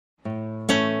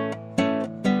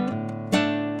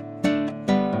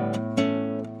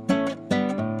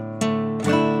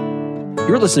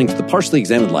You're listening to The Partially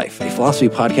Examined Life, a philosophy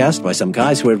podcast by some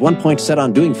guys who at one point set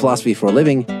on doing philosophy for a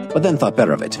living, but then thought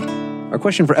better of it. Our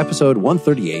question for episode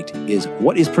 138 is,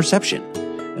 what is perception?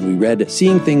 And we read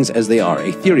Seeing Things as They Are,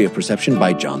 a Theory of Perception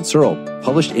by John Searle,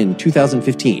 published in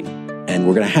 2015. And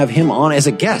we're going to have him on as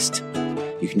a guest.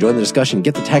 You can join the discussion,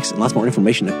 get the text, and lots more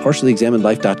information at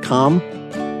partiallyexaminedlife.com.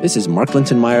 This is Mark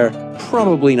Lintonmeyer,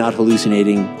 probably not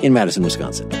hallucinating, in Madison,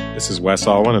 Wisconsin. This is Wes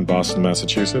Alwyn in Boston,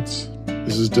 Massachusetts.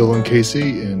 This is Dylan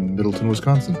Casey in Middleton,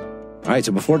 Wisconsin. All right,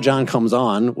 so before John comes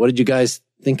on, what did you guys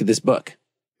think of this book?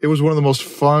 It was one of the most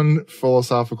fun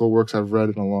philosophical works I've read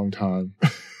in a long time.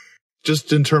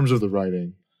 Just in terms of the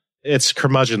writing. It's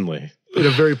curmudgeonly. In a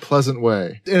very pleasant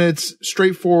way. And it's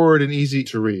straightforward and easy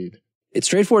to read. It's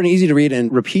straightforward and easy to read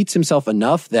and repeats himself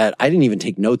enough that I didn't even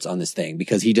take notes on this thing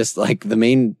because he just, like, the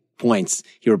main points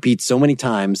he repeats so many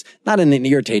times, not in an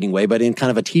irritating way, but in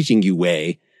kind of a teaching you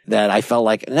way that I felt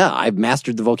like, no, I've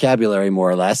mastered the vocabulary more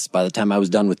or less by the time I was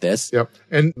done with this. Yep.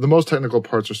 And the most technical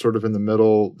parts are sort of in the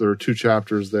middle. There are 2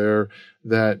 chapters there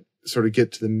that sort of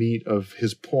get to the meat of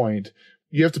his point.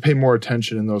 You have to pay more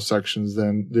attention in those sections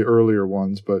than the earlier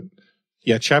ones, but...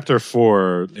 Yeah, chapter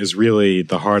 4 is really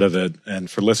the heart of it.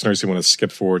 And for listeners who want to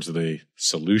skip forward to the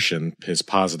solution, his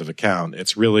positive account,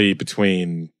 it's really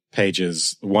between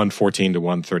pages 114 to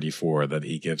 134 that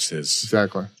he gives his...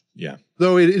 Exactly. Yeah.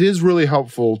 Though it is really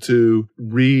helpful to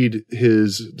read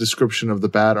his description of the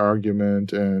bad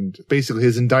argument and basically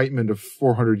his indictment of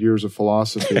 400 years of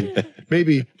philosophy,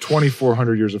 maybe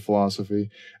 2,400 years of philosophy.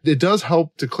 It does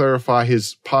help to clarify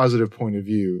his positive point of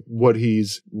view, what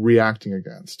he's reacting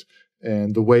against,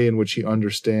 and the way in which he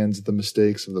understands the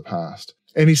mistakes of the past.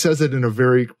 And he says it in a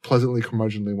very pleasantly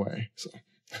curmudgeonly way.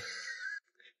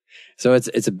 So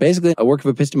it's basically a work of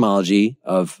epistemology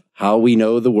of how we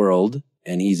know the world.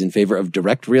 And he's in favor of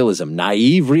direct realism,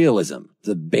 naive realism,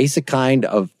 the basic kind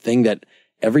of thing that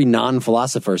every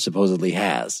non-philosopher supposedly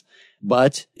has.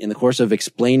 But in the course of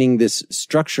explaining this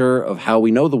structure of how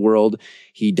we know the world,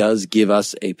 he does give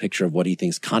us a picture of what he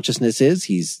thinks consciousness is.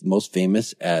 He's most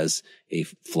famous as a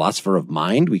philosopher of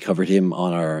mind. We covered him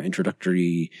on our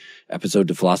introductory episode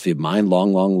to Philosophy of Mind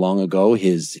long ago.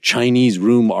 His Chinese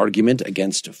room argument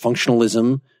against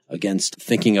functionalism, against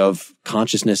thinking of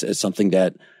consciousness as something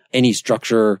that any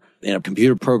structure in a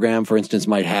computer program, for instance,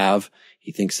 might have.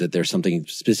 He thinks that there's something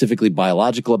specifically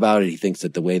biological about it. He thinks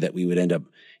that the way that we would end up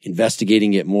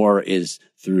investigating it more is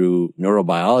through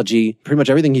neurobiology. Pretty much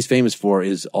everything he's famous for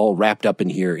is all wrapped up in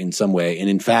here in some way. And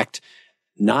in fact,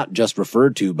 not just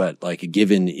referred to, but like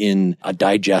given in a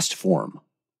digest form.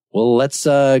 Well, let's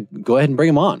go ahead and bring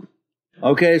him on.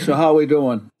 Okay, so how are we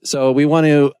doing? So we want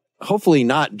to hopefully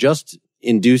not just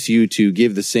induce you to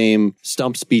give the same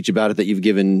stump speech about it that you've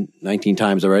given 19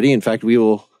 times already. In fact, we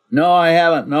will... No, I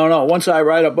haven't. No. Once I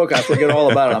write a book, I forget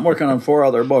all about it. I'm working on 4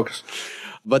 other books.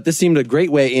 But this seemed a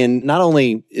great way in, not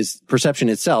only is perception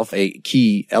itself a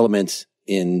key element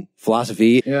in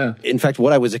philosophy. Yeah. In fact,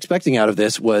 what I was expecting out of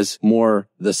this was more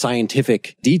the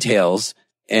scientific details,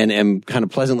 and am kind of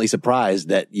pleasantly surprised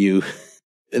that you,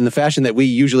 in the fashion that we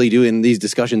usually do in these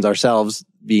discussions ourselves,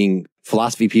 being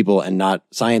philosophy people and not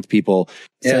science people,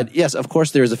 said, yes, of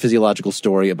course there is a physiological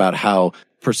story about how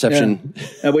perception... Yeah.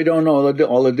 And we don't know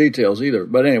all the details either.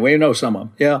 But anyway, you know some of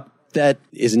them. Yeah. That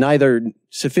is neither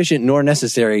sufficient nor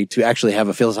necessary to actually have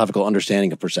a philosophical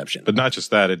understanding of perception. But not just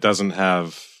that, it doesn't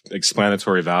have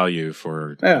explanatory value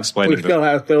for explaining... We still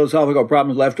have philosophical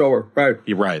problems left over. Right.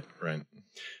 You're right.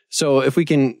 So if we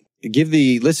can give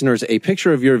the listeners a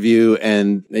picture of your view,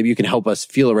 and maybe you can help us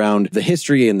feel around the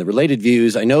history and the related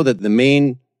views. I know that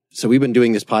so we've been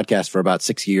doing this podcast for about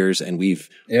 6 years, and we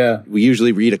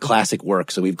usually read a classic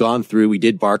work. So we've gone through, we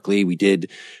did Berkeley, we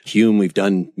did Hume, we've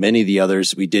done many of the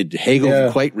others. We did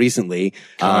Hegel quite recently.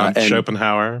 And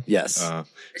Schopenhauer. Yes.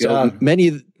 So many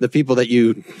of the people that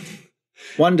you...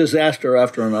 One disaster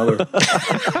after another.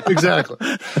 Exactly.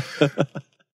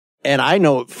 And I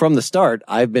know from the start,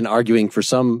 I've been arguing for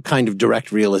some kind of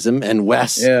direct realism, and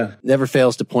Wes never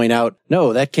fails to point out,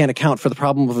 no, that can't account for the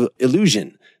problem of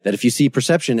illusion. That if you see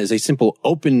perception as a simple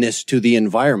openness to the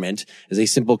environment, as a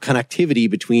simple connectivity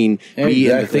between me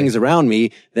and the things around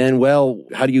me, then, well,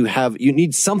 you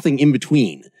need something in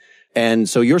between. And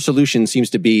so your solution seems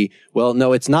to be, well,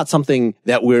 no, it's not something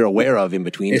that we're aware of in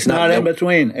between. It's not in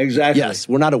between. Exactly. Yes,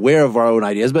 we're not aware of our own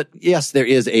ideas, but yes, there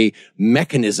is a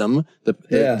mechanism,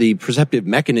 the perceptive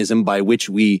mechanism by which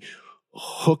we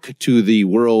hook to the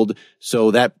world. So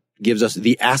that gives us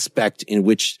the aspect in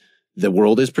which the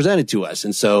world is presented to us.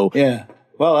 And so... Yeah.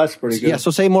 Well, that's pretty good. Yeah, so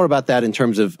say more about that in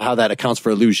terms of how that accounts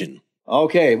for illusion.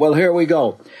 Okay, well, here we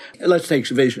go. Let's take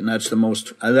vision. That's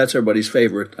everybody's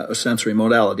favorite sensory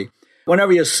modality.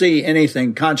 Whenever you see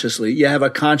anything consciously, you have a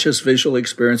conscious visual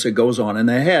experience that goes on in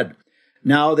the head.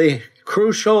 Now, the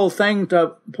crucial thing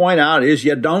to point out is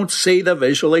you don't see the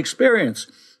visual experience.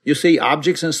 You see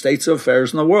objects and states of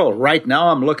affairs in the world. Right now,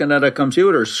 I'm looking at a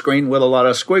computer screen with a lot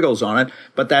of squiggles on it,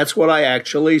 but that's what I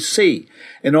actually see.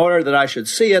 In order that I should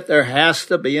see it, there has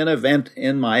to be an event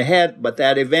in my head, but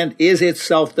that event is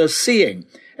itself the seeing,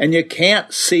 and you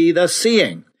can't see the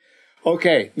seeing.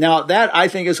 Okay, now that I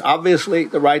think is obviously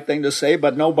the right thing to say,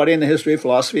 but nobody in the history of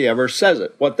philosophy ever says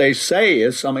it. What they say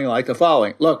is something like the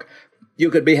following. Look,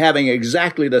 you could be having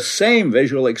exactly the same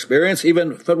visual experience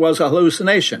even if it was a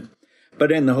hallucination.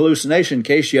 But in the hallucination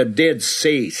case, you did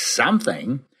see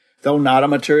something, though not a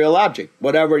material object.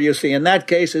 Whatever you see in that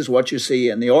case is what you see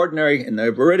in the ordinary, in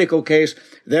the veridical case.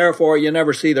 Therefore, you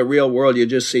never see the real world. You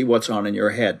just see what's on in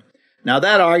your head. Now,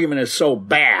 that argument is so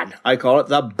bad, I call it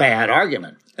the bad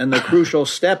argument. And the crucial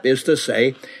step is to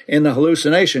say, in the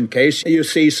hallucination case, you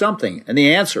see something. And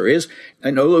the answer is,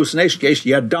 in the hallucination case,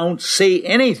 you don't see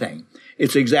anything.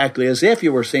 It's exactly as if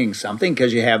you were seeing something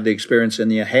because you have the experience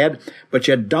in your head, but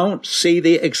you don't see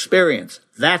the experience.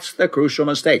 That's the crucial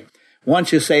mistake.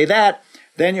 Once you say that,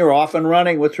 then you're off and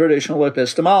running with traditional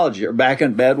epistemology. You're back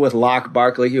in bed with Locke,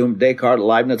 Berkeley, Hume, Descartes,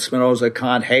 Leibniz, Spinoza,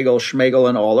 Kant, Hegel, Schmegel,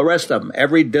 and all the rest of them.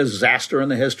 Every disaster in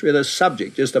the history of this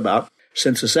subject, just about,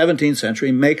 since the 17th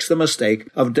century, makes the mistake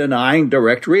of denying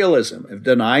direct realism, of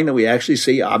denying that we actually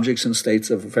see objects and states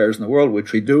of affairs in the world,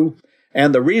 which we do.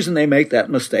 And the reason they make that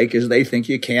mistake is they think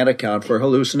you can't account for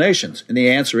hallucinations. And the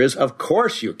answer is, of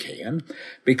course you can,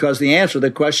 because the answer to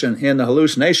the question in the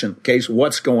hallucination case,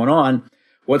 what's going on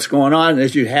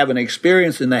is you have an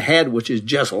experience in the head which is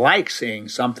just like seeing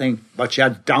something, but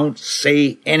you don't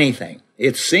see anything.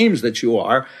 It seems that you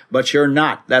are, but you're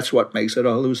not. That's what makes it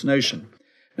a hallucination.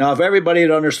 Now, if everybody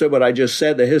had understood what I just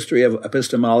said, the history of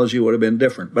epistemology would have been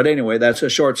different. But anyway, that's a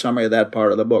short summary of that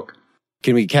part of the book.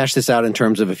 Can we cash this out in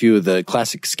terms of a few of the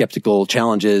classic skeptical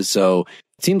challenges? So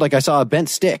it seemed like I saw a bent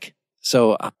stick.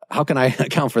 So how can I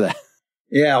account for that?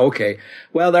 Yeah, okay.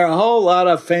 Well, there are a whole lot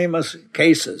of famous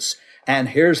cases, and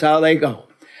here's how they go.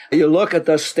 You look at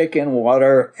the stick in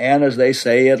water, and as they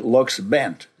say, it looks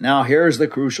bent. Now, here's the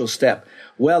crucial step.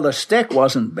 Well, the stick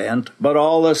wasn't bent, but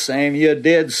all the same, you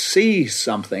did see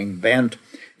something bent.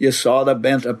 You saw the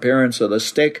bent appearance of the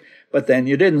stick, but then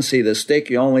you didn't see the stick,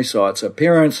 you only saw its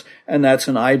appearance, and that's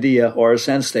an idea or a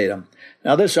sense datum.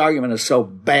 Now, this argument is so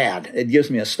bad, it gives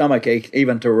me a stomachache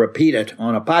even to repeat it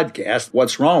on a podcast.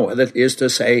 What's wrong with it is to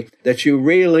say that you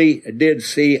really did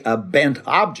see a bent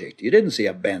object. You didn't see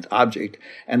a bent object.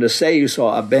 And to say you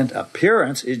saw a bent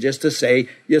appearance is just to say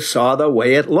you saw the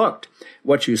way it looked.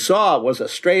 What you saw was a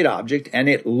straight object, and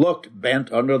it looked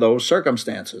bent under those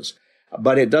circumstances.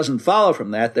 But it doesn't follow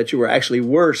from that you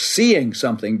were seeing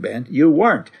something bent. You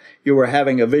weren't. You were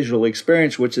having a visual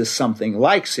experience, which is something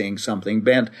like seeing something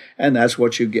bent, and that's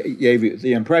what gave you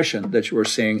the impression that you were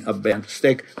seeing a bent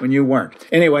stick when you weren't.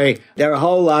 Anyway, there are a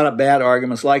whole lot of bad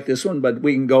arguments like this one, but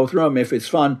we can go through them if it's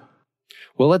fun.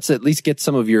 Well, let's at least get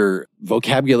some of your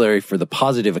vocabulary for the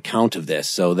positive account of this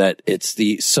so that it's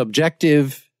the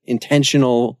subjective,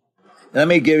 intentional. Let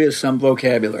me give you some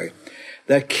vocabulary.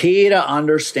 The key to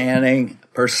understanding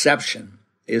perception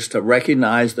is to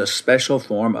recognize the special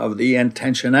form of the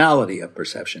intentionality of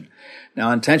perception.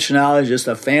 Now, intentionality is just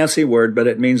a fancy word, but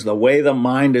it means the way the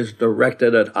mind is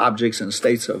directed at objects and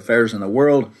states of affairs in the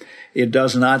world. It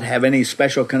does not have any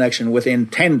special connection with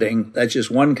intending. That's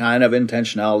just one kind of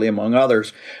intentionality among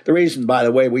others. The reason, by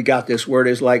the way, we got this word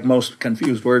is like most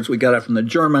confused words. We got it from the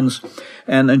Germans.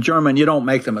 And in German, you don't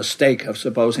make the mistake of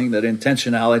supposing that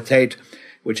intentionalität,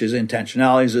 which is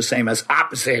intentionality, is the same as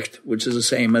Absicht, which is the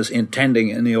same as intending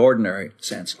in the ordinary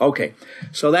sense. Okay,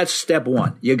 so that's step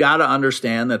one. You got to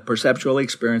understand that perceptual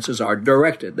experiences are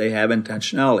directed. They have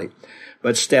intentionality.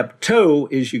 But step two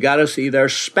is you got to see they're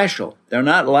special. They're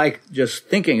not like just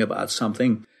thinking about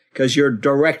something because you're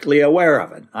directly aware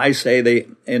of it. I say the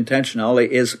intentionality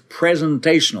is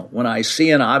presentational. When I see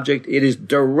an object, it is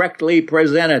directly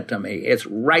presented to me. It's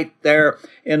right there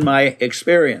in my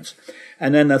experience.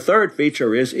 And then the third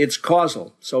feature is it's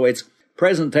causal. So it's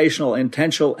presentational,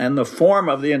 intentional, and the form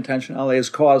of the intentionality is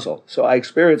causal. So I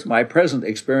experience my present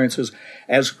experiences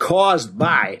as caused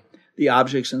by the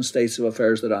objects and states of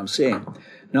affairs that I'm seeing.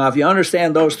 Now, if you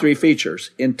understand those three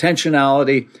features,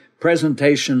 intentionality,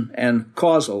 presentation, and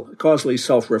causally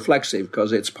self-reflexive,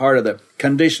 because it's part of the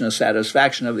condition of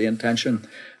satisfaction of the intention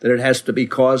that it has to be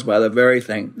caused by the very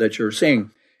thing that you're seeing.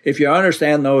 If you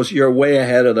understand those, you're way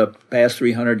ahead of the past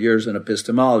 300 years in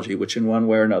epistemology, which in one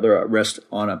way or another rest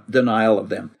on a denial of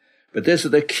them. But this is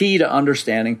the key to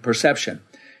understanding perception.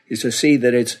 is to see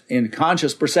that it's in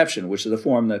conscious perception, which is the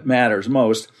form that matters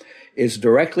most. It's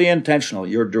directly intentional.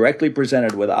 You're directly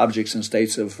presented with objects and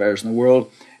states of affairs in the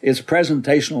world. It's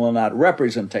presentational and not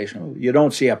representational. You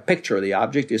don't see a picture of the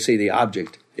object, you see the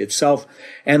object itself.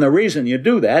 And the reason you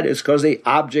do that is because the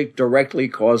object directly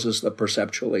causes the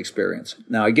perceptual experience.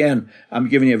 Now, again, I'm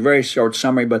giving you a very short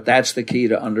summary, but that's the key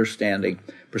to understanding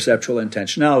perceptual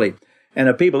intentionality. And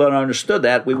if people had understood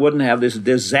that, we wouldn't have this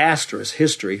disastrous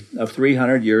history of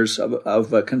 300 years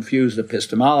of confused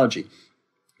epistemology.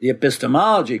 The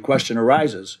epistemology question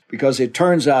arises because it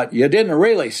turns out you didn't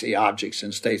really see objects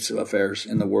and states of affairs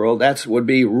in the world. That would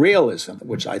be realism,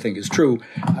 which I think is true,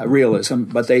 realism.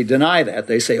 But they deny that.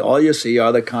 They say all you see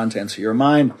are the contents of your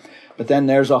mind. But then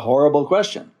there's a horrible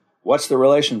question. What's the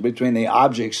relation between the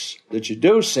objects that you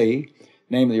do see,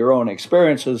 namely your own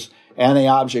experiences, and the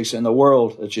objects in the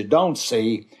world that you don't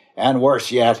see? And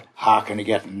worse yet, how can you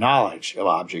get knowledge of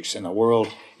objects in the world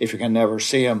if you can never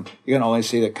see them? You can only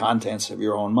see the contents of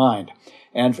your own mind.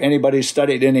 And if anybody's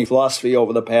studied any philosophy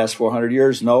over the past 400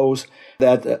 years knows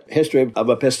that the history of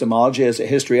epistemology is a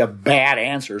history of bad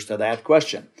answers to that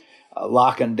question.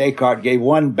 Locke and Descartes gave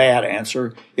one bad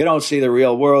answer. You don't see the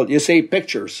real world. You see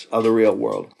pictures of the real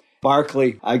world.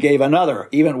 Berkeley gave another,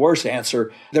 even worse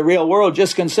answer. The real world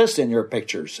just consists in your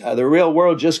pictures. The real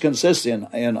world just consists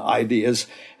in ideas.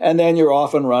 And then you're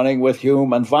often running with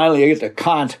Hume. And finally, you get to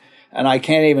Kant. And I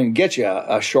can't even get you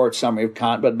a short summary of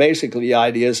Kant. But basically, the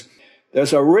idea is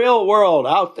there's a real world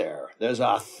out there. There's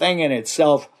a thing in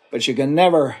itself, but you can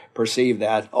never perceive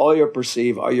that. All you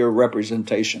perceive are your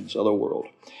representations of the world.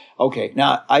 Okay,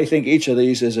 now, I think each of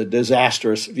these is a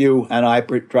disastrous view. And I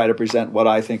try to present what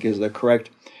I think is the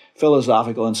correct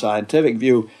philosophical and scientific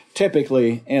view.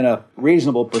 Typically, in a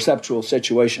reasonable perceptual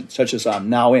situation, such as I'm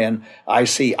now in, I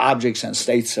see objects and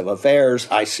states of affairs.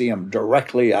 I see them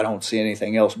directly. I don't see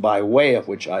anything else by way of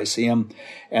which I see them.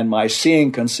 And my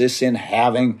seeing consists in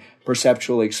having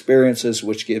perceptual experiences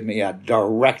which give me a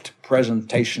direct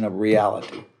presentation of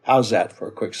reality. How's that for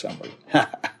a quick summary?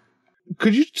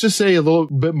 Could you just say a little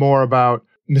bit more about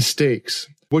mistakes?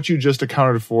 What you just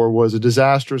accounted for was a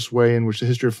disastrous way in which the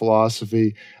history of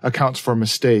philosophy accounts for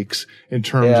mistakes in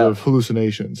terms of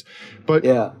hallucinations. But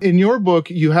in your book,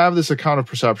 you have this account of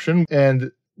perception.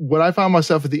 And what I found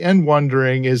myself at the end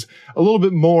wondering is a little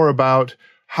bit more about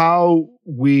how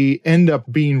we end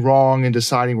up being wrong and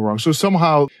deciding we're wrong. So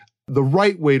somehow the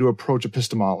right way to approach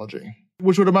epistemology,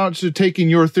 which would amount to taking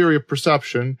your theory of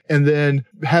perception and then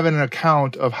having an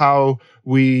account of how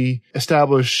we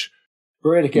establish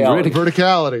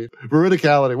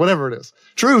Veridicality, whatever it is.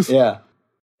 Truth. Yeah.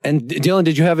 And Dylan,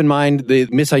 did you have in mind the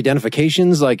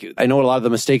misidentifications? Like, I know a lot of the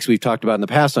mistakes we've talked about in the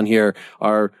past on here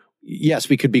are, yes,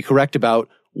 we could be correct about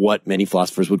what many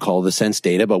philosophers would call the sense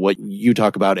data, but what you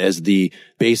talk about as the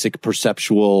basic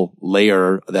perceptual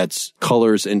layer that's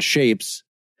colors and shapes.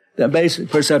 The basic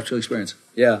perceptual experience.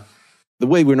 Yeah. The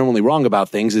way we're normally wrong about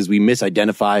things is we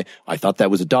misidentify. I thought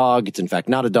that was a dog. It's in fact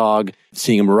not a dog.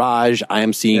 Seeing a mirage. I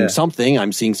am seeing something.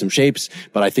 I'm seeing some shapes,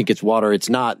 but I think it's water. It's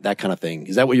not, that kind of thing.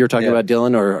 Is that what you're talking about,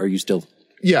 Dylan, or are you still?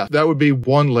 Yeah, that would be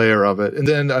one layer of it. And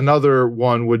then another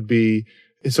one would be,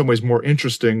 in some ways, more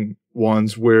interesting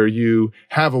ones where you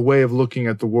have a way of looking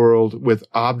at the world with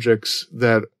objects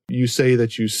that you say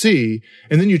that you see,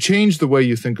 and then you change the way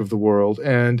you think of the world,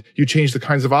 and you change the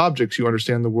kinds of objects you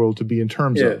understand the world to be in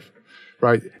terms of.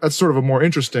 Right? That's sort of a more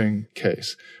interesting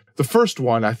case. The first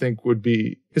one, I think, would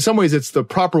be, in some ways, it's the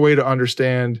proper way to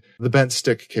understand the bent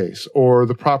stick case, or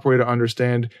the proper way to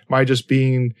understand my just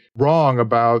being wrong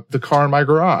about the car in my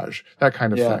garage, that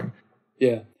kind of thing.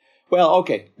 Yeah. Well,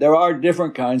 okay, there are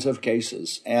different kinds of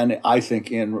cases, and I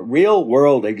think in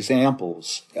real-world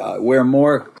examples, we're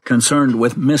more concerned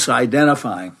with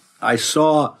misidentifying. I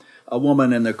saw a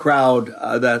woman in the crowd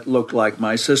that looked like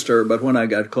my sister, but when I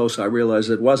got close, I realized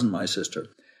it wasn't my sister.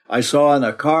 I saw in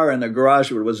the car in the garage,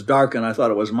 it was dark, and I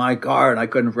thought it was my car, and I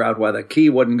couldn't figure out why the key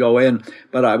wouldn't go in,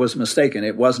 but I was mistaken.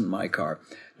 It wasn't my car.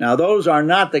 Now, those are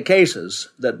not the cases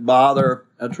that bother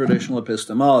a traditional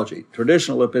epistemology.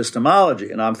 Traditional epistemology,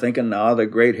 and I'm thinking now the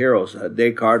great heroes,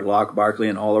 Descartes, Locke, Berkeley,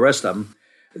 and all the rest of them,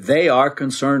 they are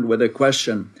concerned with the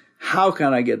question, how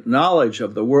can I get knowledge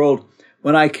of the world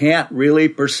when I can't really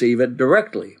perceive it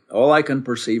directly? All I can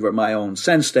perceive are my own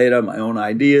sense data, my own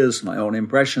ideas, my own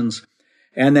impressions.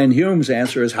 And then Hume's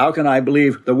answer is, how can I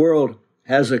believe the world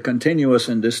has a continuous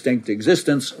and distinct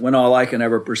existence when all I can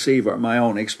ever perceive are my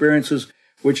own experiences,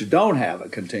 which don't have a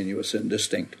continuous and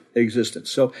distinct existence?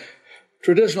 So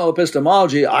traditional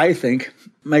epistemology, I think,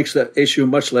 makes the issue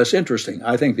much less interesting.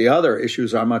 I think the other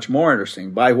issues are much more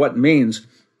interesting. By what means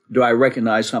do I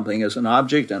recognize something as an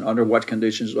object, and under what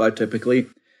conditions do I typically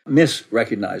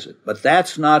misrecognize it. But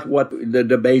that's not what the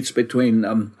debates between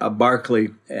Berkeley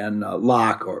and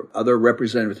Locke or other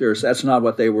representative theorists, that's not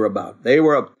what they were about. They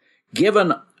were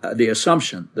given the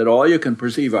assumption that all you can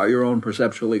perceive are your own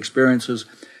perceptual experiences.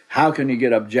 How can you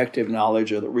get objective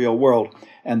knowledge of the real world?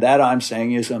 And that, I'm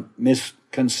saying, is a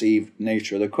misconceived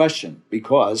nature of the question,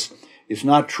 because it's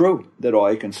not true that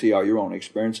all you can see are your own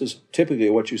experiences. Typically,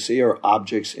 what you see are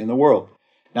objects in the world.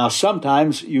 Now,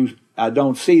 sometimes you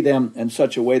don't see them in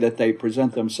such a way that they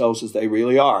present themselves as they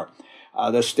really are.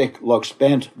 The stick looks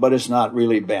bent, but it's not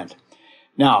really bent.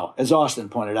 Now, as Austin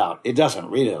pointed out, it doesn't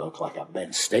really look like a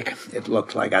bent stick. It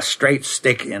looks like a straight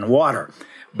stick in water.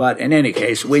 But in any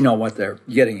case, we know what they're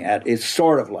getting at. It's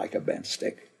sort of like a bent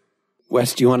stick.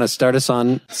 Wes, do you want to start us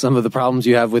on some of the problems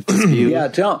you have with this view? Yeah,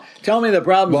 tell me the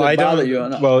problems that bother you.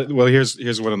 Well,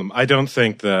 here's one of them. I don't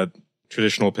think that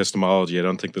traditional epistemology, I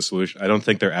don't think the solution, I don't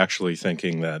think they're actually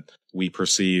thinking that we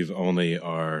perceive only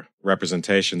our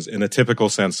representations in the typical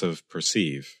sense of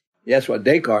perceive. Yes, what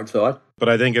Descartes thought. But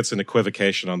I think it's an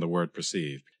equivocation on the word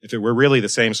perceive. If it were really the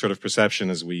same sort of perception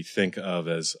as we think of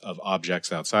as of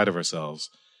objects outside of ourselves,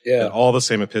 then all the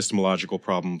same epistemological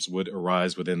problems would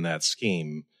arise within that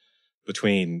scheme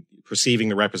between perceiving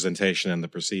the representation and the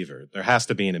perceiver. There has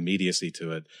to be an immediacy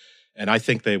to it. And I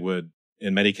think they would,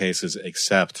 in many cases,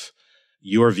 accept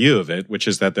your view of it, which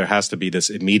is that there has to be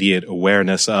this immediate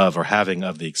awareness of or having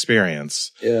of the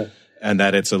experience. Yeah. And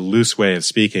that it's a loose way of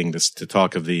speaking to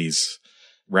talk of these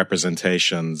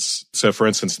representations. So, for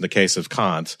instance, in the case of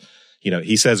Kant,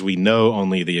 he says we know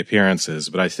only the appearances,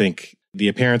 but I think the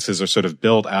appearances are sort of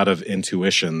built out of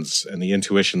intuitions, and the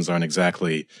intuitions aren't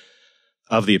exactly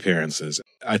of the appearances.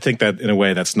 I think that in a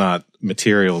way that's not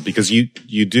material, because you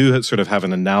do sort of have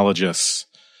an analogous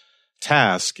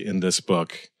task in this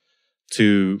book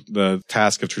to the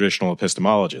task of traditional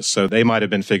epistemologists. So they might have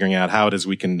been figuring out how it is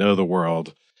we can know the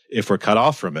world if we're cut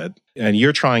off from it. And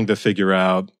you're trying to figure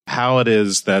out how it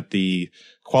is that the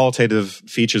qualitative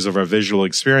features of our visual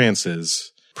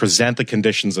experiences present the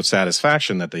conditions of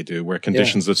satisfaction that they do, where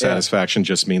conditions of satisfaction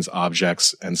just means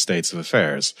objects and states of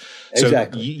affairs.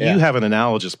 Exactly. So you have an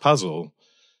analogous puzzle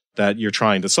that you're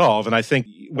trying to solve. And I think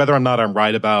whether or not I'm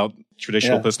right about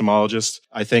traditional epistemologists,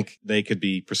 I think they could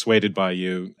be persuaded by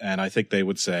you. And I think they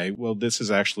would say, well, this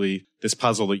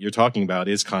puzzle that you're talking about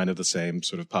is kind of the same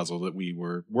sort of puzzle that we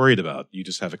were worried about. You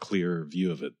just have a clearer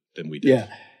view of it than we did. Yeah.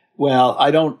 Well,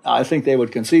 I think they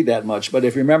would concede that much. But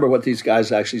if you remember what these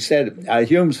guys actually said,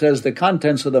 Hume says the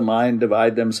contents of the mind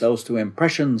divide themselves to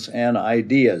impressions and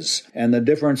ideas, and the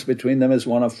difference between them is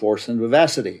one of force and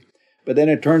vivacity. But then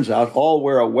it turns out all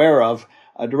we're aware of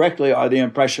directly are the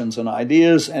impressions and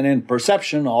ideas, and in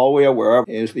perception, all we're aware of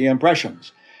is the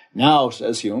impressions. Now,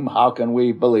 says Hume, how can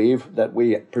we believe that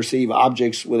we perceive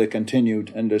objects with a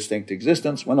continued and distinct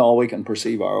existence when all we can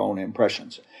perceive our own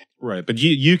impressions? Right. But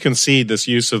you concede this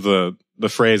use of the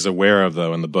phrase aware of,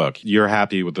 though, in the book. You're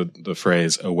happy with the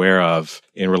phrase aware of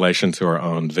in relation to our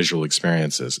own visual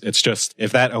experiences. It's just,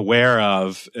 if that aware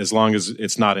of, as long as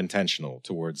it's not intentional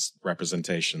towards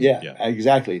representation. Yeah,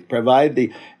 exactly. Provide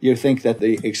you think that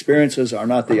the experiences are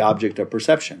not the object of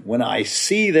perception. When I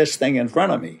see this thing in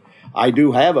front of me, I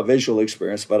do have a visual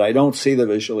experience, but I don't see the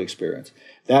visual experience.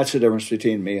 That's the difference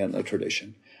between me and the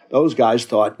tradition. Those guys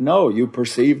thought, no, you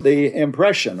perceive the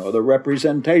impression or the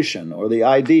representation or the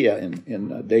idea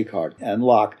in Descartes and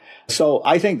Locke. So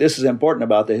I think this is important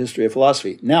about the history of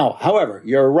philosophy. Now, however,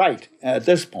 you're right at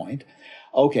this point.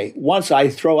 Okay, once I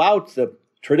throw out the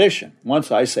tradition,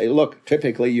 once I say, look,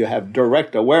 typically you have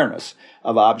direct awareness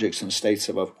of objects and states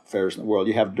of affairs in the world,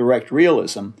 you have direct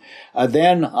realism,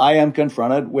 then I am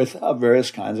confronted with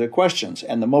various kinds of questions.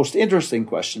 And the most interesting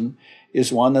question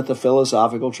is one that the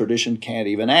philosophical tradition can't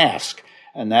even ask.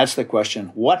 And that's the question,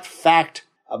 what fact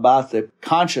about the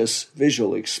conscious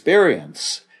visual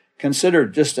experience,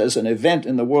 considered just as an event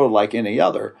in the world like any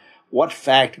other, what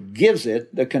fact gives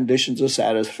it the conditions of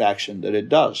satisfaction that it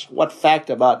does? What fact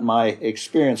about my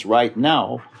experience right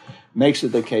now makes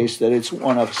it the case that it's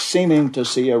one of seeming to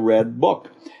see a red book?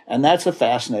 And that's a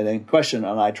fascinating question,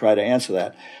 and I try to answer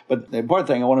that. But the important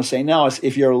thing I want to say now is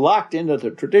if you're locked into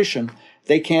the tradition,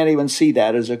 they can't even see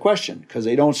that as a question because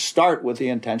they don't start with the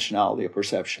intentionality of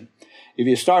perception. If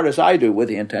you start, as I do, with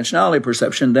the intentionality of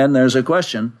perception, then there's a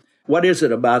question. What is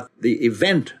it about the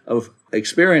event of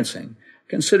experiencing,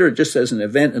 considered just as an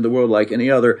event in the world like any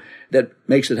other, that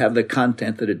makes it have the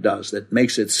content that it does, that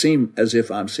makes it seem as if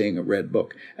I'm seeing a red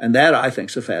book? And that, I think,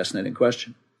 is a fascinating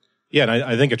question. Yeah, and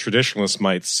I think a traditionalist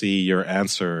might see your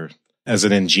answer as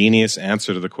an ingenious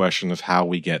answer to the question of how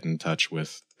we get in touch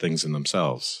with things in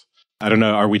themselves. I don't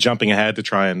know. Are we jumping ahead to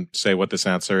try and say what this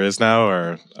answer is now?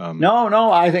 Or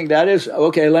No, I think that is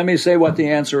okay. Let me say what the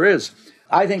answer is.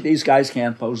 I think these guys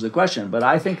can't pose the question, but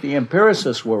I think the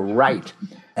empiricists were right.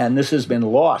 And this has been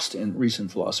lost in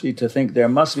recent philosophy, to think there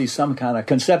must be some kind of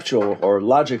conceptual or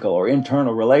logical or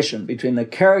internal relation between the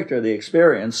character of the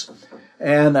experience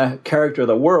and the character of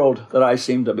the world that I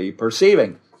seem to be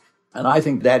perceiving. And I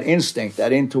think that instinct,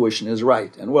 that intuition is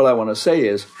right. And what I want to say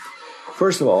is,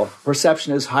 first of all,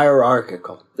 perception is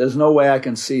hierarchical. There's no way I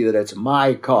can see that it's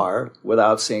my car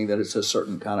without seeing that it's a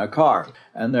certain kind of car.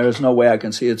 And there's no way I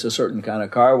can see it's a certain kind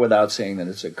of car without seeing that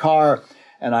it's a car.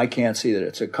 And I can't see that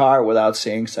it's a car without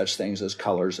seeing such things as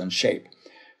colors and shape.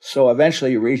 So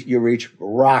eventually you reach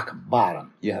rock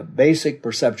bottom. You have basic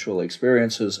perceptual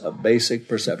experiences of basic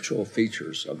perceptual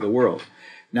features of the world.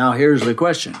 Now here's the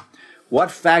question.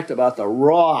 What fact about the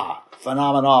raw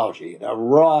phenomenology, the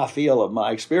raw feel of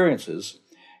my experiences,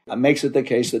 makes it the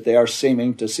case that they are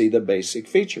seeming to see the basic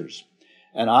features?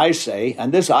 And I say,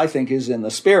 and this I think is in the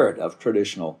spirit of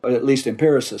traditional, or at least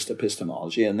empiricist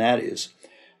epistemology, and that is,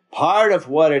 part of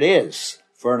what it is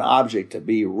for an object to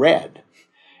be read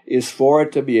is for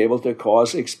it to be able to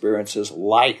cause experiences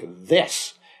like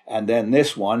this. And then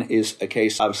this one is a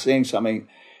case of seeing something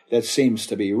that seems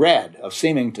to be read, of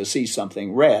seeming to see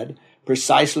something read,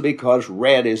 precisely because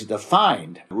read is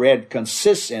defined. Read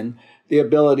consists in the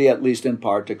ability, at least in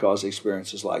part, to cause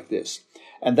experiences like this.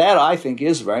 And that, I think,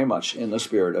 is very much in the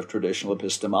spirit of traditional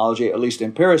epistemology, at least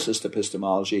empiricist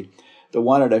epistemology, that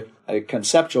wanted a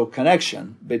conceptual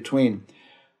connection between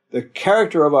the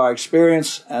character of our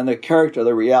experience and the character of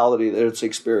the reality that it's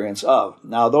experience of.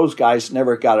 Now, those guys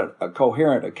never got a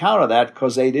coherent account of that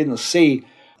because they didn't see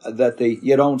that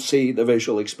you don't see the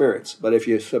visual experience. But if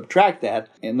you subtract that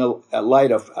in the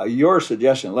light of your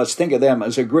suggestion, let's think of them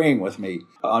as agreeing with me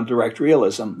on direct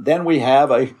realism, then we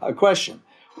have a question.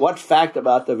 What fact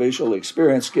about the visual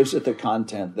experience gives it the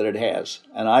content that it has?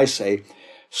 And I say,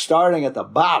 starting at the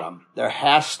bottom, there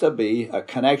has to be a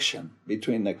connection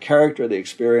between the character of the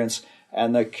experience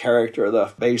and the character of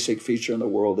the basic feature in the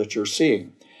world that you're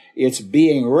seeing. It's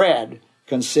being read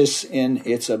consists in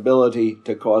its ability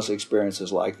to cause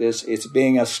experiences like this. It's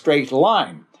being a straight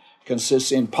line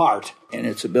consists in part in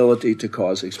its ability to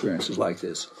cause experiences like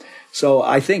this. So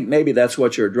I think maybe that's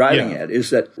what you're driving at, is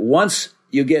that once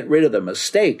you get rid of the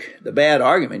mistake, the bad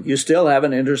argument, you still have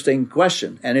an interesting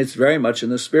question. And it's very much in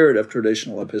the spirit of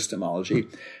traditional epistemology.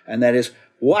 And that is,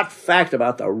 what fact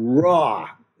about the raw,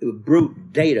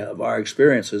 brute data of our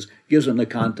experiences gives them the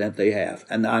content they have?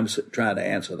 And I'm trying to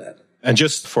answer that. And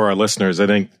just for our listeners, I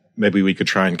think maybe we could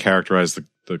try and characterize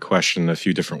the question in a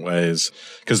few different ways.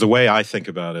 Because the way I think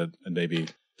about it, and maybe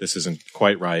this isn't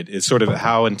quite right, is sort of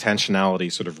how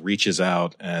intentionality sort of reaches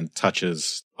out and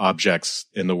touches objects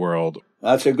in the world.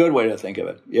 That's a good way to think of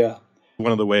it, yeah.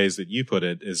 One of the ways that you put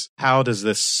it is, how does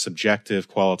this subjective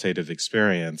qualitative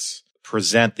experience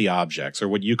present the objects, or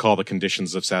what you call the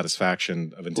conditions of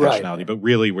satisfaction of intentionality? Right. But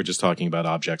really, we're just talking about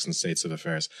objects and states of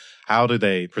affairs. How do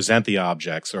they present the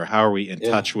objects, or how are we in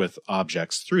touch with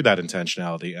objects through that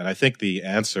intentionality? And I think the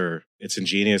answer, it's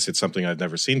ingenious. It's something I've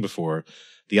never seen before.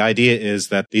 The idea is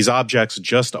that these objects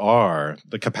just are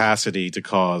the capacity to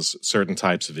cause certain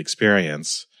types of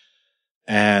experience.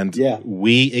 And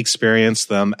we experience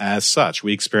them as such.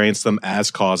 We experience them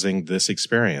as causing this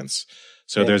experience.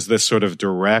 So there's this sort of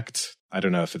direct, I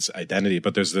don't know if it's identity,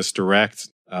 but there's this direct...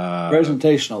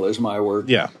 presentational is my word.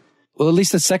 Yeah. Well, at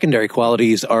least the secondary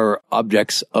qualities are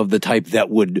objects of the type that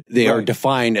they are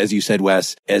defined, as you said,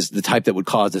 Wes, as the type that would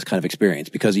cause this kind of experience.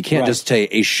 Because you can't just say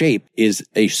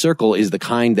a circle is the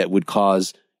kind that would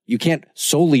cause... You can't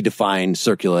solely define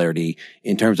circularity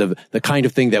in terms of the kind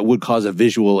of thing that would cause a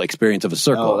visual experience of a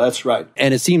circle. Oh, that's right.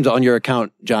 And it seems on your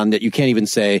account, John, that you can't even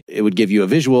say it would give you a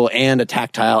visual and a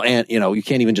tactile, and, you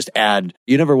can't even just add.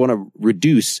 You never want to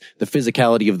reduce the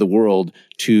physicality of the world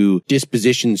to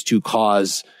dispositions to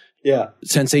cause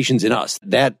sensations in us.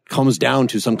 That comes down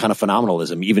to some kind of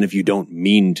phenomenalism, even if you don't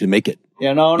mean to make it.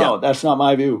 No, that's not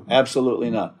my view. Absolutely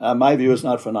not. My view is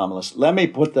not phenomenalist. Let me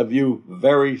put the view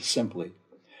very simply.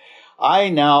 I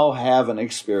now have an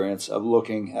experience of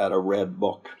looking at a red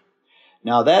book.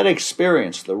 Now that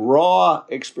experience, the raw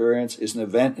experience, is an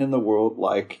event in the world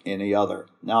like any other.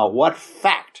 Now what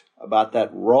fact about that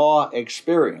raw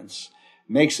experience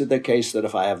makes it the case that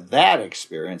if I have that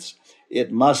experience,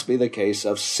 it must be the case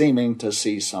of seeming to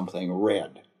see something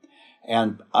red?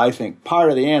 And I think part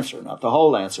of the answer, not the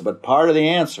whole answer, but part of the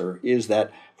answer is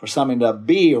that for something to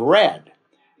be red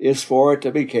is for it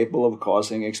to be capable of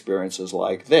causing experiences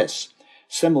like this.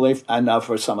 Similarly, and now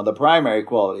for some of the primary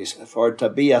qualities, for it to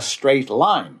be a straight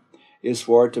line is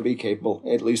for it to be capable,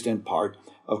 at least in part,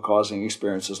 of causing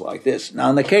experiences like this. Now,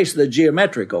 in the case of the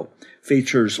geometrical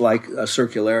features like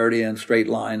circularity and straight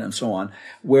line and so on,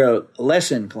 we're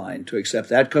less inclined to accept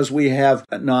that because we have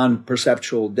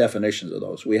non-perceptual definitions of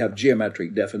those. We have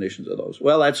geometric definitions of those.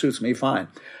 Well, that suits me fine.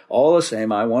 All the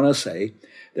same, I want to say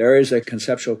there is a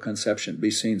conceptual conception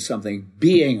between something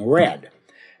being read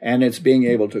and it's being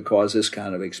able to cause this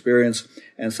kind of experience,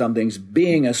 and something's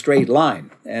being a straight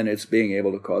line, and it's being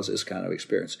able to cause this kind of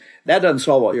experience. That doesn't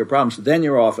solve all your problems. Then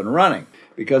you're off and running,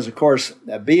 because, of course,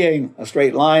 being a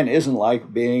straight line isn't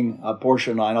like being a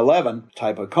Porsche 911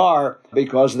 type of car,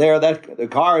 because the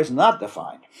car is not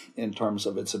defined in terms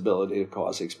of its ability to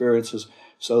cause experiences.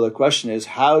 So the question is,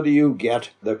 how do you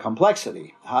get the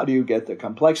complexity? How do you get the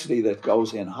complexity that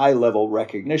goes in high-level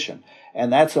recognition?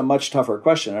 And that's a much tougher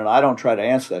question, and I don't try to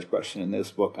answer that question in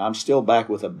this book. I'm still back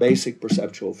with the basic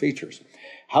perceptual features.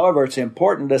 However, it's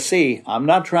important to see, I'm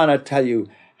not trying to tell you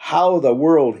how the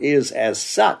world is as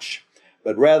such,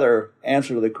 but rather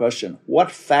answer the question,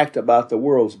 what fact about the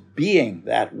world's being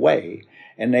that way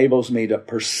enables me to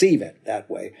perceive it that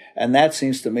way? And that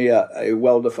seems to me a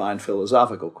well-defined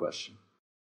philosophical question.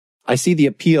 I see the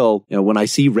appeal, when I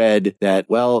see red that,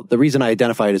 well, the reason I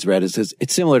identify it as red is because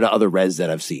it's similar to other reds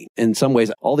that I've seen. In some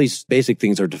ways, all these basic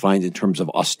things are defined in terms of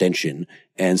ostension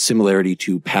and similarity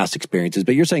to past experiences.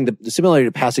 But you're saying the similarity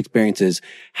to past experiences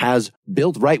has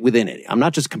built right within it. I'm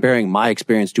not just comparing my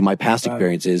experience to my past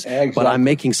experiences, exactly, but I'm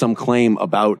making some claim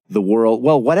about the world.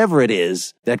 Well, whatever it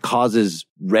is that causes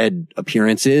red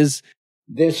appearances.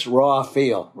 This raw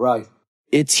feel, right.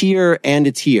 It's here and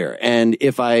it's here. And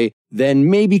if I then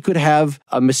maybe could have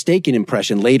a mistaken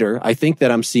impression later, I think that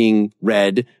I'm seeing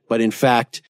red, but in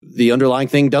fact, the underlying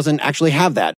thing doesn't actually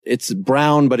have that. It's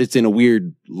brown, but it's in a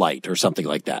weird light or something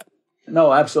like that.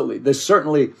 No, absolutely. This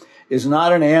certainly is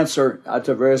not an answer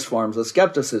to various forms of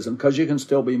skepticism, because you can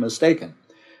still be mistaken.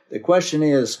 The question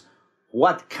is,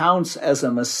 what counts as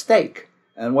a mistake?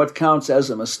 And what counts as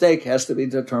a mistake has to be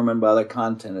determined by the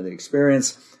content of the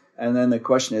experience. And then the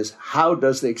question is, how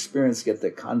does the experience get the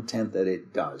content that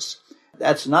it does?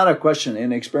 That's not a question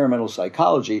in experimental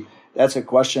psychology. That's a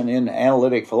question in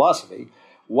analytic philosophy.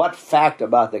 What fact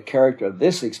about the character of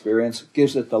this experience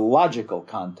gives it the logical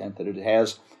content that it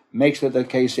has, makes it the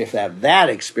case if that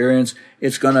experience,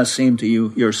 it's going to seem to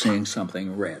you you're seeing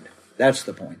something red. That's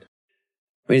the point.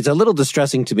 I mean, it's a little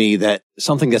distressing to me that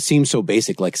something that seems so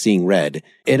basic, like seeing red,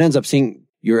 it ends up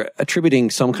you're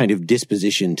attributing some kind of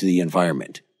disposition to the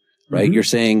environment. Right? Mm-hmm. You're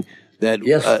saying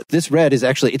that this red is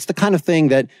actually, it's the kind of thing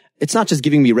that it's not just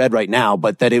giving me red right now,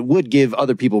 but that it would give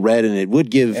other people red, and it would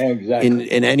give in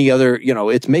any other,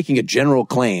 it's making a general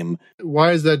claim.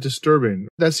 Why is that disturbing?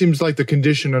 That seems like the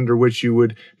condition under which you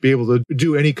would be able to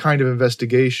do any kind of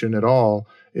investigation at all,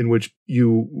 in which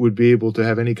you would be able to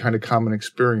have any kind of common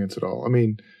experience at all. I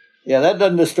mean, yeah, that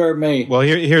doesn't disturb me. Well,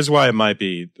 here's why it might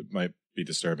be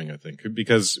disturbing, I think,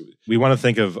 because we want to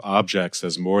think of objects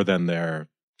as more than their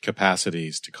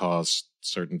capacities to cause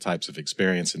certain types of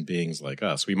experience in beings like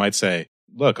us. We might say,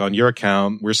 look, on your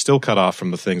account, we're still cut off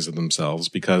from the things of themselves,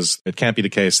 because it can't be the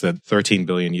case that 13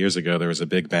 billion years ago there was a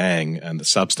big bang and the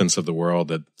substance of the world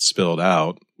that spilled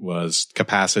out was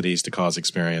capacities to cause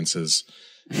experiences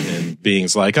in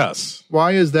beings like us.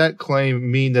 Why does that claim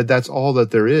mean that that's all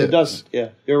that there is? It does. Yeah,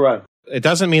 you're right. It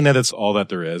doesn't mean that it's all that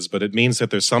there is, but it means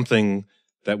that there's something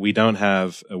that we don't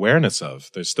have awareness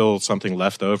of. There's still something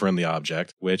left over in the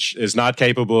object, which is not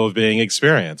capable of being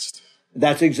experienced.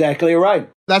 That's exactly right.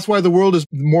 That's why the world is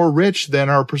more rich than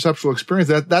our perceptual experience.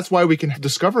 That's why we can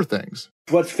discover things.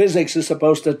 What physics is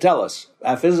supposed to tell us.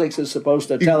 Physics is supposed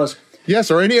to tell us. Yes,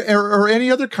 or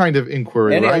any other kind of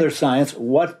inquiry, any right? other science,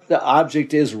 what the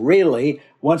object is really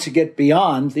once you get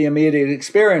beyond the immediate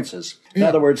experiences. In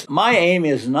other words, my aim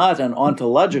is not an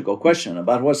ontological question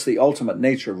about what's the ultimate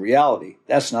nature of reality.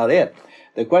 That's not it.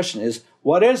 The question is,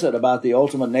 what is it about the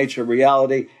ultimate nature of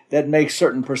reality that makes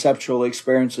certain perceptual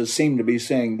experiences seem to be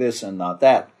saying this and not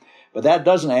that? But that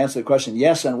doesn't answer the question,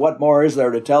 yes, and what more is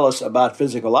there to tell us about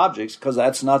physical objects? Because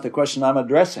that's not the question I'm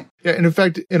addressing. Yeah, and in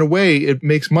fact, in a way, it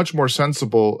makes much more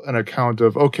sensible an account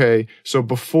of, okay, so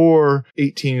before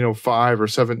 1805 or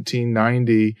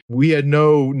 1790, we had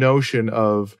no notion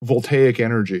of voltaic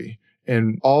energy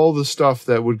and all the stuff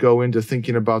that would go into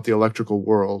thinking about the electrical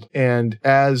world. And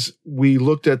as we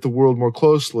looked at the world more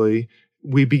closely,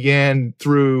 we began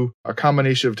through a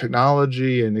combination of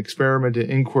technology and experiment and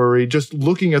inquiry, just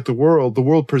looking at the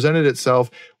world presented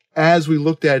itself as we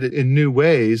looked at it in new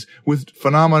ways with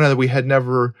phenomena that we had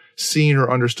never seen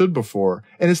or understood before.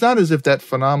 And it's not as if that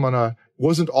phenomena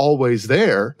wasn't always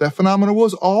there. That phenomena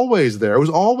was always there. It was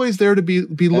always there to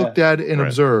be looked at and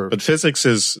observed. But physics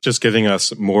is just giving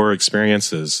us more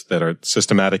experiences that are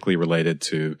systematically related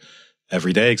to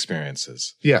everyday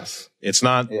experiences. Yes. It's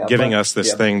not giving us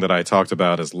this thing that I talked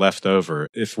about as leftover.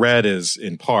 If red is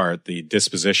in part the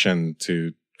disposition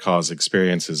to cause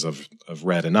experiences of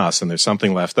red in us, and there's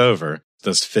something left over,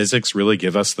 does physics really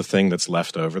give us the thing that's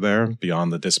left over there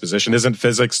beyond the disposition? Isn't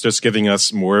physics just giving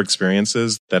us more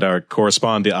experiences that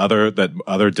correspond to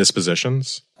other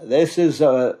dispositions? This is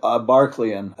a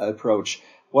Berkeleyan approach.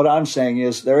 What I'm saying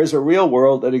is there is a real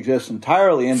world that exists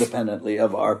entirely independently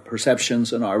of our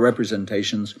perceptions and our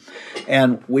representations,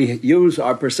 and we use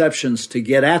our perceptions to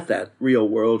get at that real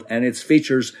world and its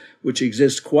features, which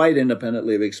exist quite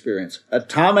independently of experience.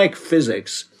 Atomic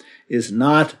physics is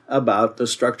not about the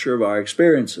structure of our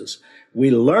experiences.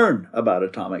 We learn about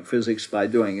atomic physics by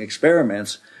doing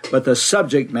experiments, but the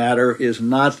subject matter is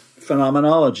not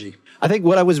phenomenology. I think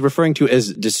what I was referring to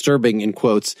as disturbing in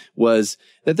quotes was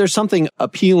that there's something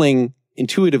appealing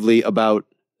intuitively about,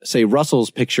 say, Russell's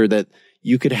picture that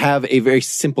you could have a very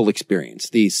simple experience,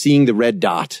 the seeing the red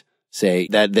dot, say,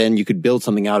 that then you could build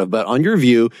something out of. But on your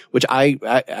view, which I'm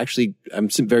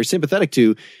very sympathetic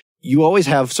to, you always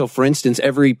have, so for instance,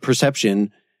 every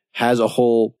perception has a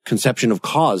whole conception of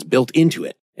cause built into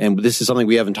it. And this is something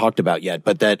we haven't talked about yet,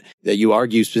 but that you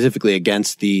argue specifically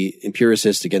against the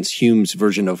empiricist, against Hume's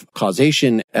version of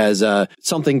causation as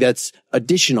something that's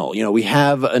additional. You know, we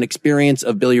have an experience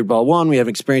of billiard ball 1, we have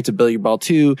an experience of billiard ball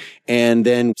 2, and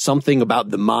then something about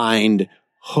the mind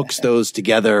hooks those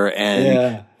together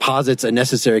and posits a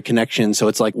necessary connection. So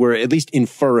it's like we're at least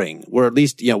inferring, we're at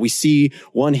least, we see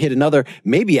one hit another.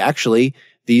 Maybe actually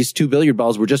these two billiard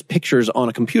balls were just pictures on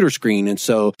a computer screen. And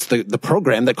so it's the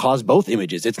program that caused both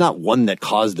images. It's not one that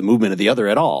caused the movement of the other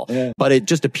at all. Yeah. But it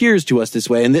just appears to us this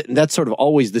way. And that's sort of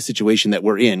always the situation that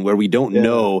we're in, where we don't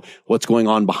know what's going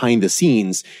on behind the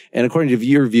scenes. And according to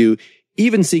your view,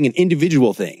 even seeing an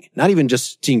individual thing, not even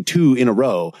just seeing two in a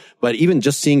row, but even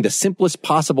just seeing the simplest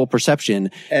possible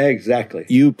perception. Exactly.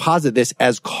 You posit this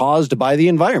as caused by the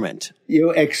environment.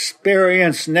 You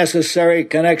experience necessary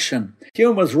connection.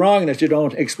 Hume was wrong that you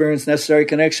don't experience necessary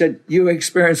connection. You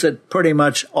experience it pretty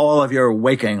much all of your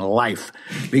waking life,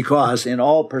 because in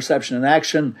all perception and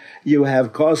action, you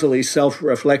have causally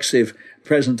self-reflexive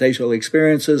presentational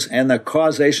experiences, and the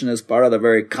causation is part of the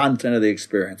very content of the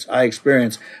experience. I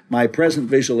experience my present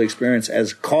visual experience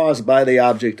as caused by the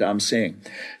object I'm seeing.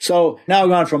 So now I've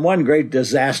gone from one great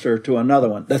disaster to another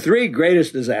one. The three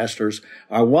greatest disasters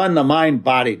are: one, the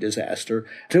mind-body disaster;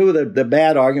 two, the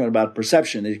bad argument about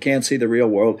perception, that you can't see the real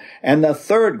world; and the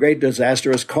third great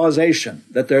disaster is causation,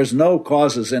 that there's no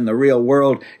causes in the real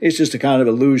world. It's just a kind of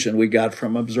illusion we got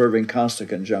from observing constant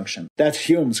conjunction. That's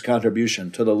Hume's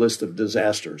contribution to the list of disasters.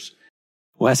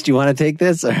 Wes, do you want to take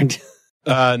this? Or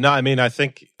no, I mean, I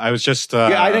think I was just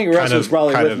I think Russell's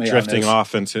probably kind with of me drifting on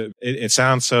off into it.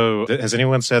 Sounds so. Has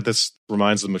anyone said this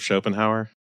reminds them of Schopenhauer?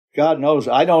 God knows,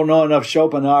 I don't know enough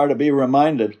Schopenhauer to be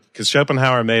reminded. Because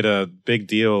Schopenhauer made a big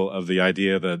deal of the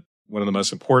idea that one of the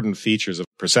most important features of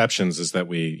perceptions is that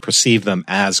we perceive them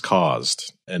as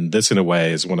caused, and this, in a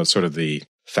way, is one of sort of the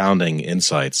founding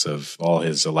insights of all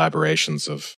his elaborations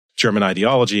of German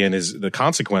ideology, and the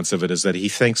consequence of it is that he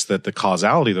thinks that the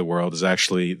causality of the world is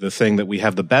actually the thing that we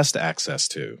have the best access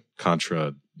to,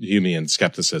 contra Humean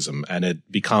skepticism, and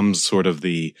it becomes sort of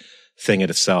the thing in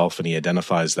itself, and he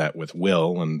identifies that with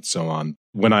will and so on.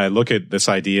 When I look at this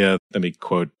idea, let me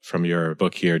quote from your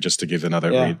book here just to give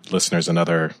listeners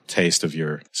another taste of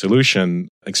your solution.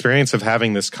 Experience of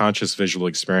having this conscious visual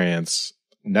experience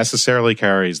necessarily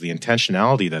carries the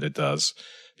intentionality that it does,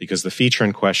 because the feature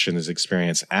in question is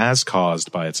experienced as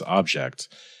caused by its object,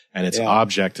 and its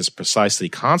object is precisely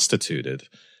constituted,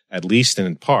 at least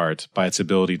in part, by its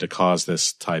ability to cause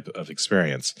this type of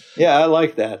experience. Yeah, I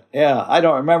like that. Yeah, I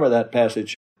don't remember that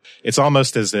passage. It's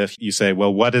almost as if you say,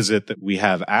 well, what is it that we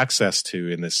have access to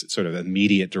in this sort of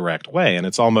immediate, direct way? And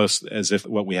it's almost as if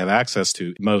what we have access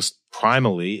to most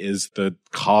primally is the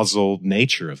causal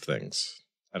nature of things.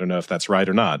 I don't know if that's right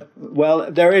or not. Well,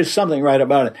 there is something right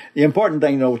about it. The important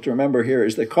thing, though, to remember here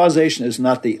is that causation is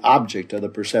not the object of the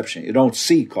perception. You don't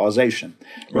see causation.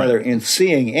 Rather, in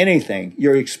seeing anything,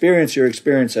 you experience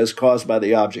as caused by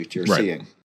the object you're seeing.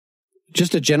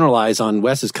 Just to generalize on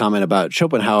Wes's comment about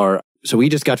Schopenhauer, so we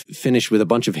just got finished with a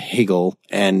bunch of Hegel,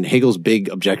 and Hegel's big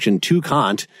objection to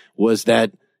Kant was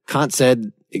that Kant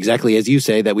said, exactly as you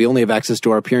say, that we only have access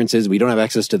to our appearances. We don't have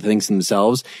access to the things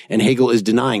themselves. And Hegel is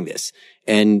denying this.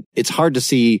 And it's hard to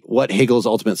see what Hegel's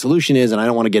ultimate solution is. And I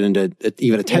don't want to get into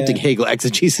even attempting Hegel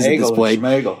exegesis at this point.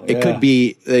 It could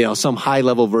be, some high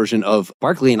level version of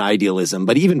Berkeleyan idealism,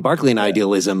 but even Berkeleyan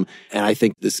idealism, and I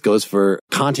think this goes for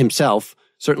Kant himself,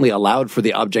 certainly allowed for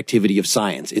the objectivity of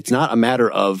science. It's not a matter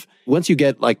of, once you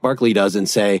get like Berkeley does and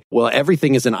say, well,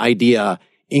 everything is an idea,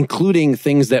 including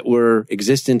things that were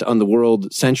existent on the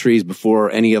world centuries before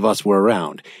any of us were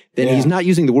around, then he's not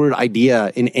using the word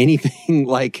idea in anything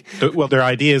like... Well, they're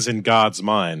ideas in God's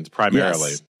mind,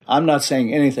 primarily. Yes. I'm not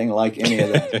saying anything like any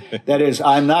of that. That is,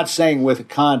 I'm not saying with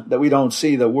Kant that we don't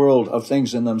see the world of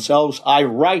things in themselves. I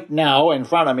right now in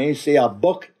front of me see a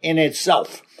book in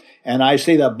itself. And I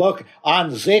see the book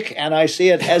on sich, and I see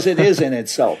it as it is in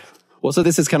itself. Well, so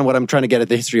this is kind of what I'm trying to get at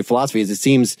the history of philosophy, is it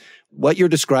seems what you're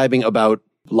describing about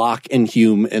Locke and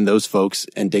Hume and those folks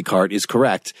and Descartes is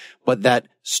correct, but that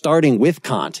starting with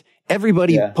Kant,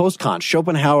 everybody post-Kant,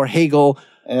 Schopenhauer, Hegel,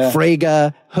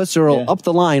 Frege, Husserl, up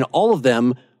the line, all of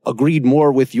them agreed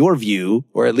more with your view,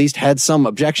 or at least had some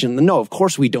objection. No, of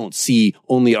course we don't see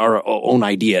only our own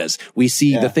ideas. We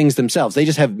see the things themselves. They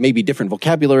just have maybe different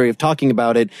vocabulary of talking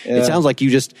about it. It sounds like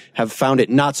you just have found it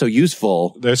not so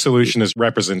useful. Their solution is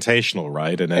representational,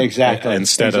 right? And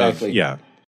instead of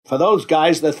For those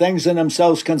guys, the things in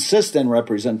themselves consist in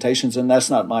representations, and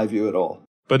that's not my view at all.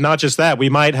 But not just that, we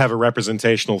might have a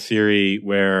representational theory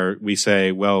where we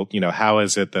say, well, how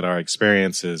is it that our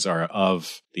experiences are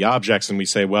of the objects? And we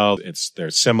say, well, they're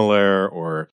similar,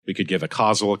 or we could give a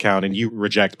causal account, and you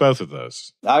reject both of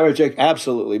those. I reject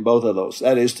absolutely both of those.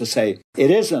 That is to say,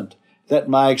 it isn't that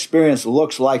my experience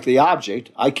looks like the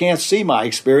object. I can't see my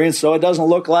experience, so it doesn't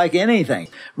look like anything.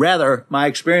 Rather, my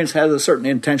experience has a certain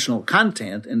intentional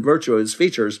content in virtue of its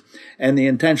features, and the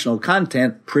intentional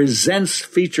content presents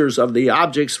features of the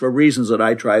objects for reasons that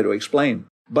I try to explain.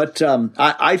 But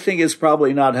I think it's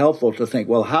probably not helpful to think,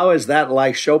 well, how is that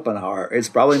like Schopenhauer? It's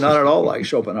probably not at all like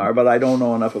Schopenhauer, but I don't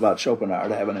know enough about Schopenhauer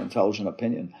to have an intelligent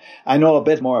opinion. I know a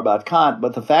bit more about Kant,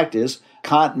 but the fact is,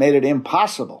 Kant made it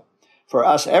impossible for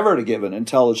us ever to give an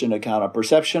intelligent account of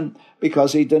perception,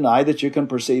 because he denied that you can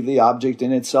perceive the object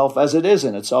in itself as it is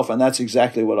in itself, and that's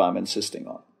exactly what I'm insisting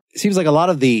on. It seems like a lot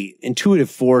of the intuitive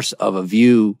force of a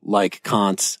view like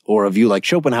Kant's or a view like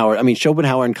Schopenhauer, I mean,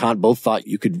 Schopenhauer and Kant both thought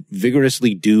you could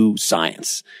vigorously do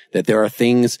science, that there are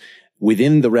things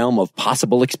within the realm of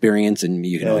possible experience, and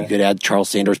you could add Charles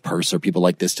Sanders Peirce or people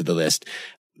like this to the list,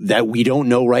 that we don't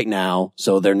know right now,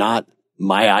 so they're not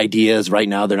my ideas right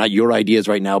now. They're not your ideas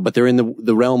right now, but they're in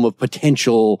the realm of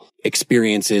potential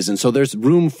experiences. And so there's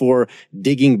room for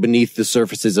digging beneath the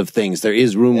surfaces of things. There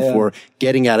is room for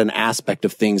getting at an aspect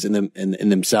of things in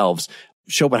themselves.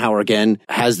 Schopenhauer, again,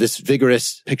 has this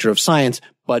vigorous picture of science,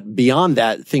 but beyond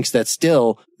that, thinks that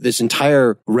still this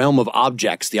entire realm of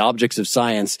objects, the objects of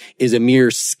science, is a mere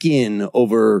skin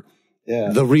over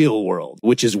the real world,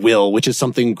 which is will, which is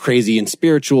something crazy and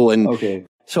spiritual. And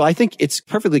so I think it's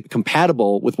perfectly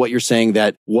compatible with what you're saying,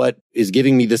 that what is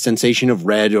giving me the sensation of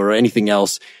red or anything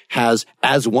else has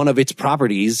as one of its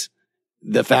properties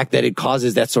the fact that it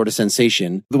causes that sort of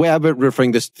sensation. The way I've been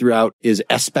referring this throughout is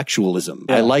aspectualism.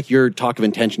 I like your talk of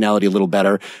intentionality a little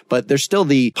better, but there's still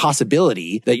the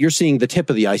possibility that you're seeing the tip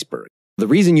of the iceberg. The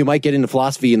reason you might get into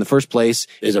philosophy in the first place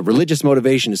is a religious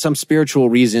motivation, is some spiritual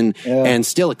reason. And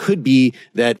still it could be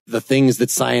that the things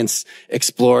that science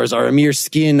explores are a mere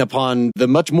skin upon the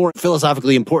much more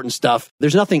philosophically important stuff.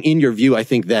 There's nothing in your view, I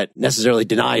think, that necessarily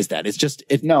denies that. It's just...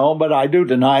 No, but I do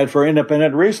deny it for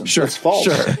independent reasons. Sure. It's false.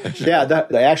 Sure.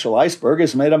 The actual iceberg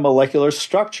is made of molecular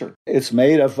structure. It's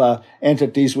made of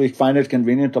entities we find it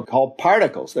convenient to call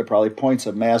particles. They're probably points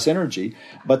of mass energy,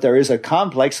 but there is a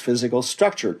complex physical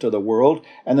structure to the world,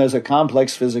 and there's a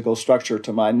complex physical structure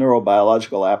to my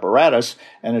neurobiological apparatus,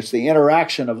 and it's the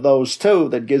interaction of those two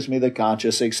that gives me the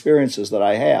conscious experiences that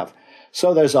I have.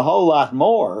 So there's a whole lot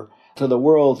more to the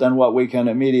world than what we can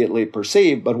immediately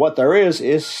perceive, but what there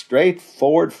is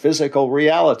straightforward physical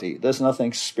reality. There's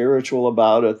nothing spiritual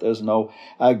about it. There's no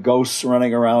ghosts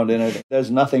running around in it.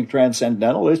 There's nothing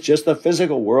transcendental. It's just the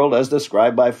physical world as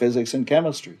described by physics and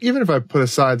chemistry. Even if I put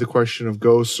aside the question of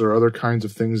ghosts or other kinds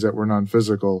of things that were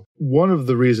non-physical, one of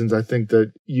the reasons I think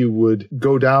that you would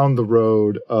go down the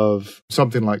road of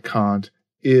something like Kant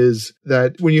is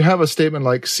that when you have a statement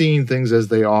like seeing things as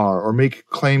they are, or make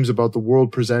claims about the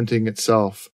world presenting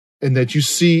itself, and that you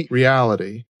see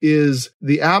reality, is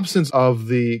the absence of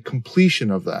the completion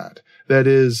of that. That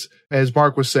is, as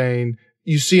Mark was saying,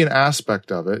 you see an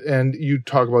aspect of it, and you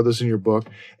talk about this in your book.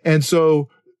 And so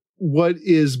what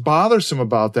is bothersome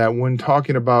about that when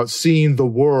talking about seeing the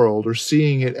world or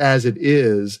seeing it as it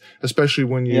is, especially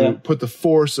when you put the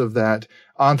force of that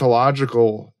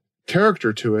ontological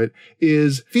character to it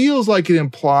feels like it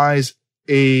implies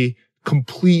a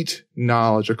complete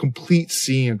knowledge, a complete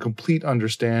seeing, a complete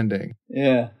understanding.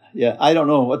 Yeah. I don't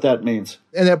know what that means.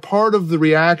 And that part of the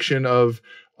reaction of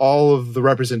all of the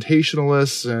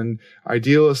representationalists and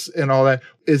idealists and all that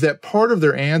is that part of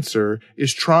their answer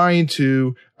is trying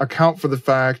to account for the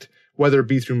fact, whether it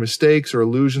be through mistakes or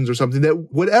illusions or something,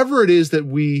 that whatever it is that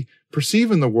we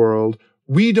perceive in the world,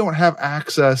 we don't have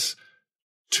access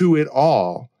to it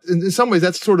all. In some ways,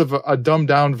 that's sort of a dumbed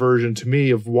down version to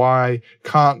me of why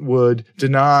Kant would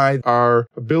deny our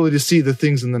ability to see the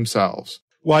things in themselves.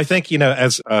 Well, I think,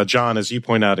 as John, as you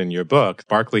point out in your book,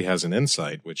 Berkeley has an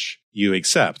insight which you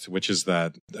accept, which is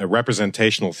that a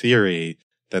representational theory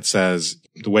that says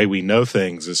the way we know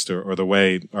things is to, or the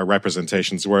way our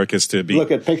representations work is to be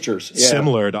look at pictures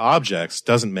similar to objects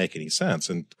doesn't make any sense.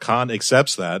 And Kant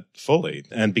accepts that fully.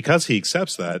 And because he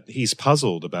accepts that, he's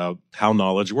puzzled about how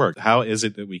knowledge works. How is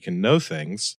it that we can know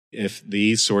things if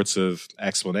these sorts of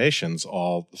explanations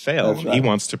all fail? That's right. He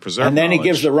wants to preserve and then knowledge. He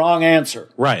gives the wrong answer.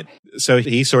 Right. So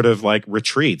he sort of like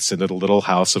retreats into the little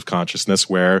house of consciousness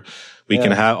where we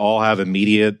can all have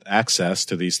immediate access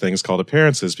to these things called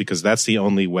appearances, because that's the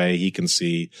only way he can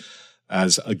see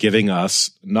as giving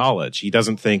us knowledge. He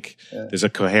doesn't think there's a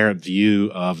coherent view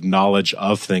of knowledge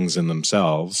of things in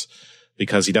themselves,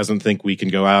 because he doesn't think we can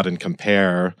go out and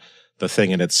compare the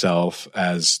thing in itself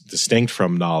as distinct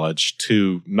from knowledge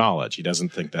to knowledge. He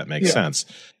doesn't think that makes sense.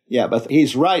 Yeah, but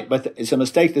he's right. But it's a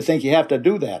mistake to think you have to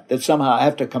do that somehow I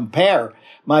have to compare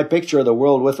my picture of the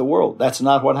world with the world. That's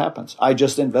not what happens. I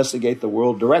just investigate the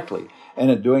world directly. And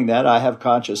in doing that, I have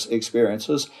conscious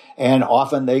experiences. And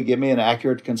often they give me an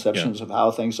accurate conceptions of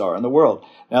how things are in the world.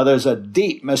 Now, there's a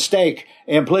deep mistake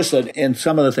implicit in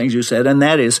some of the things you said, and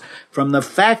that is from the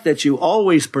fact that you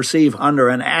always perceive under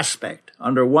one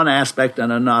aspect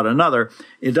and not another,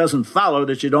 it doesn't follow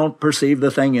that you don't perceive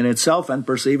the thing in itself and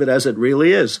perceive it as it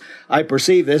really is. I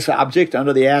perceive this object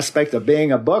under the aspect of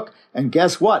being a book, and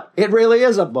guess what? It really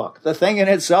is a book. The thing in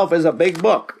itself is a big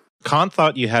book. Kant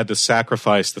thought you had to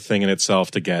sacrifice the thing in itself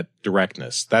to get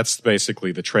directness. That's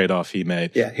basically the trade-off he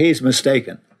made. Yeah, he's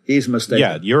mistaken.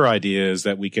 Yeah, your idea is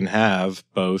that we can have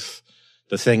both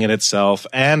the thing in itself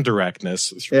and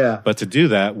directness. Yeah. But to do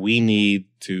that, we need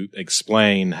to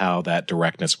explain how that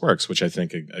directness works, which I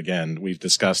think, again, we've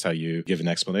discussed how you give an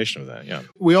explanation of that. Yeah.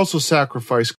 We also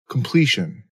sacrifice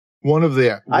completion. I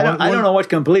don't know what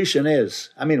completion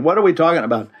is. I mean, what are we talking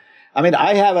about? I mean,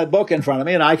 I have a book in front of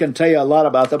me, and I can tell you a lot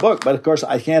about the book, but of course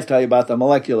I can't tell you about the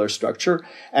molecular structure.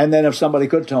 And then if somebody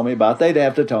could tell me about it, they'd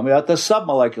have to tell me about the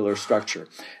submolecular structure.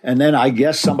 And then I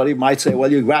guess somebody might say, well,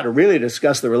 you've got to really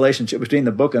discuss the relationship between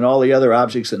the book and all the other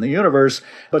objects in the universe.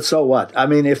 But so what? I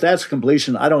mean, if that's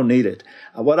completion, I don't need it.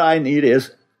 What I need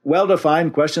is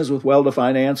well-defined questions with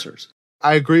well-defined answers.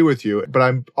 I agree with you, but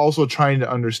I'm also trying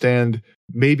to understand,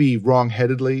 maybe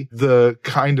wrong-headedly, the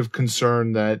kind of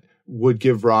concern that would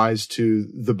give rise to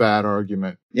the bad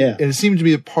argument. Yeah. And it seemed to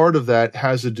me that part of that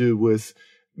has to do with,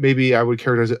 maybe I would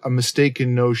characterize it, a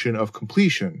mistaken notion of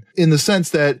completion, in the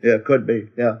sense that... Yeah, it could be,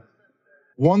 yeah.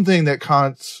 One thing that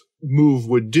Kant's move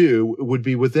would do would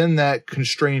be, within that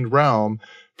constrained realm,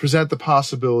 present the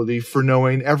possibility for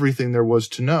knowing everything there was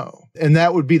to know. And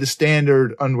that would be the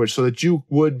standard on which, so that you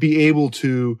would be able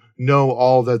to know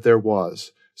all that there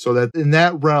was. So that in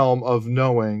that realm of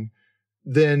knowing,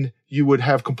 then you would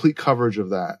have complete coverage of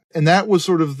that. And that was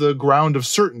sort of the ground of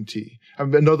certainty.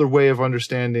 Another way of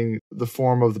understanding the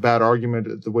form of the bad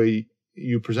argument, the way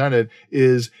you present it,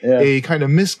 is a kind of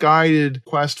misguided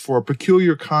quest for a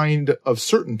peculiar kind of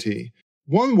certainty.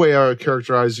 One way I would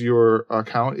characterize your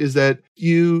account is that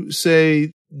you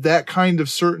say that kind of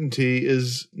certainty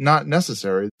is not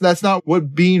necessary. That's not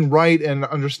what being right and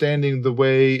understanding the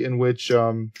way in which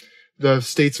the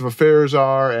states of affairs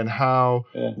are and how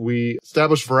we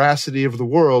establish veracity of the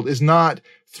world is not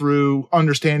through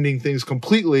understanding things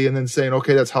completely and then saying,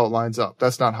 okay, that's how it lines up.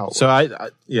 That's not how it works. So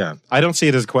I don't see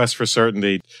it as a quest for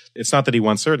certainty. It's not that he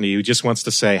wants certainty. He just wants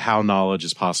to say how knowledge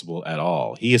is possible at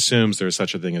all. He assumes there's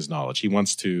such a thing as knowledge. He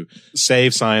wants to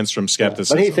save science from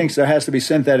skepticism. But he thinks there has to be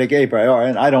synthetic a priori,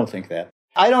 and I don't think that.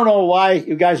 I don't know why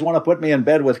you guys want to put me in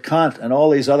bed with Kant and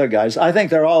all these other guys. I think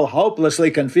they're all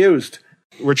hopelessly confused.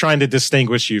 We're trying to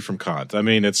distinguish you from Kant. I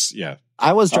mean,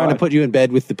 I was trying to put you in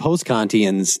bed with the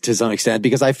post-Kantians to some extent,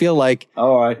 because I feel like...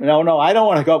 All right. No, I don't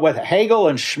want to go with Hegel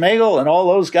and Schmegel and all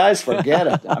those guys. Forget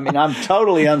it. I mean, I'm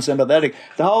totally unsympathetic.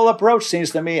 The whole approach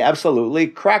seems to me absolutely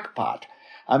crackpot.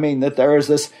 I mean, that there is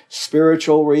this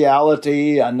spiritual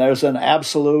reality and there's an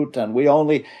absolute,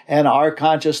 and our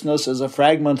consciousness is a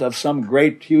fragment of some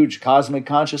great, huge cosmic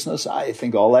consciousness. I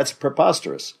think all that's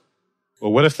preposterous.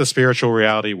 Well, what if the spiritual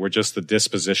reality were just the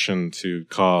disposition to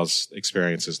cause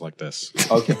experiences like this?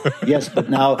 Okay. Yes, but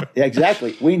now,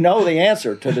 exactly. We know the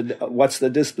answer to what's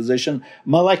the disposition.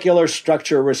 Molecular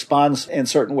structure responds in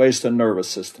certain ways to nervous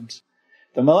systems.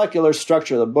 The molecular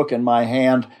structure of the book in my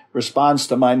hand responds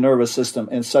to my nervous system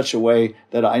in such a way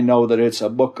that I know that it's a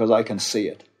book because I can see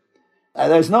it.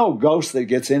 There's no ghost that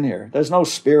gets in here. There's no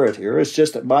spirit here. It's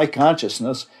just that my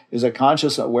consciousness is a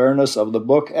conscious awareness of the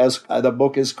book as the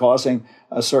book is causing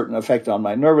a certain effect on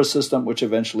my nervous system, which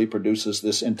eventually produces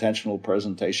this intentional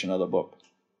presentation of the book.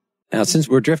 Now, since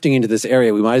we're drifting into this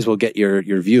area, we might as well get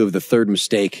your view of the third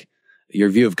mistake, your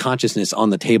view of consciousness on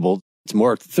the table. It's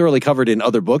more thoroughly covered in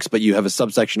other books, but you have a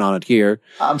subsection on it here.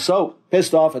 I'm so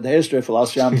pissed off at the history of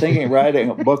philosophy. I'm thinking of writing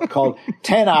a book called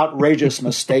 10 Outrageous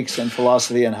Mistakes in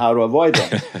Philosophy and How to Avoid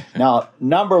Them. Now,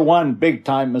 number one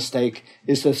big-time mistake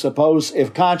is to suppose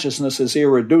if consciousness is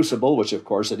irreducible, which of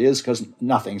course it is because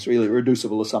nothing's really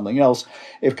reducible to something else,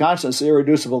 if consciousness is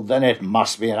irreducible, then it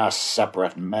must be in a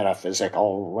separate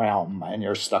metaphysical realm, and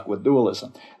you're stuck with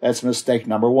dualism. That's mistake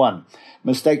number one.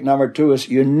 Mistake number two is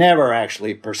you never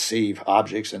actually perceive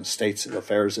objects and states of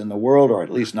affairs in the world, or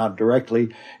at least not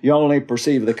directly. You only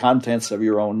perceive the contents of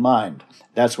your own mind.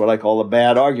 That's what I call a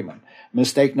bad argument.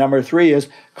 Mistake number three is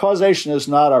causation is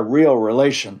not a real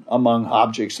relation among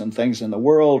objects and things in the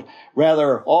world.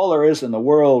 Rather, all there is in the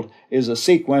world is a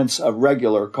sequence of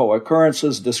regular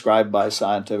co-occurrences described by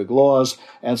scientific laws.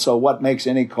 And so what makes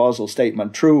any causal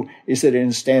statement true is that it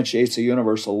instantiates a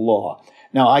universal law.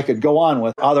 Now, I could go on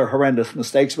with other horrendous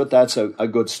mistakes, but that's a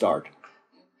good start.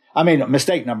 I mean,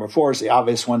 mistake number four is the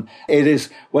obvious one. It is,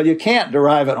 well, you can't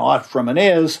derive an ought from an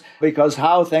is because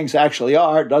how things actually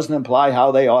are doesn't imply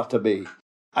how they ought to be.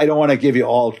 I don't want to give you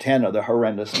all 10 of the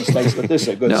horrendous mistakes, but this is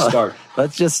a good start.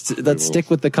 Let's stick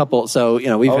with the couple. So,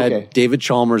 we've had David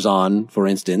Chalmers on, for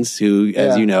instance, who,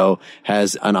 as you know,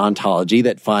 has an ontology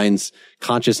that finds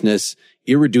consciousness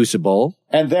irreducible.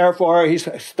 And therefore, he's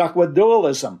stuck with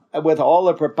dualism, with all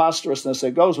the preposterousness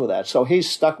that goes with that. So he's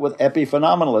stuck with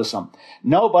epiphenomenalism.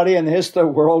 Nobody in the history of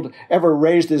the world ever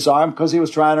raised his arm because he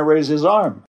was trying to raise his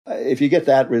arm. If you get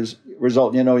that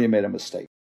result, you know you made a mistake.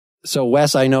 So,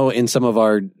 Wes, I know in some of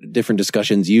our different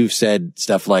discussions, you've said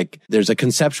stuff like there's a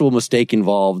conceptual mistake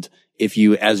involved if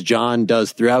you, as John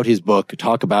does throughout his book,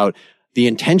 talk about the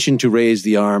intention to raise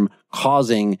the arm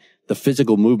causing the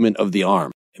physical movement of the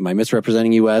arm. Am I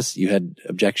misrepresenting you, Wes? You had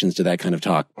objections to that kind of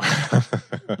talk.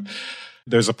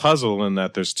 There's a puzzle in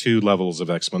that there's two levels of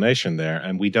explanation there,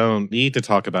 and we don't need to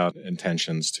talk about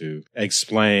intentions to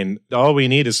explain. All we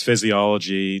need is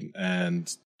physiology, and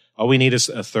all we need is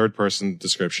a third-person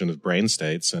description of brain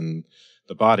states and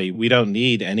the body. We don't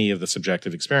need any of the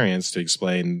subjective experience to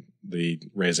explain the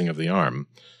raising of the arm.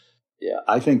 Yeah,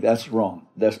 I think that's wrong.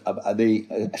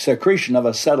 The secretion of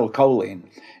acetylcholine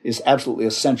is absolutely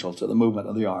essential to the movement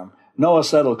of the arm. No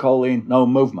acetylcholine, no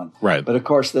movement. Right. But of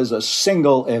course, there's a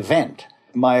single event.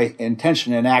 My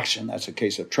intention in action, that's a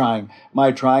case of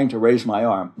my trying to raise my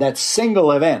arm. That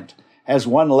single event has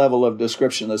one level of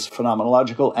description that's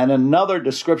phenomenological and another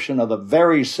description of the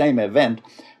very same event,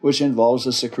 which involves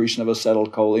the secretion of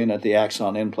acetylcholine at the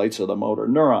axon end plates of the motor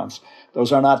neurons.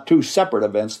 Those are not two separate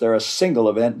events. They're a single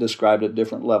event described at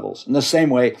different levels. In the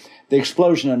same way, the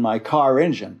explosion in my car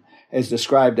engine is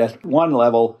described at one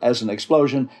level as an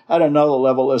explosion, at another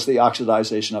level as the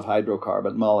oxidization of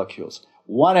hydrocarbon molecules.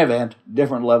 One event,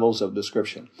 different levels of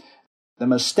description. The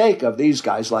mistake of these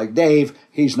guys like Dave,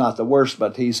 he's not the worst,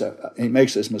 but he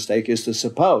makes this mistake, is to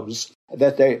suppose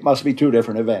that there must be two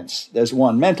different events. There's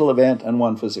one mental event and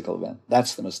one physical event.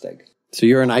 That's the mistake. So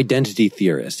you're an identity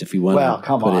theorist, if you want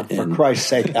to put it in. For Christ's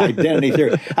sake, identity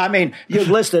theory. I mean, you've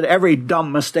listed every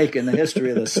dumb mistake in the history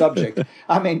of the subject.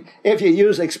 I mean, if you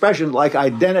use expressions like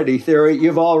identity theory,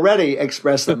 you've already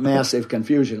expressed a massive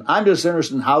confusion. I'm just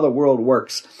interested in how the world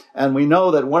works. And we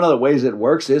know that one of the ways it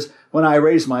works is when I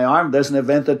raise my arm, there's an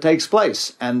event that takes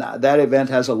place. And that event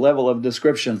has a level of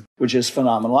description which is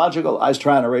phenomenological. I was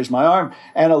trying to raise my arm,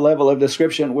 and a level of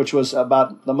description which was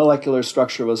about the molecular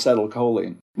structure of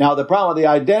acetylcholine. Now, the problem with the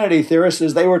identity theorists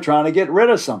is they were trying to get rid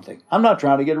of something. I'm not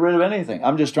trying to get rid of anything.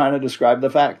 I'm just trying to describe the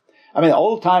fact. I mean,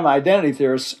 old-time identity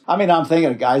theorists, I'm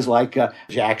thinking of guys like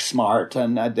Jack Smart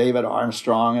and David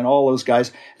Armstrong and all those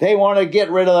guys. They want to get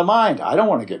rid of the mind. I don't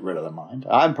want to get rid of the mind.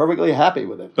 I'm perfectly happy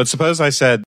with it. But suppose I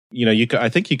said, I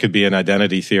think you could be an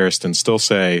identity theorist and still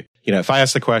say, if I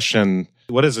ask the question,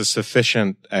 what is a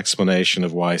sufficient explanation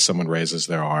of why someone raises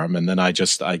their arm? And then I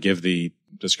give the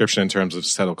description in terms of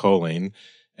acetylcholine,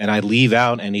 and I leave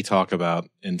out any talk about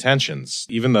intentions,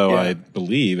 even though I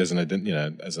believe as an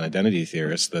identity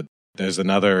theorist that There's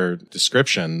another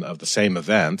description of the same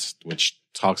event, which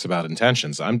talks about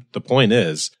intentions. The point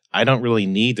is, I don't really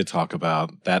need to talk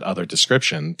about that other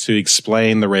description to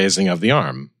explain the raising of the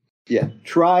arm. Yeah.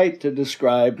 Try to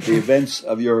describe the events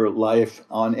of your life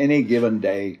on any given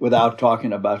day without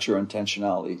talking about your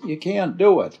intentionality. You can't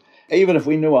do it. Even if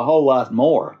we knew a whole lot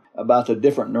more about the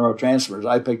different neurotransmitters,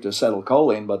 I picked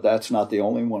acetylcholine, but that's not the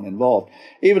only one involved.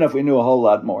 Even if we knew a whole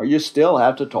lot more, you still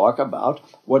have to talk about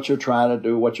what you're trying to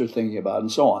do, what you're thinking about,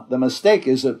 and so on. The mistake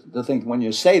is to think when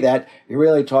you say that, you're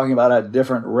really talking about a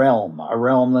different realm, a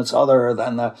realm that's other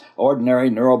than the ordinary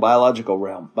neurobiological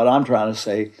realm. But I'm trying to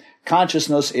say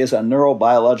consciousness is a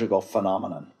neurobiological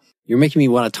phenomenon. You're making me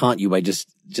want to taunt you by just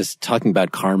talking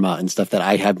about karma and stuff that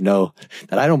I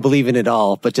don't believe in at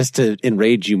all, but just to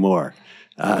enrage you more.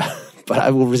 But I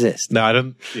will resist. No, I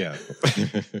don't. Yeah.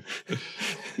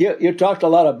 You talked a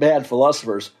lot of bad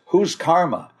philosophers. Who's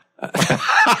karma?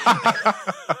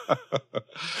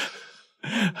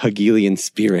 Hegelian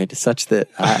spirit, such that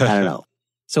I don't know.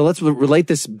 So let's relate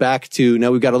this back to,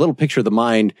 now we've got a little picture of the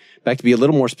mind, back to be a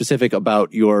little more specific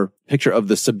about your picture of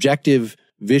the subjective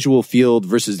visual field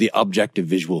versus the objective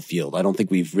visual field. I don't think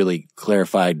we've really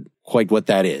clarified quite what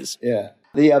that is. Yeah.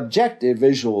 The objective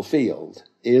visual field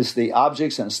is the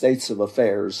objects and states of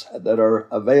affairs that are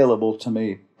available to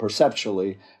me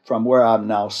perceptually from where I'm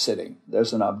now sitting.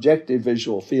 There's an objective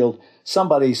visual field.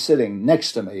 Somebody sitting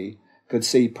next to me could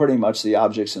see pretty much the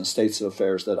objects and states of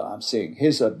affairs that I'm seeing.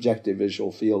 His objective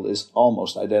visual field is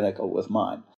almost identical with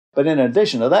mine. But in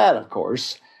addition to that, of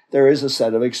course, there is a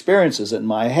set of experiences in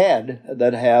my head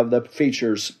that have the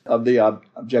features of the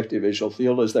objective visual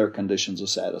field as their conditions of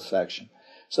satisfaction.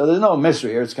 So there's no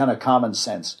mystery here. It's kind of common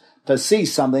sense. To see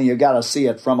something, you got to see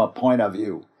it from a point of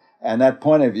view. And that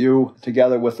point of view,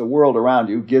 together with the world around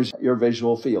you, gives your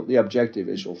visual field, the objective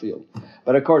visual field.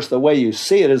 But of course, the way you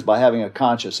see it is by having a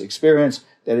conscious experience,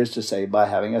 that is to say, by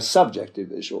having a subjective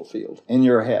visual field in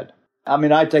your head. I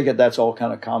mean, I take it that's all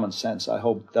kind of common sense. I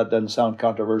hope that doesn't sound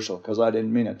controversial, because I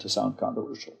didn't mean it to sound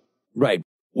controversial. Right.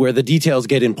 Where the details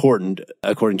get important,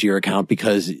 according to your account,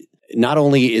 because not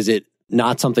only is it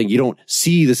not something, you don't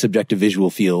see the subjective visual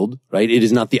field, right? It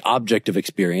is not the objective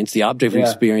experience. The objective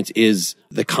experience is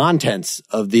the contents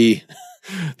of the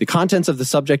contents of the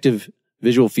subjective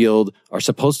visual field are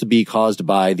supposed to be caused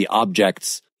by the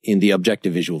objects in the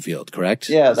objective visual field, correct?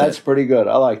 Yeah, that's pretty good.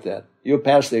 I like that. You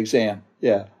passed the exam.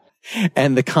 Yeah.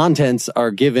 And the contents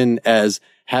are given as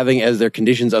having as their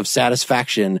conditions of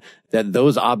satisfaction that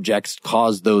those objects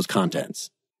cause those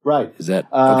contents. Right. Is that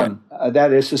okay?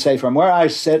 That is to say, from where I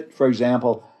sit, for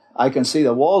example, I can see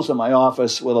the walls of my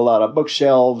office with a lot of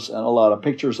bookshelves and a lot of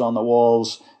pictures on the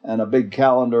walls and a big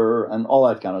calendar and all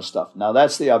that kind of stuff. Now,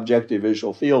 that's the objective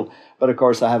visual field. But, of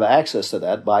course, I have access to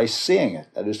that by seeing it.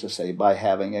 That is to say, by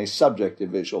having a subjective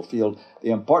visual field.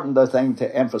 The important thing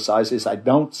to emphasize is I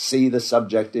don't see the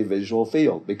subjective visual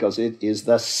field because it is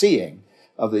the seeing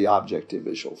of the objective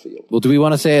visual field. Well, do we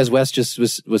want to say, as Wes just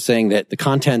was saying, that the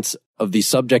contents of the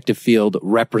subjective field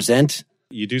represent?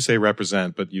 You do say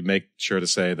represent, but you make sure to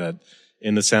say that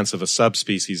in the sense of a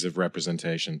subspecies of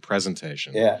representation,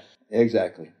 presentation. Yeah,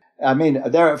 exactly. I mean,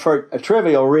 for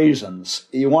trivial reasons,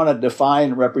 you want to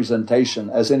define representation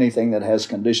as anything that has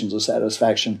conditions of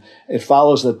satisfaction. It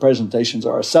follows that presentations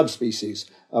are a subspecies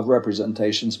of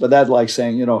representations, but that's like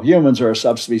saying, humans are a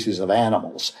subspecies of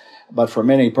animals. But for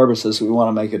many purposes, we want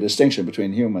to make a distinction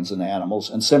between humans and animals.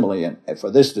 And similarly, and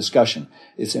for this discussion,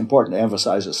 it's important to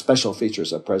emphasize the special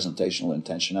features of presentational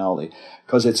intentionality,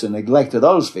 because it's a neglect of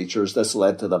those features that's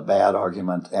led to the bad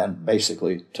argument and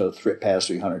basically to past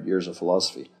 300 years of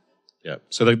philosophy. Yeah.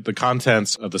 So the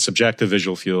contents of the subjective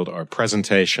visual field are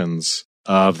presentations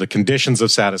of the conditions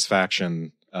of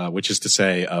satisfaction, which is to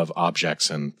say of objects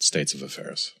and states of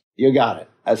affairs. You got it.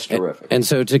 That's terrific. And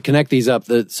so to connect these up,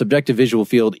 the subjective visual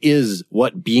field is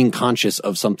what being conscious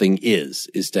of something is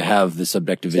to have the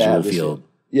subjective visual field.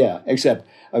 Yeah, except,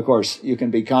 of course, you can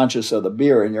be conscious of the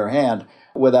beer in your hand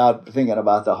without thinking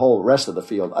about the whole rest of the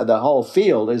field. The whole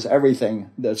field is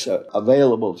everything that's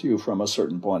available to you from a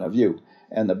certain point of view.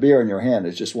 And the beer in your hand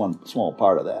is just one small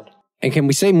part of that. And can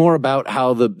we say more about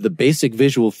how the basic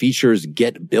visual features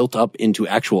get built up into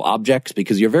actual objects?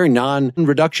 Because you're very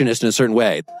non-reductionist in a certain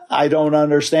way. I don't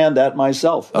understand that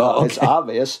myself. Okay. It's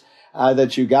obvious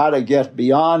that you got to get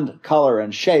beyond color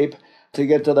and shape to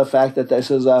get to the fact that this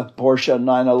is a Porsche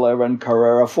 911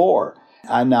 Carrera 4.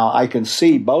 And now I can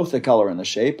see both the color and the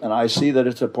shape, and I see that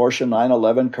it's a Porsche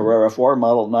 911 Carrera 4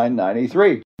 model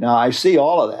 993. Now I see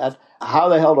all of that. How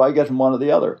the hell do I get from one to the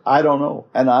other? I don't know.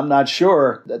 And I'm not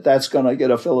sure that that's going to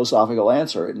get a philosophical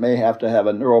answer. It may have to have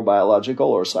a neurobiological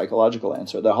or psychological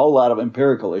answer. There are a whole lot of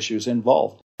empirical issues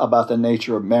involved. about the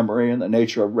nature of memory and the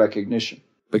nature of recognition.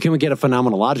 But can we get a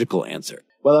phenomenological answer?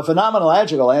 Well, the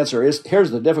phenomenological answer is,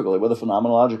 here's the difficulty with the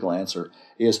phenomenological answer,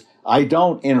 is I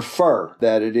don't infer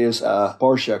that it is a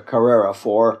Porsche Carrera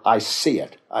 4. I see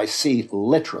it. I see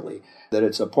literally that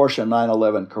it's a Porsche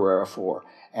 911 Carrera 4.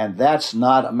 And that's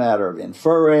not a matter of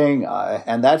inferring,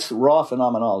 and that's raw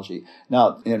phenomenology.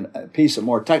 Now, in a piece of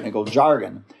more technical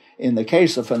jargon, in the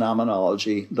case of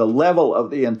phenomenology, the level of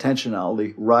the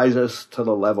intentionality rises to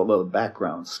the level of the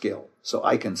background skill. So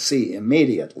I can see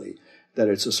immediately that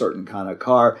it's a certain kind of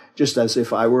car, just as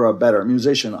if I were a better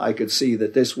musician, I could see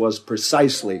that this was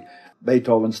precisely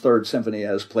Beethoven's Third Symphony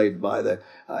as played by the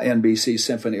NBC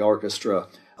Symphony Orchestra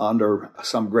under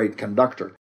some great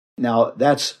conductor. Now,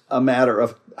 that's a matter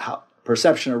of how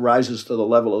perception arises to the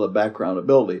level of the background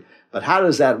ability. But how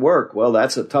does that work? Well,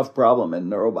 that's a tough problem in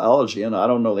neurobiology, and I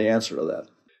don't know the answer to that.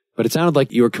 But it sounded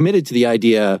like you were committed to the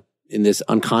idea in this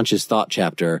unconscious thought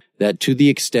chapter that to the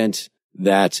extent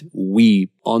that we,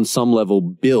 on some level,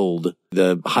 build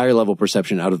the higher level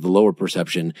perception out of the lower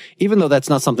perception, even though that's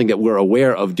not something that we're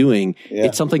aware of doing,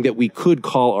 it's something that we could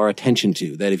call our attention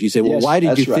to. That if you say, well, why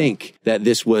did you think that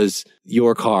this was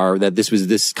your car, that this was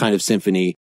this kind of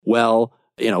symphony? Well,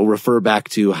 refer back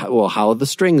to how the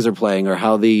strings are playing or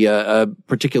how the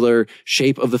particular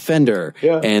shape of the fender.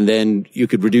 Yeah. And then you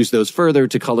could reduce those further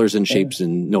to colors and shapes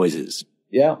and noises.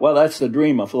 Yeah, well, that's the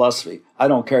dream of philosophy. I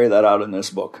don't carry that out in this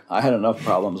book. I had enough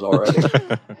problems already.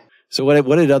 So what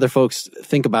did other folks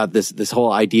think about this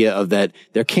whole idea of that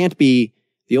there can't be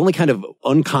the only kind of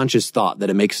unconscious thought that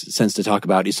it makes sense to talk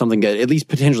about is something that at least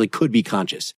potentially could be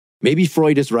conscious. Maybe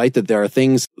Freud is right that there are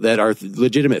things that are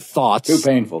legitimate thoughts. Too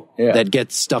painful. Yeah. That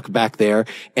get stuck back there.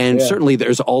 And certainly there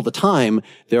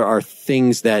are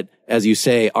things that, as you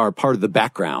say, are part of the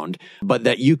background, but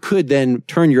that you could then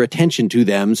turn your attention to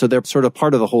them. So they're sort of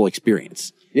part of the whole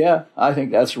experience. Yeah, I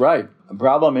think that's right. The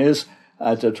problem is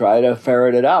to try to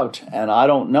ferret it out. And I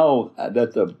don't know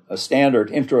that the standard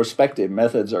introspective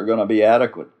methods are going to be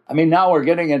adequate. I mean, now we're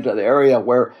getting into the area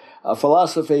where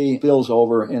philosophy spills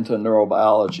over into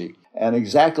neurobiology. And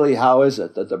exactly how is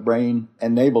it that the brain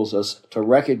enables us to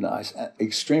recognize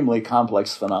extremely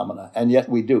complex phenomena? And yet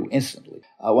we do instantly.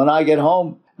 When I get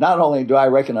home, not only do I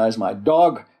recognize my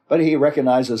dog, but he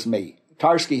recognizes me.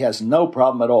 Tarski has no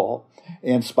problem at all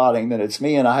in spotting that it's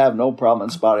me, and I have no problem in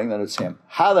spotting that it's him.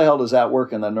 How the hell does that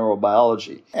work in the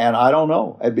neurobiology? And I don't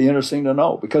know. It'd be interesting to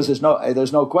know, because there's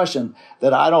no question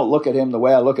that I don't look at him the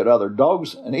way I look at other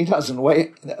dogs, and he doesn't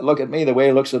look at me the way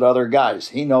he looks at other guys.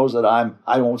 He knows that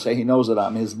I won't say he knows that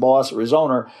I'm his boss or his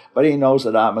owner, but he knows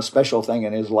that I'm a special thing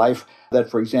in his life, that,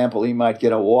 for example, he might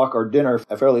get a walk or dinner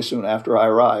fairly soon after I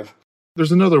arrive.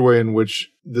 There's another way in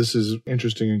which this is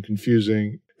interesting and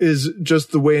confusing, is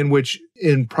just the way in which,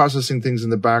 in processing things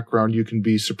in the background, you can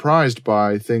be surprised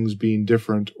by things being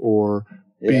different or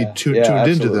be tuned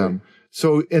into them.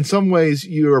 So in some ways,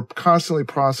 you're constantly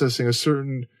processing a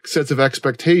certain sets of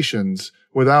expectations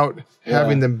without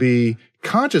having them be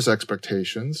conscious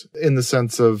expectations in the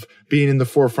sense of being in the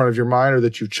forefront of your mind or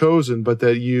that you've chosen, but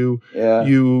that you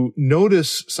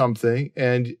notice something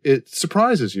and it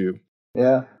surprises you.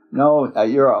 Yeah. No,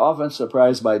 you're often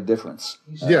surprised by difference.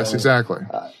 Yes, exactly.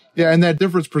 And that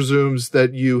difference presumes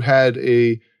that you had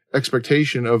a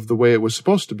expectation of the way it was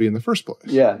supposed to be in the first place.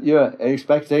 Yeah, you have an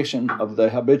expectation of the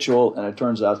habitual, and it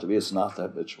turns out to be it's not the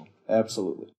habitual.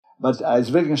 Absolutely. But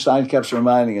as Wittgenstein kept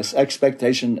reminding us,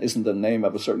 expectation isn't the name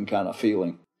of a certain kind of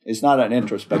feeling. It's not an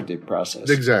introspective process.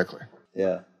 Exactly.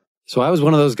 Yeah. So I was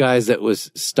one of those guys that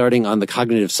was starting on the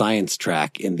cognitive science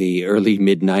track in the early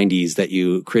mid-90s that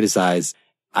you criticize.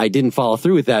 I didn't follow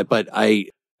through with that, but I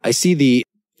see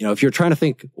if you're trying to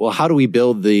think, well, how do we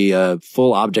build the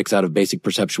full objects out of basic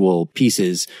perceptual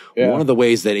pieces? One of the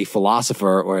ways that a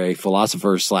philosopher or a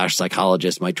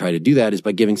philosopher/psychologist might try to do that is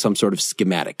by giving some sort of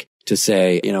schematic to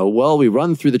say, we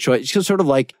run through the choice. It's sort of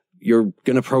like you're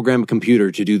going to program a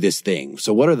computer to do this thing.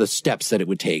 So what are the steps that it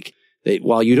would take? That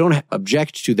while you don't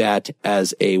object to that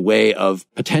as a way of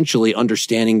potentially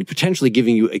understanding, potentially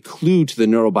giving you a clue to the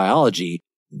neurobiology,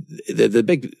 the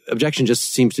big objection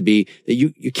just seems to be that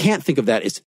you can't think of that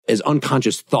as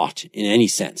unconscious thought in any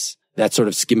sense. That sort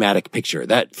of schematic picture,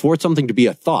 that for something to be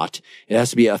a thought, it has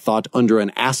to be a thought under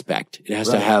an aspect. It has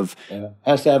to have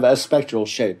a spectral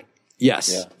shape.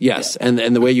 Yes. And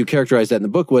the way you characterized that in the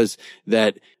book was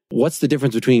that what's the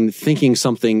difference between thinking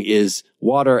something is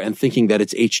water and thinking that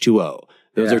it's H2O?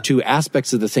 Those are two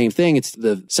aspects of the same thing. It's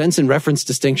the sense and reference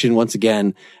distinction once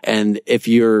again. And if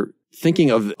you're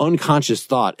thinking of unconscious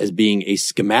thought as being a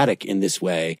schematic in this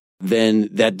way, then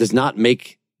that does not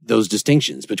make those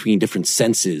distinctions between different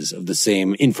senses of the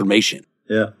same information.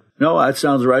 Yeah. No, that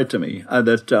sounds right to me.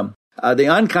 The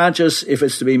unconscious, if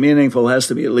it's to be meaningful, has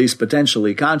to be at least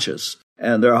potentially conscious.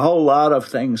 And there are a whole lot of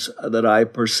things that I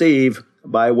perceive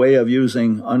by way of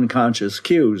using unconscious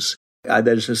cues. That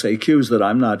is to say, cues that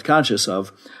I'm not conscious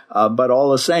of. But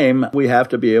all the same, we have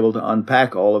to be able to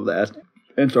unpack all of that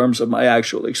in terms of my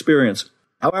actual experience.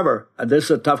 However, this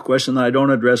is a tough question that I don't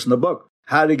address in the book.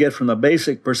 How to get from the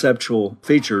basic perceptual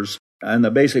features and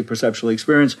the basic perceptual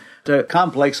experience to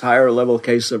complex higher level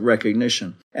case of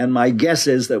recognition. And my guess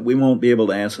is that we won't be able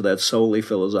to answer that solely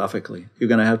philosophically. You're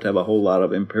going to have a whole lot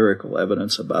of empirical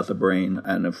evidence about the brain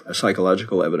and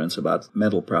psychological evidence about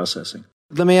mental processing.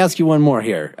 Let me ask you one more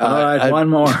here. All right, one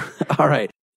more. All right.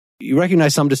 You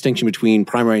recognize some distinction between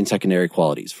primary and secondary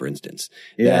qualities, for instance.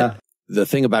 Yeah. The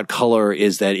thing about color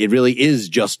is that it really is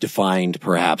just defined,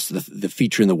 perhaps, the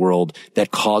feature in the world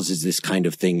that causes this kind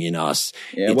of thing in us.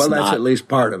 Yeah, well, that's at least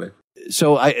part of it.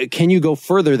 So can you go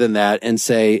further than that and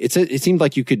say, it seemed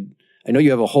like you could, I know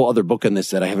you have a whole other book on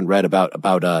this that I haven't read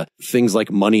about things like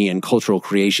money and cultural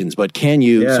creations, but can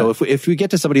you, so if we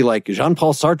get to somebody like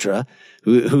Jean-Paul Sartre,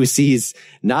 who sees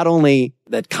not only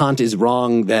that Kant is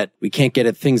wrong, that we can't get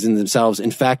at things in themselves,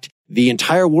 in fact, the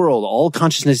entire world, all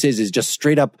consciousness is just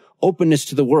straight up openness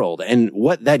to the world. And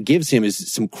what that gives him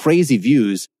is some crazy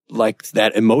views, like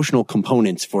that emotional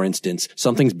components, for instance,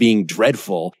 something's being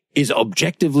dreadful is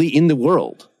objectively in the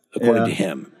world, according to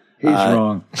him. He's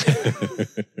wrong.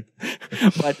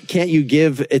 But can't you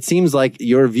it seems like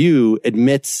your view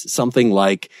admits something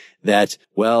like that,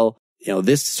 well,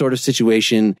 this sort of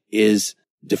situation is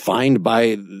defined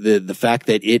by the fact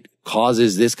that it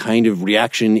causes this kind of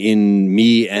reaction in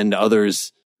me and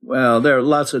others. Well, there are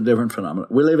lots of different phenomena.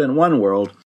 We live in one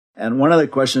world, and one of the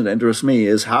questions that interests me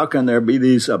is how can there be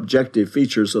these objective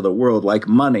features of the world like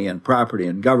money and property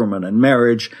and government and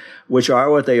marriage, which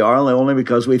are what they are only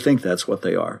because we think that's what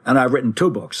they are. And I've written 2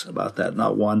 books about that,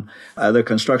 not one, The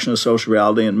Construction of Social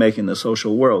Reality and Making the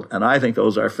Social World. And I think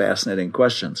those are fascinating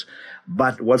questions.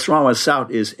 But what's wrong with South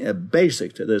is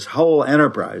basic to this whole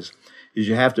enterprise is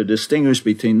you have to distinguish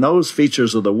between those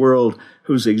features of the world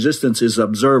whose existence is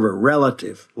observer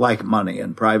relative, like money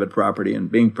and private property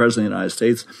and being president of the United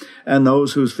States, and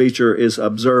those whose feature is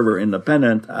observer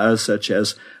independent, such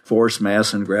as force,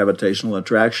 mass, and gravitational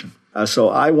attraction. So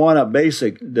I want a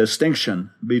basic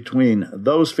distinction between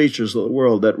those features of the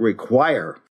world that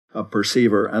require a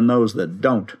perceiver and those that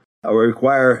don't.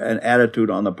 Require an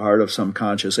attitude on the part of some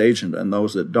conscious agent and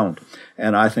those that don't.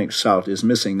 And I think South is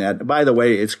missing that. By the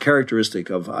way, it's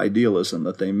characteristic of idealism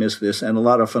that they miss this, and a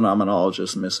lot of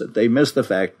phenomenologists miss it. They miss the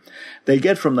fact, they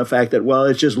get from the fact that, well,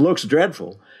 it just looks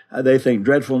dreadful. They think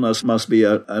dreadfulness must be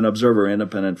an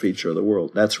observer-independent feature of the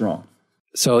world. That's wrong.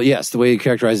 So yes, the way you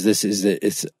characterize this is that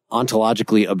it's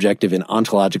ontologically objective and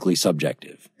ontologically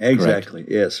subjective. Exactly.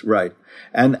 Correct? Yes, right.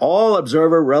 And all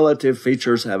observer relative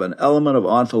features have an element of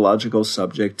ontological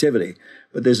subjectivity.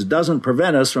 But this doesn't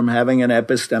prevent us from having an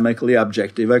epistemically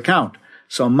objective account.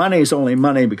 So money is only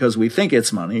money because we think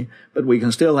it's money, but we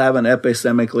can still have an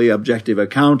epistemically objective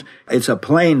account. It's a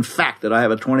plain fact that I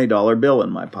have a $20 bill in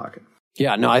my pocket.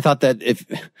 Yeah, no, I thought that if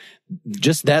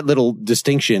just that little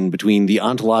distinction between the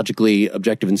ontologically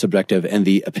objective and subjective and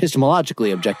the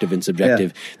epistemologically objective and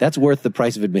subjective, that's worth the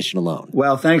price of admission alone.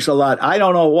 Well, thanks a lot. I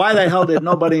don't know why the hell did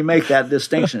nobody make that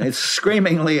distinction. It's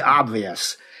screamingly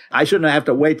obvious. I shouldn't have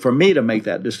to wait for me to make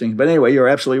that distinction. But anyway, you're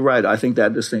absolutely right. I think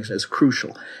that distinction is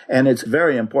crucial. And it's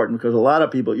very important because a lot of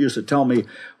people used to tell me,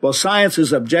 well, science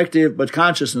is objective, but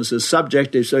consciousness is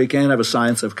subjective, so you can't have a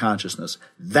science of consciousness.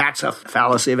 That's a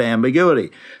fallacy of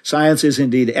ambiguity. Science is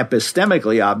indeed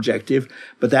epistemically objective,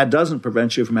 but that doesn't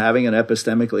prevent you from having an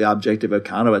epistemically objective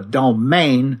account of a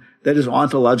domain that is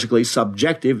ontologically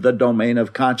subjective, the domain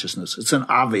of consciousness. It's an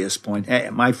obvious point.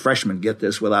 My freshmen get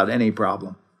this without any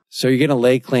problem. So you're going to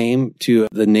lay claim to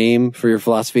the name for your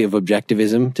philosophy of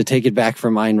objectivism, to take it back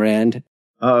from Ayn Rand?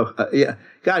 Yeah.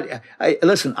 God,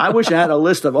 listen, I wish I had a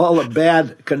list of all the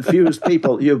bad, confused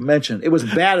people you've mentioned. It was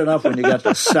bad enough when you got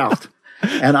to South.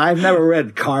 And I've never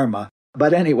read Karma.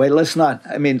 But anyway, before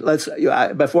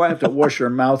I have to wash your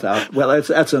mouth out, well,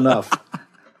 that's enough.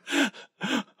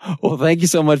 Well, thank you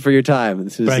so much for your time.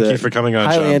 Thank you for coming on,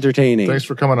 highly John. Entertaining. Thanks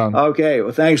for coming on. Okay,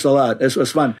 well, thanks a lot. This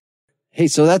was fun. Hey,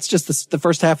 so that's just the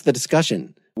first half of the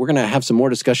discussion. We're going to have some more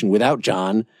discussion without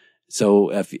John. So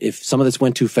if some of this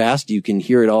went too fast, you can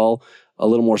hear it all a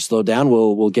little more slowed down.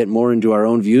 We'll get more into our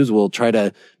own views. We'll try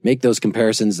to make those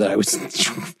comparisons that I was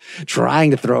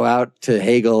trying to throw out to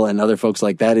Hegel and other folks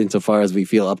like that insofar as we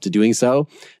feel up to doing so.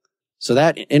 So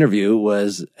that interview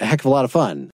was a heck of a lot of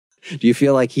fun. Do you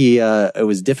feel like it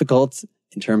was difficult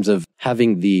in terms of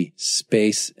having the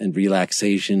space and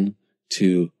relaxation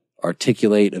to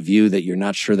articulate a view that you're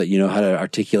not sure that you know how to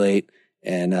articulate.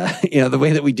 And, the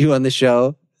way that we do on this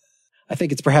show, I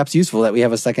think it's perhaps useful that we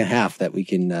have a second half that we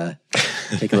can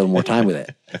take a little more time with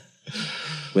it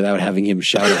without having him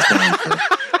shout us down for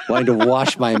wanting to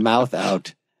wash my mouth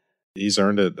out. He's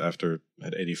earned it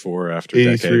at 84, after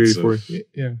 83, decades 84. of,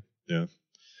 Yeah.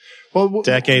 Well,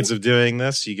 decades of doing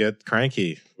this, you get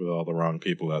cranky with all the wrong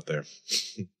people out there.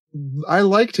 I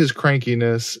liked his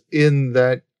crankiness in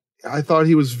that I thought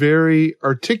he was very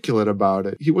articulate about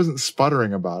it. He wasn't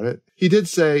sputtering about it. He did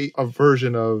say a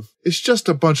version of, it's just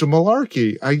a bunch of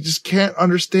malarkey. I just can't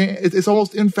understand. It's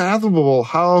almost unfathomable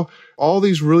how all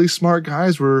these really smart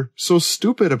guys were so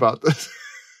stupid about this.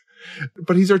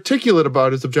 But he's articulate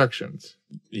about his objections.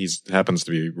 He happens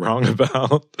to be wrong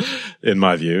about, in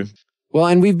my view. Well,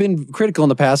 and we've been critical in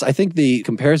the past. I think the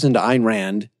comparison to Ayn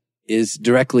Rand is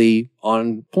directly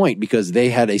on point because they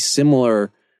had a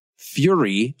similar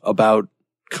fury about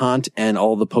Kant and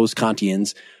all the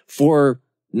post-Kantians for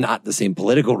not the same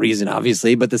political reason,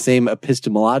 obviously, but the same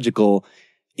epistemological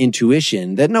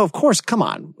intuition that, no, of course, come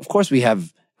on. Of course, we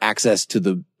have access to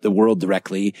the world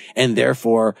directly, and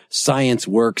therefore science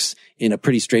works in a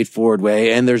pretty straightforward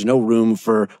way, and there's no room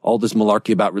for all this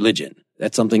malarkey about religion.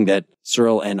 That's something that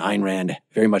Searle and Ayn Rand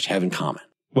very much have in common.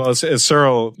 Well, as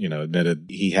Searle, admitted,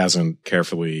 he hasn't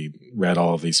carefully read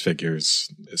all of these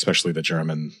figures, especially the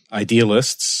German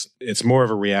idealists. It's more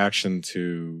of a reaction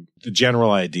to the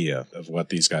general idea of what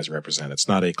these guys represent. It's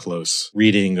not a close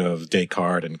reading of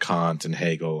Descartes and Kant and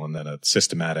Hegel and then a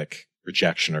systematic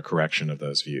rejection or correction of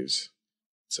those views.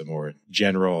 It's a more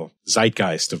general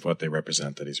zeitgeist of what they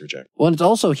represent that he's rejecting. Well, and it's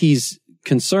also he's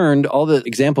concerned, all the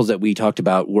examples that we talked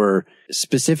about were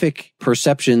specific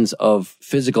perceptions of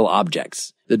physical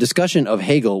objects. The discussion of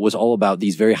Hegel was all about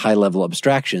these very high-level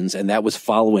abstractions, and that was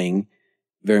following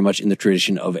very much in the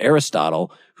tradition of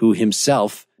Aristotle, who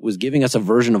himself was giving us a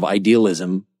version of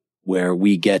idealism where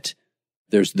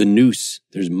there's the nous,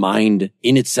 there's mind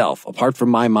in itself, apart from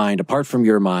my mind, apart from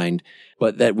your mind,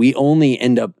 but that we only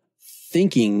end up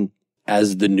thinking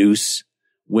as the nous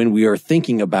when we are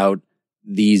thinking about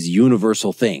these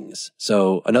universal things.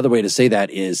 So another way to say that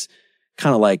is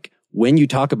kind of like when you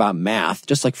talk about math,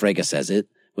 just like Frege says it,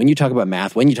 when you talk about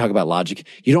math, when you talk about logic,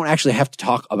 you don't actually have to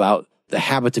talk about the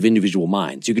habits of individual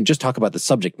minds. You can just talk about the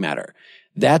subject matter.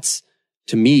 That's,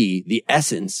 to me, the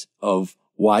essence of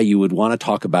why you would want to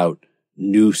talk about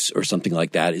nous or something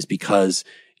like that, is because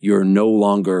you're no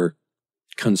longer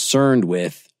concerned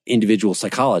with individual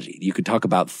psychology. You could talk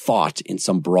about thought in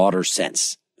some broader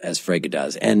sense, as Frege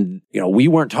does. And, we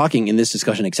weren't talking in this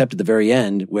discussion except at the very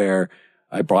end where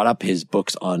I brought up his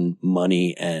books on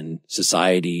money and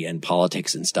society and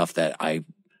politics and stuff that I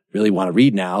really want to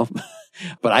read now.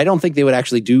 But I don't think they would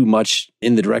actually do much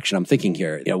in the direction I'm thinking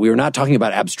here. We were not talking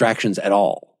about abstractions at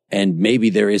all. And maybe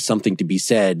there is something to be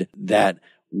said that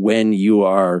when you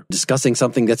are discussing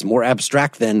something that's more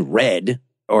abstract than red,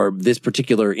 or this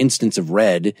particular instance of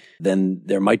red, then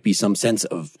there might be some sense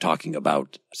of talking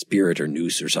about spirit or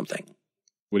nous or something.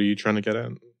 What are you trying to get at?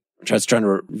 I'm just trying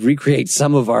to recreate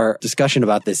some of our discussion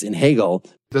about this in Hegel.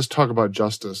 Let's talk about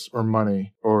justice or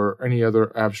money or any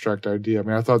other abstract idea. I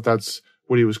mean, I thought that's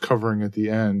what he was covering at the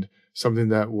end, something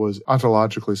that was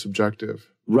ontologically subjective.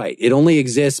 Right. It only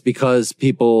exists because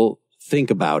people think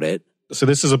about it. So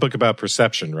this is a book about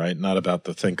perception, right? Not about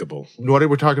the thinkable. What are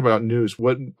we talking about nous?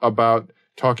 What about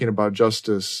talking about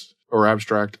justice or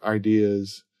abstract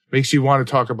ideas makes you want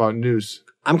to talk about nous?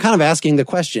 I'm kind of asking the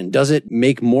question, does it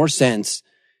make more sense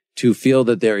to feel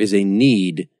that there is a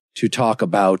need to talk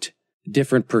about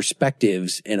different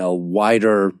perspectives in a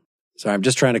wider... Sorry, I'm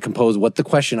just trying to compose what the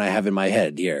question I have in my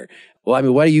head here. Well, I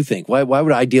mean, what do you think? Why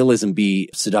would idealism be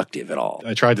seductive at all?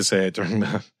 I tried to say it during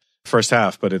the first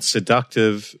half, but it's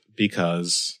seductive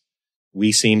because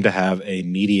we seem to have a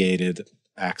mediated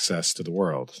access to the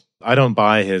world. I don't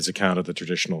buy his account of the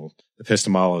traditional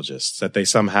epistemologists, that they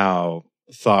somehow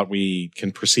thought we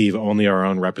can perceive only our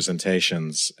own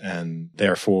representations and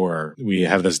therefore we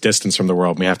have this distance from the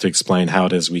world and we have to explain how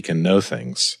it is we can know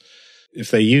things. If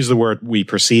they use the word we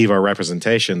perceive our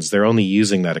representations, they're only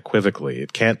using that equivocally.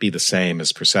 It can't be the same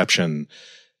as perception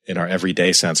in our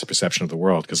everyday sense of perception of the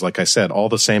world. Because like I said, all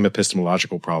the same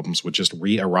epistemological problems would just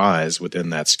re-arise within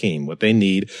that scheme. What they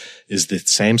need is the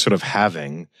same sort of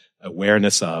having,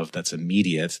 awareness of, that's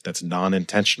immediate, that's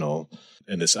non-intentional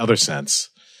in this other sense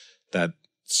that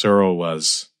Searle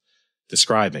was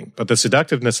describing. But the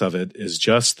seductiveness of it is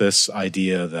just this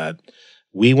idea that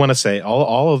we want to say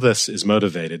all of this is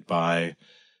motivated by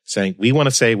saying we want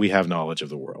to say we have knowledge of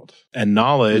the world. And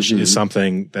knowledge is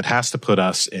something that has to put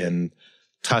us in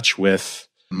touch with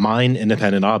mind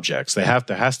independent objects. There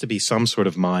has to be some sort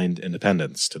of mind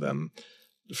independence to them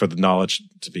for the knowledge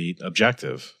to be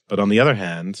objective. But on the other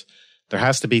hand, there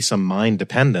has to be some mind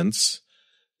dependence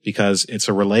because it's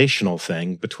a relational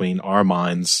thing between our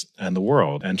minds and the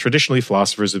world. And traditionally,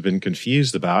 philosophers have been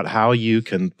confused about how you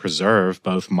can preserve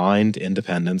both mind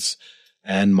independence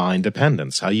and mind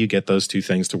dependence, how you get those two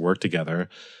things to work together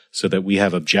so that we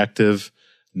have objective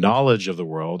knowledge of the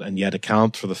world and yet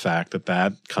account for the fact that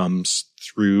that comes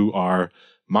through our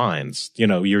minds. You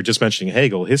know, you're just mentioning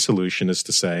Hegel. His solution is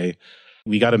to say,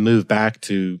 we got to move back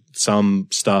to some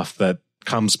stuff that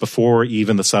comes before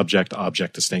even the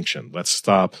subject-object distinction. Let's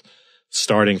stop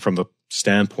starting from the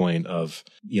standpoint of,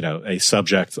 you know, a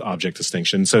subject-object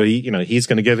distinction. So he's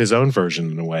going to give his own version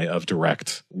in a way of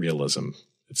direct realism.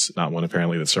 It's not one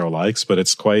apparently that Searle likes, but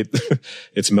it's quite,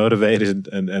 it's motivated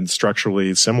and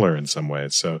structurally similar in some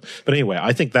ways. So, but anyway,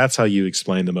 I think that's how you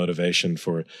explain the motivation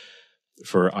for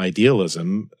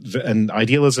idealism. And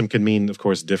idealism can mean, of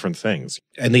course, different things.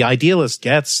 And the idealist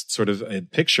gets sort of a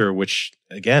picture, which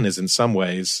again is in some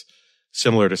ways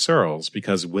similar to Searle's,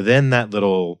 because within that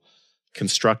little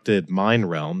constructed mind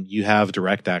realm, you have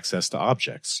direct access to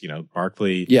objects, you know,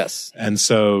 Berkeley. Yes. And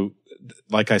so,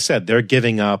 like I said, they're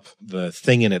giving up the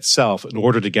thing in itself in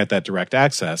order to get that direct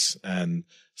access. And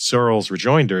Searle's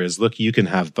rejoinder is, look, you can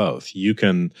have both. You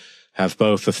can have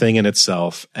both the thing in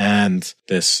itself and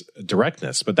this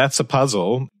directness. But that's a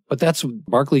puzzle. But that's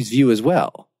Berkeley's view as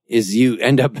well, is you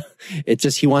end up, it's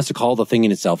just he wants to call the thing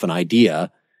in itself an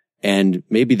idea. And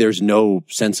maybe there's no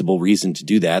sensible reason to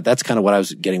do that. That's kind of what I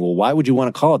was getting. Well, why would you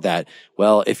want to call it that?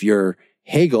 Well, if you're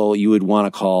Hegel, you would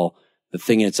want to call the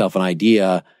thing in itself an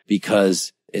idea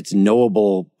because it's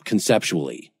knowable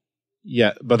conceptually.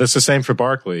 Yeah, but it's the same for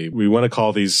Berkeley. We want to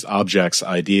call these objects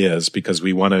ideas because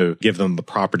we want to give them the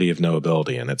property of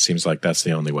knowability. And it seems like that's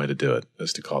the only way to do it,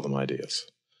 is to call them ideas.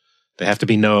 They have to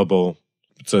be knowable.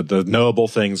 So the knowable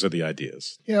things are the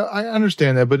ideas. Yeah, I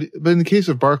understand that. But in the case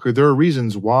of Berkeley, there are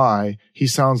reasons why he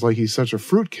sounds like he's such a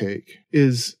fruitcake,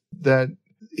 is that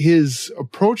his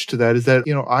approach to that is that,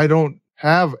 you know, I don't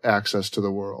have access to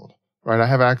the world, right? I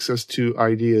have access to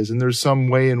ideas. And there's some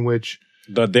way in which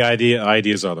the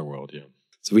ideas are the world, yeah.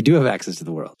 So we do have access to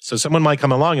the world. So someone might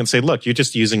come along and say, look, you're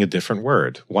just using a different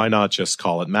word. Why not just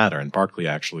call it matter? And Berkeley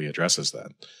actually addresses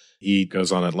that. He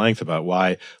goes on at length about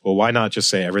why not just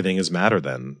say everything is matter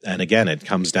then? And again, it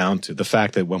comes down to the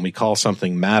fact that when we call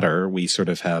something matter, we sort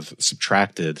of have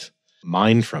subtracted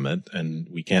mind from it, and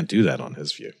we can't do that on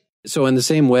his view. So in the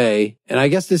same way, and I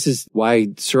guess this is why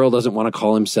Searle doesn't want to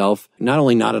call himself not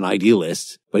only not an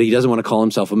idealist, but he doesn't want to call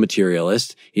himself a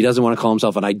materialist. He doesn't want to call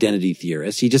himself an identity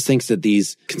theorist. He just thinks that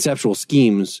these conceptual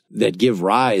schemes that give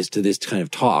rise to this kind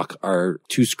of talk are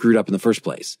too screwed up in the first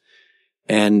place.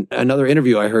 And another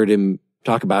interview I heard him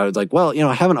talk about, it's like, well, you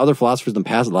know, haven't other philosophers in the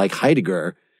past, like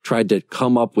Heidegger, tried to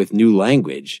come up with new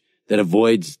language that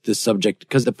avoids the subject?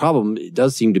 Because the problem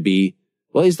does seem to be,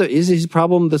 well, is his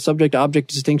problem the subject-object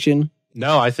distinction?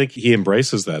 No, I think he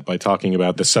embraces that by talking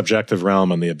about the subjective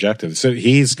realm and the objective. So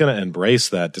he's going to embrace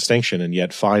that distinction and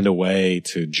yet find a way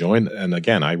to join. And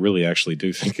again, I really actually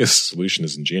do think his solution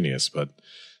is ingenious, but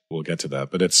we'll get to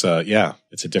that. But it's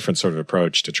a different sort of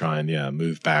approach to try and,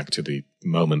 move back to the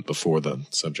moment before the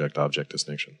subject-object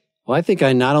distinction. Well, I think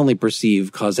I not only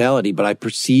perceive causality, but I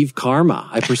perceive karma.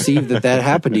 I perceive that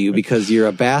happened to you because you're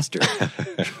a bastard.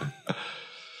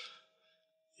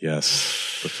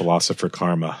 Yes, the philosopher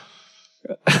Karma.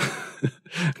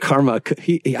 Karma,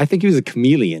 I think he was a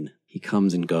chameleon. He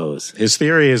comes and goes. His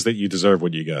theory is that you deserve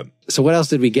what you get. So what else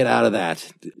did we get out of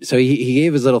that? So he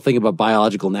gave his little thing about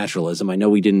biological naturalism. I know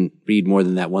we didn't read more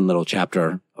than that one little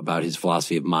chapter about his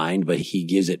philosophy of mind, but he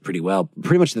gives it pretty well.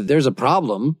 Pretty much that there's a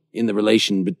problem in the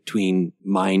relation between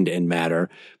mind and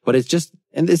matter, but it's just,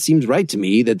 and this seems right to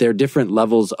me, that there are different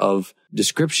levels of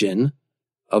description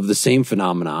of the same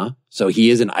phenomena. So he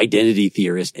is an identity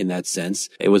theorist in that sense.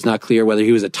 It was not clear whether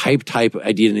he was a type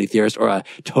identity theorist or a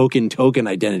token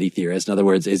identity theorist. In other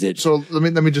words, is it... So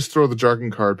let me just throw the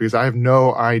jargon card, because I have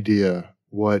no idea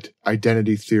what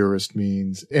identity theorist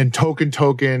means and token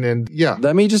and yeah.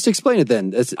 Let me just explain it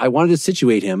then. I wanted to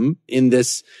situate him in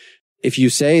this. If you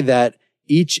say that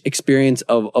each experience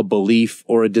of a belief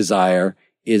or a desire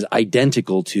is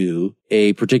identical to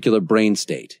a particular brain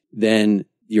state, then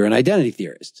you're an identity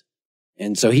theorist.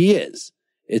 And so he is.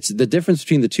 It's the difference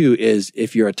between the two is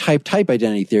if you're a type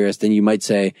identity theorist, then you might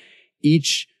say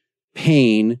each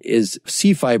pain is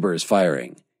C fibers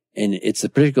firing and it's a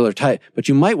particular type. But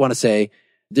you might want to say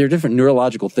there are different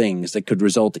neurological things that could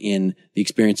result in the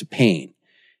experience of pain.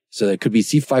 So it could be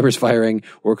C fibers firing,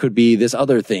 or it could be this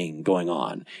other thing going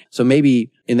on. So maybe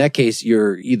in that case,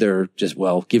 you're either just,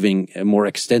 giving a more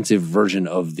extensive version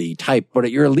of the type,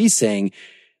 but you're at least saying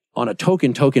on a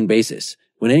token basis,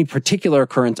 when any particular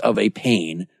occurrence of a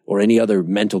pain or any other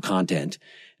mental content,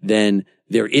 then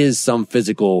there is some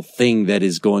physical thing that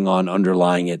is going on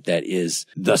underlying it that is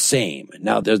the same.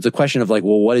 Now, there's the question of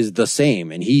what is the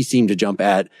same? And he seemed to jump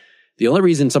at the only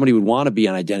reason somebody would want to be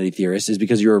an identity theorist is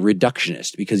because you're a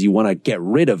reductionist, because you want to get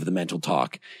rid of the mental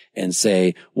talk and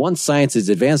say, once science is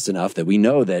advanced enough that we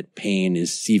know that pain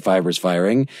is C fibers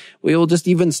firing, we will just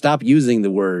even stop using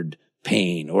the word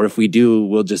pain. Or if we do,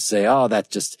 we'll just say, oh, that's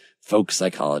just folk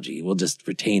psychology. We'll just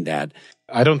retain that.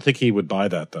 I don't think he would buy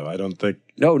that, though. I don't think.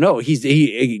 No,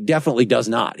 he definitely does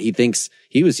not. He thinks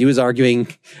he was arguing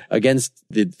against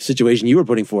the situation you were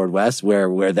putting forward, Wes,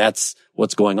 where that's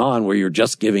what's going on, where you're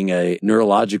just giving a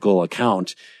neurological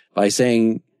account by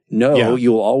saying, no,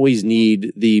 you'll always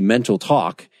need the mental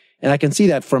talk. And I can see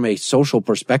that from a social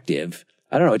perspective.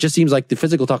 I don't know. It just seems like the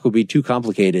physical talk would be too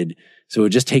complicated. So it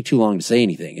would just take too long to say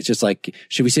anything. It's just like,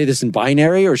 should we say this in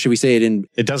binary or should we say it in?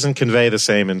 It doesn't convey the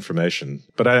same information,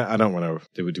 but I don't want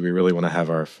to, do we really want to have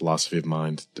our philosophy of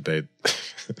mind debate?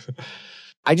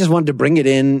 I just wanted to bring it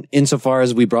in insofar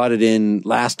as we brought it in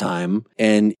last time.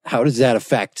 And how does that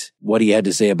affect what he had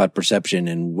to say about perception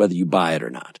and whether you buy it or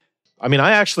not? I mean,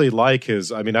 I actually like I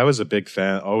was always a big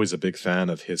fan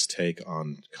of his take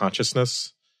on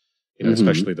consciousness.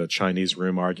 Especially the Chinese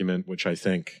room argument, which I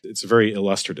think it's very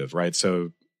illustrative, right?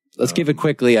 So let's give it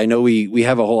quickly. I know we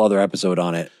have a whole other episode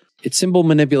on it. It's symbol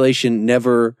manipulation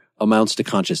never amounts to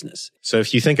consciousness. So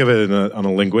if you think of it on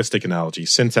a linguistic analogy,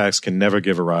 syntax can never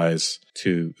give a rise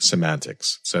to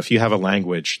semantics. So if you have a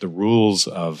language, the rules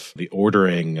of the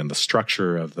ordering and the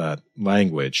structure of that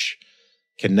language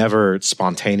can never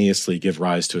spontaneously give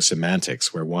rise to a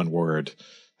semantics where one word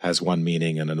has one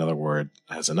meaning and another word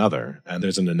has another. And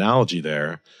there's an analogy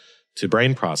there to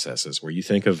brain processes where you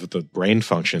think of the brain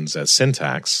functions as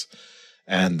syntax,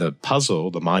 and the puzzle,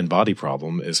 the mind-body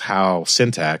problem, is how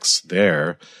syntax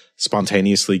there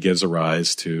spontaneously gives a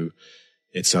rise to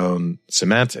its own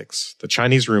semantics. The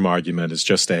Chinese room argument is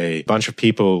just a bunch of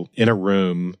people in a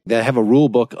room that have a rule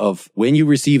book of when you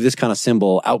receive this kind of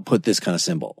symbol, output this kind of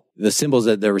symbol. The symbols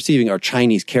that they're receiving are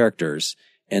Chinese characters.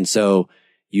 And so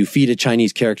you feed it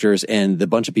Chinese characters, and the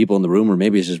bunch of people in the room, or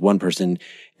maybe it's just one person,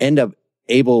 end up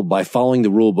able, by following the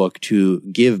rule book, to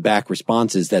give back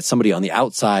responses that somebody on the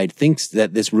outside thinks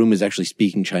that this room is actually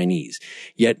speaking Chinese.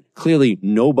 Yet clearly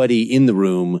nobody in the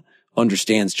room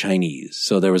understands Chinese.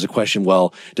 So there was a question,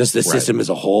 well, does the system as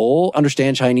a whole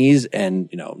understand Chinese? And,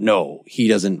 no, he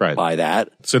doesn't buy that.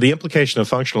 So the implication of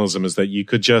functionalism is that you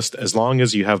could just, as long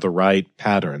as you have the right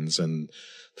patterns and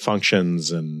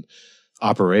functions and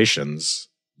operations,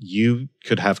 you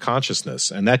could have consciousness.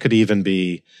 And that could even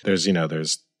be, there's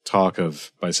talk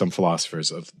by some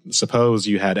philosophers of, suppose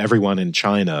you had everyone in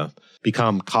China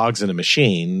become cogs in a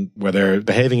machine where they're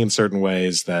behaving in certain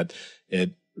ways that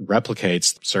it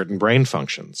replicates certain brain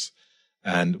functions.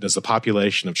 And does the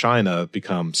population of China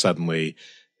become suddenly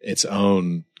its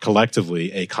own,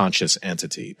 collectively, a conscious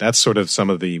entity? That's sort of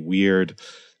some of the weird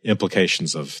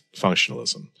implications of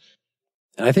functionalism.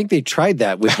 And I think they tried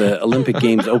that with the Olympic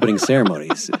Games opening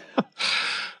ceremonies.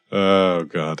 Oh,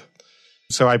 God.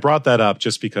 So I brought that up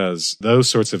just because those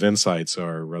sorts of insights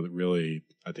are really,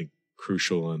 I think,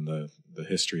 crucial in the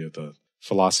history of the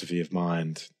philosophy of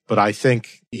mind. But I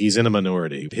think he's in a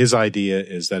minority. His idea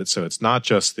is that it's not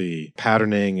just the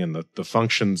patterning and the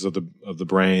functions of the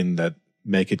brain that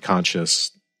make it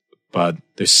conscious, but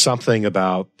there's something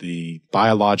about the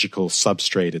biological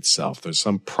substrate itself. There's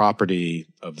some property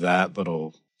of that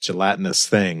little gelatinous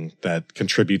thing that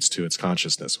contributes to its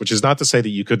consciousness, which is not to say that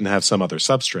you couldn't have some other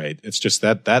substrate. It's just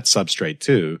that substrate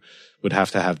too would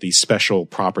have to have these special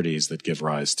properties that give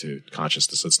rise to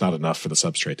consciousness. It's not enough for the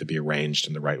substrate to be arranged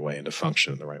in the right way and to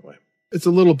function in the right way. It's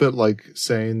a little bit like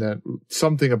saying that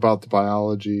something about the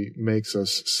biology makes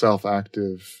us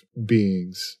self-active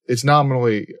beings. It's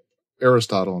nominally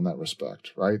Aristotle in that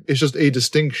respect, right? It's just a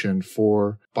distinction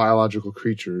for biological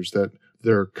creatures that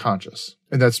they're conscious.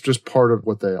 And that's just part of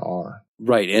what they are.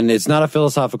 Right. And it's not a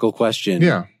philosophical question.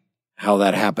 Yeah. How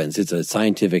that happens. It's a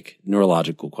scientific,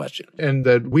 neurological question. And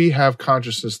that we have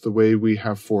consciousness the way we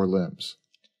have four limbs.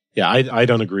 Yeah, I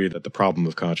don't agree that the problem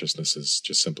of consciousness is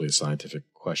just simply a scientific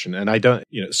question. And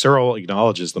Searle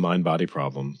acknowledges the mind-body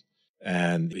problem,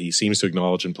 and he seems to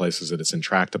acknowledge in places that it's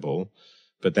intractable.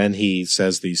 But then he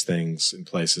says these things in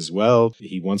places, well,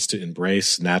 he wants to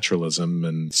embrace naturalism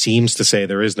and seems to say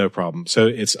there is no problem. So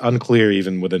it's unclear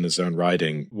even within his own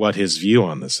writing what his view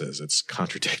on this is. It's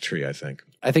contradictory, I think.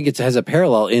 I think it has a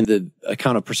parallel in the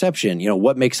account of perception.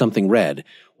 What makes something red?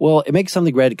 Well, it makes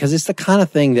something red because it's the kind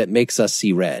of thing that makes us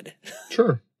see red.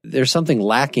 Sure. There's something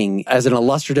lacking as an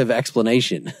illustrative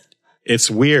explanation.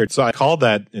 It's weird. So I call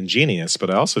that ingenious,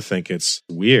 but I also think it's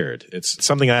weird. It's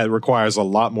something that requires a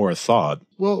lot more thought.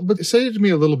 Well, but say to me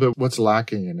a little bit what's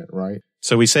lacking in it, right?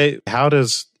 So we say, how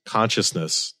does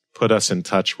consciousness put us in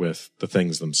touch with the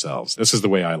things themselves? This is the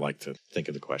way I like to think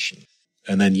of the question.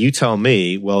 And then you tell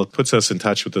me, well, it puts us in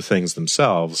touch with the things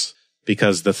themselves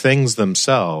because the things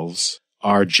themselves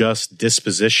are just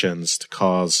dispositions to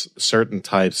cause certain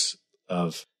types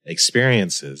of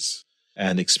experiences.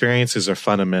 And experiences are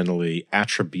fundamentally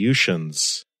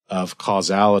attributions of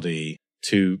causality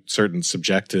to certain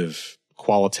subjective,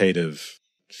 qualitative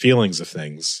feelings of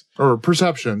things. Or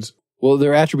perceptions. Well,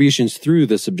 they're attributions through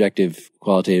the subjective,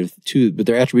 qualitative, but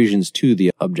they're attributions to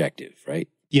the objective, right?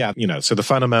 Yeah, so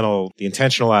the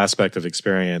intentional aspect of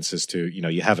experience is to,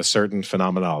 you have a certain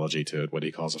phenomenology to it, what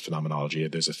he calls a phenomenology.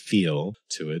 There's a feel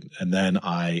to it. And then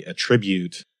I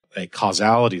attribute a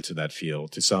causality to that feel,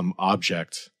 to some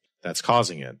object that's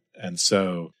causing it. And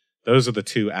so those are the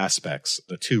two aspects,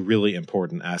 the two really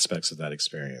important aspects of that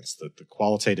experience, the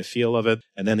qualitative feel of it,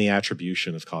 and then the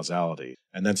attribution of causality.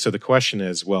 And then so the question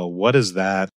is, well, what is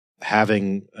that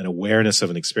having an awareness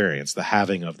of an experience, the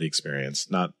having of the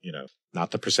experience, not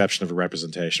the perception of a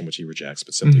representation, which he rejects,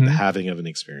 but simply the having of an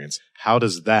experience. How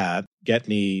does that get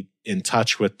me in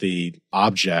touch with the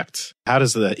object? How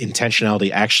does the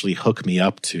intentionality actually hook me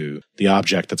up to the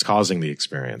object that's causing the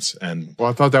experience? And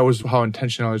well, I thought that was how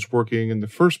intentionality is working in the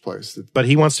first place. But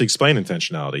he wants to explain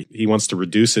intentionality. He wants to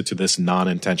reduce it to this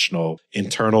non-intentional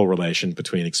internal relation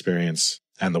between experience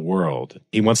and the world.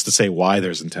 He wants to say why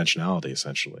there's intentionality,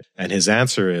 essentially. And his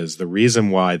answer is the reason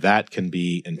why that can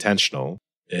be intentional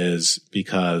is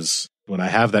because when I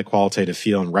have that qualitative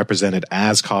feel and represent it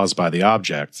as caused by the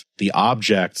object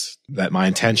that my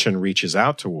intention reaches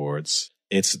out towards,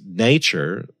 its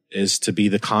nature is to be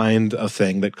the kind of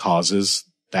thing that causes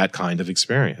that kind of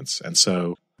experience. And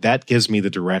so that gives me the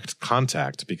direct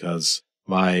contact because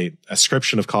my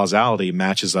ascription of causality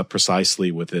matches up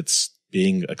precisely with its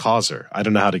being a causer. I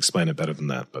don't know how to explain it better than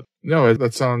that, but no,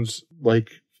 that sounds like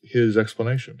his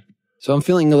explanation. So I'm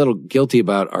feeling a little guilty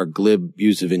about our glib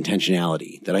use of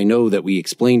intentionality, that I know that we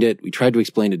explained it. We tried to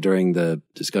explain it during the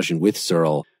discussion with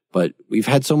Searle, but we've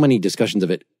had so many discussions of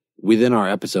it within our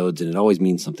episodes, and it always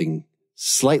means something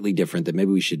slightly different that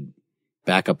maybe we should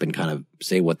back up and kind of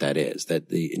say what that is, that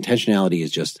the intentionality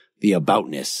is just the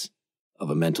aboutness of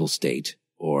a mental state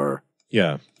or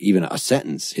even a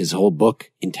sentence. His whole book,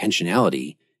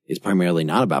 Intentionality, is primarily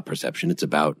not about perception. It's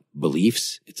about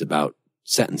beliefs. It's about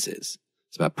sentences.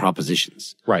 It's about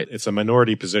propositions. Right. It's a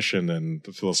minority position in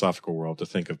the philosophical world to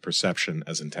think of perception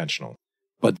as intentional.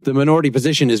 But the minority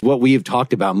position is what we've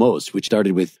talked about most, which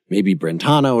started with maybe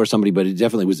Brentano or somebody, but it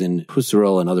definitely was in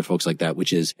Husserl and other folks like that,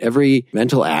 which is every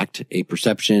mental act, a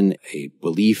perception, a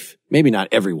belief, maybe not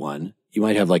everyone. You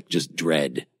might have like just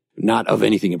dread, not of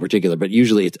anything in particular, but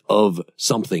usually it's of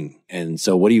something. And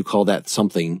so what do you call that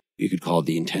something? You could call it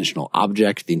the intentional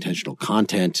object, the intentional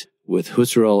content. With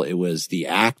Husserl, it was the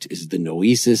act is the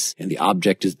noesis and the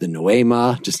object is the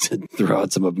noema, just to throw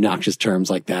out some obnoxious terms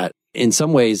like that. In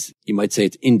some ways, you might say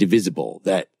it's indivisible,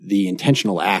 that the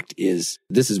intentional act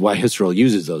this is why Husserl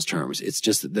uses those terms. It's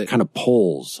just the kind of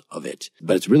poles of it,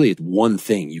 but it's really one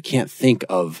thing. You can't think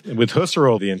of... With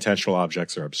Husserl, the intentional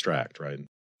objects are abstract, right?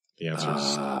 The answer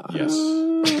is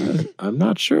yes. I'm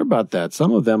not sure about that.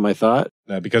 Some of them, I thought.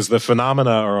 Because the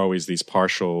phenomena are always these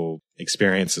partial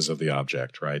experiences of the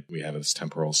object, right? We have this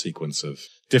temporal sequence of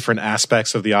different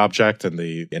aspects of the object, and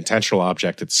the intentional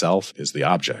object itself is the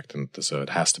object. And so it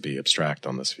has to be abstract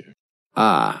on this view.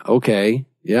 Okay.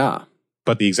 Yeah.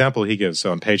 But the example he gives,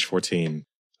 so on page 14,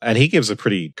 and he gives a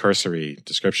pretty cursory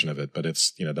description of it, but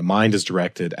it's, the mind is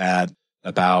directed at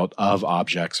of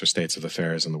objects or states of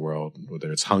affairs in the world,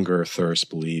 whether it's hunger, thirst,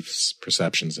 beliefs,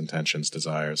 perceptions, intentions,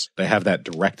 desires. They have that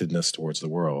directedness towards the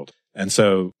world. And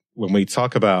so when we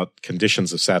talk about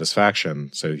conditions of satisfaction,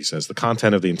 so he says the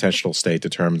content of the intentional state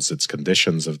determines its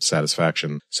conditions of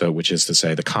satisfaction. So which is to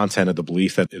say the content of the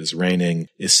belief that it is raining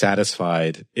is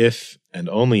satisfied if and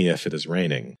only if it is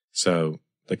raining. So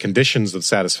the conditions of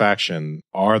satisfaction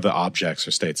are the objects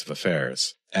or states of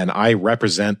affairs. And I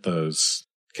represent those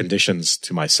conditions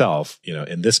to myself,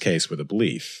 in this case with a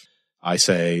belief. I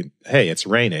say, hey, it's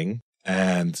raining,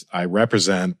 and I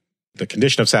represent the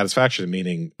condition of satisfaction,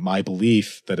 meaning my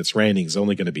belief that it's raining is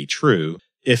only going to be true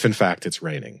if in fact it's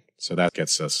raining. So that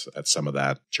gets us at some of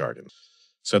that jargon.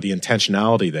 So the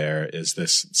intentionality there is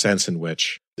this sense in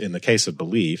which, in the case of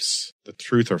beliefs, the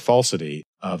truth or falsity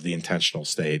of the intentional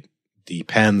state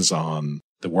depends on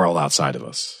the world outside of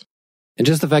us. And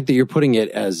just the fact that you're putting it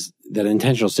as that an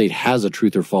intentional state has a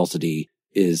truth or falsity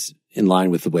is in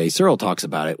line with the way Searle talks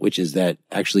about it, which is that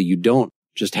actually you don't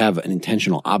just have an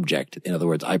intentional object. In other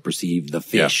words, I perceive the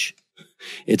fish. Yeah.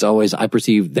 It's always, I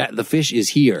perceive that the fish is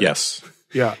here. Yes.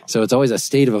 Yeah. So it's always a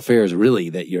state of affairs, really,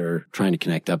 that you're trying to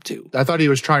connect up to. I thought he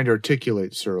was trying to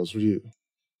articulate Searle's view.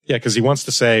 Yeah, because he wants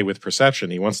to say with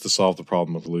perception, he wants to solve the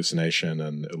problem of hallucination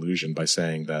and illusion by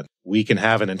saying that we can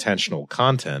have an intentional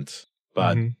content,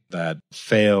 but that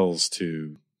fails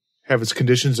to have its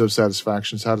conditions of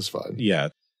satisfaction satisfied. Yeah.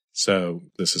 So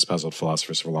this has puzzled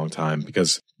philosophers for a long time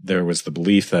because there was the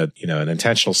belief that, an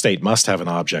intentional state must have an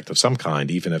object of some kind,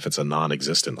 even if it's a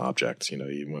non-existent object,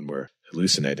 even when we're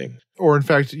hallucinating. Or in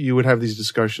fact, you would have these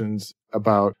discussions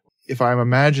about if I'm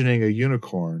imagining a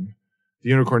unicorn, the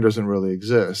unicorn doesn't really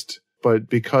exist, but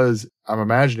because I'm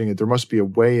imagining it, there must be a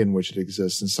way in which it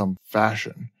exists in some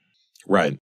fashion.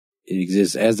 Right. It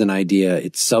exists as an idea.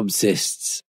 It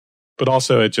subsists. But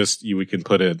also we can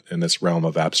put it in this realm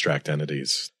of abstract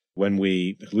entities. When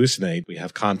we hallucinate, we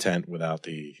have content without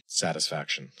the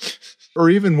satisfaction. Or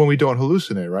even when we don't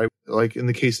hallucinate, right? Like in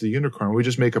the case of the unicorn, we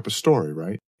just make up a story,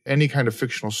 right? Any kind of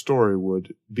fictional story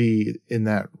would be in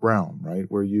that realm, right?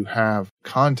 Where you have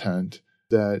content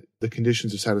that the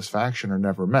conditions of satisfaction are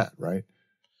never met, right?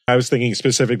 I was thinking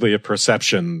specifically of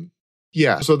perception.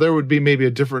 Yeah, so there would be maybe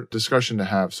a different discussion to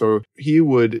have. So he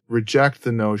would reject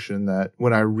the notion that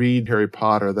when I read Harry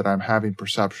Potter that I'm having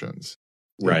perceptions.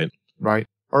 Right. Right?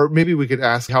 Or maybe we could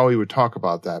ask how he would talk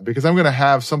about that, because I'm going to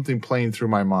have something playing through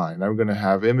my mind. I'm going to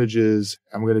have images.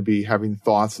 I'm going to be having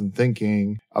thoughts and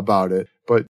thinking about it.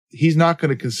 But he's not going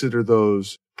to consider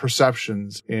those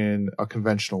perceptions in a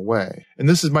conventional way. And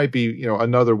this might be,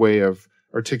 another way of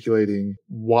articulating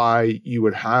why you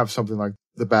would have something like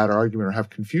the bad argument or have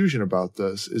confusion about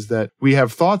this, is that we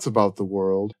have thoughts about the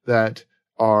world that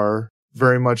are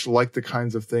very much like the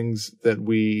kinds of things that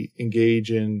we engage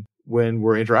in when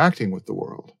we're interacting with the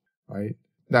world, right?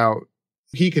 Now,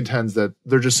 he contends that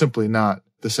they're just simply not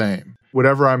the same.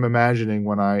 Whatever I'm imagining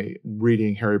when I'm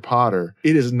reading Harry Potter,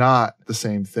 it is not the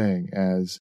same thing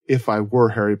as if I were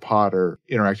Harry Potter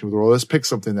interacting with the world. Let's pick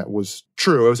something that was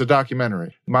true. It was a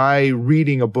documentary. My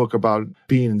reading a book about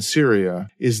being in Syria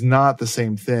is not the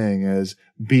same thing as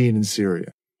being in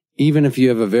Syria. Even if you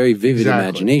have a very vivid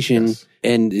imagination, yes.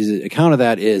 And his account of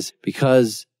that is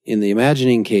because in the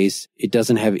imagining case, it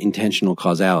doesn't have intentional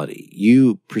causality.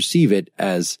 You perceive it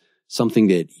as something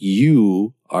that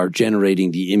you are generating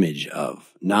the image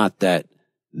of, not that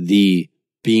the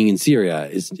being in Syria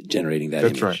is generating that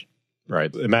image. That's right.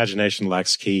 Right. Imagination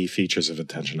lacks key features of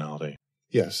intentionality.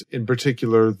 Yes. In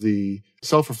particular, the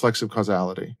self-reflexive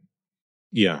causality.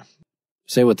 Yeah.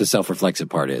 Say what the self-reflexive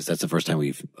part is. That's the first time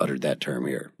we've uttered that term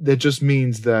here. That just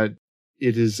means that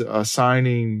it is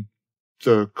assigning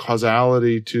the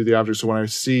causality to the object. So when I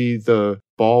see the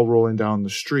ball rolling down the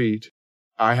street,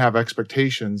 I have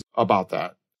expectations about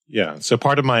that. Yeah. So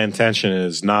part of my intention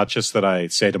is not just that I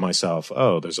say to myself,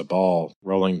 oh, there's a ball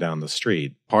rolling down the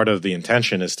street. Part of the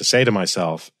intention is to say to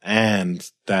myself, and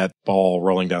that ball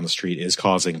rolling down the street is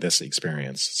causing this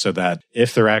experience. So that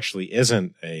if there actually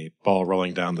isn't a ball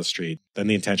rolling down the street, then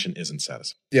the intention isn't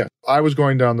satisfied. Yeah. I was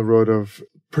going down the road of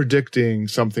predicting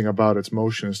something about its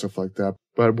motion and stuff like that.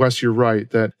 But Wes, you're right.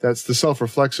 That's the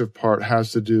self-reflexive part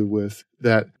has to do with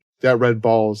that red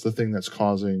ball is the thing that's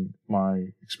causing my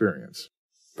experience.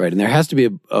 Right. And there has to be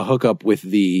a hookup with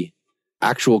the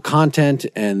actual content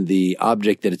and the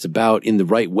object that it's about in the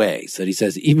right way. So that he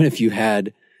says, even if you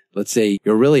had, let's say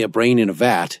you're really a brain in a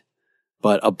vat,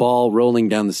 but a ball rolling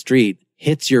down the street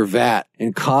hits your vat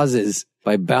and causes,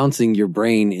 by bouncing your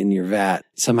brain in your vat,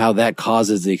 somehow that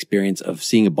causes the experience of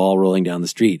seeing a ball rolling down the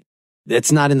street.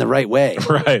 That's not in the right way.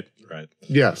 Right.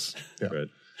 Yes. Yeah. Right.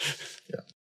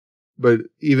 But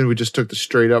even if we just took the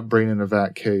straight up brain in a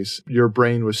vat case, your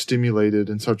brain was stimulated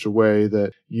in such a way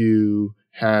that you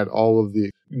had all of the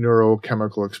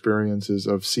neurochemical experiences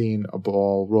of seeing a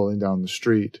ball rolling down the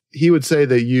street. He would say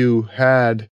that you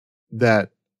had that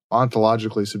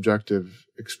ontologically subjective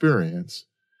experience,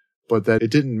 but that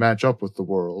it didn't match up with the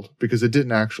world because it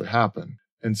didn't actually happen.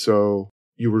 And so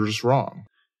you were just wrong.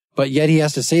 But yet he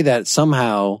has to say that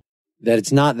somehow, that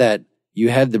it's not that you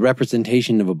had the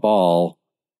representation of a ball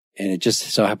and it just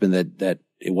so happened that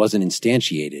it wasn't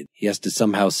instantiated. He has to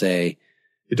somehow say,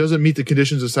 it doesn't meet the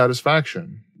conditions of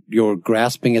satisfaction. You're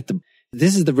grasping at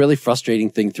This is the really frustrating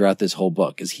thing throughout this whole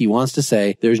book, is he wants to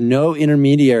say there's no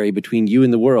intermediary between you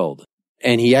and the world.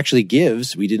 And he actually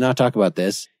gives, we did not talk about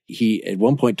this, he at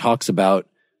one point talks about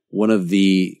one of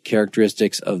the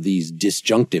characteristics of these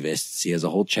disjunctivists. He has a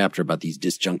whole chapter about these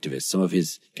disjunctivists, some of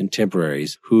his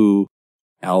contemporaries who,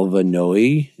 Alva Noe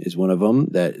is one of them.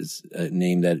 That is a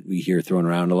name that we hear thrown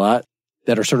around a lot,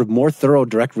 that are sort of more thorough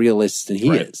direct realists than he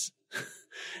is.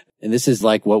 And this is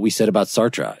like what we said about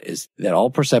Sartre, is that all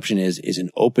perception is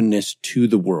an openness to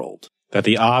the world. That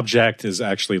the object is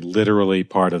actually literally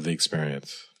part of the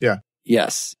experience. Yeah.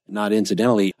 Yes. Not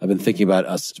incidentally, I've been thinking about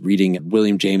us reading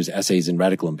William James' essays in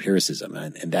radical empiricism,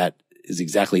 and that is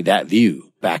exactly that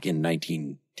view back in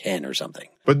 1910 or something.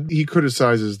 But he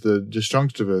criticizes the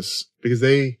disjunctivists because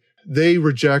they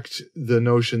reject the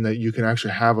notion that you can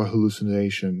actually have a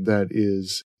hallucination that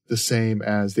is the same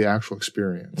as the actual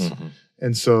experience. Mm-hmm.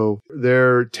 And so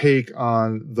their take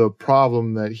on the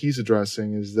problem that he's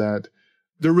addressing is that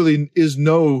there really is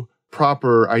no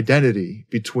proper identity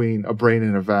between a brain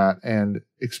in a vat and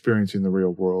experiencing the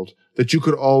real world, that you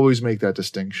could always make that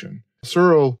distinction.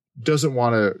 Searle doesn't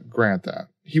want to grant that.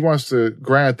 He wants to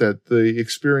grant that the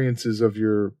experiences of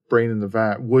your brain in the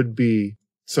vat would be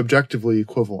subjectively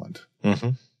equivalent.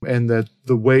 Mm-hmm. And that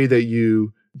the way that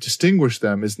you distinguish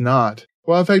them is not,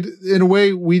 well, in fact, in a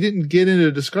way, we didn't get into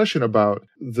a discussion about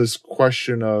this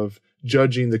question of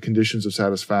judging the conditions of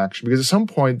satisfaction, because at some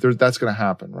point that's going to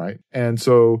happen, right? And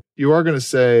so you are going to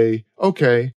say,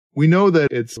 okay, we know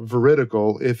that it's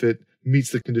veridical if it meets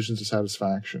the conditions of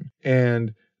satisfaction.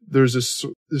 And there's this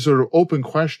sort of open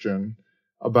question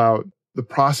about the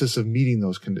process of meeting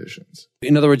those conditions.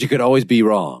 In other words, you could always be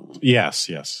wrong. Yes,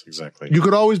 exactly. You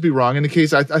could always be wrong. In the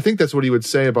case, I think that's what he would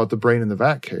say about the brain in the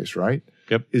vat case, right?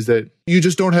 Yep. Is that you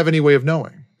just don't have any way of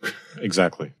knowing.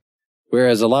 Exactly.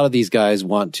 Whereas a lot of these guys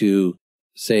want to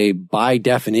say by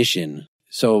definition.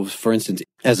 So for instance,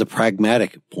 as a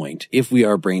pragmatic point, if we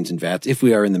are brains in vats, if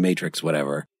we are in the matrix,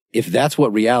 whatever, if that's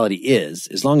what reality is,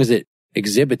 as long as it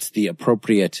exhibits the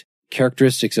appropriate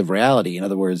characteristics of reality. In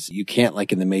other words, you can't,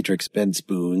 like in the Matrix, bend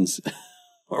spoons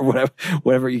or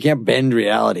whatever. You can't bend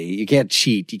reality. You can't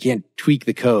cheat. You can't tweak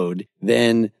the code.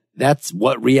 Then that's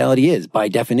what reality is by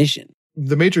definition.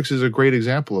 The Matrix is a great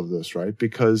example of this, right?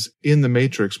 Because in the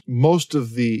Matrix, most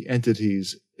of the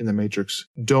entities in the Matrix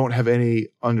don't have any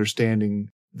understanding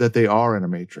that they are in a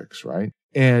matrix, right?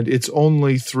 And it's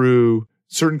only through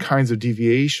certain kinds of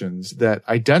deviations that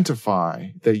identify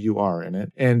that you are in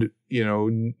it. And,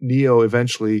 Neo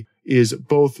eventually is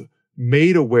both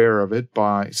made aware of it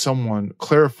by someone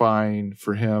clarifying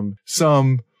for him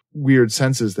some weird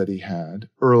senses that he had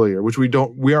earlier, which we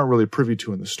aren't really privy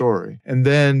to in the story. And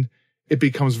then it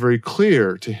becomes very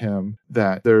clear to him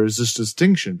that there is this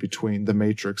distinction between the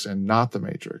matrix and not the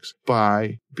matrix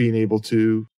by being able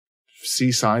to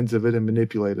see signs of it and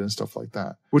manipulate it and stuff like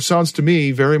that, which sounds to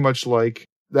me very much like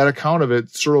that account of it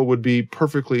Searle would be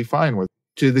perfectly fine with.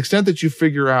 To the extent that you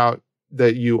figure out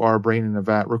that you are a brain in a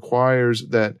vat requires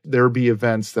that there be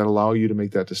events that allow you to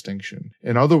make that distinction.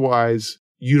 And otherwise,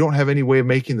 you don't have any way of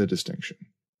making the distinction.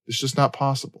 It's just not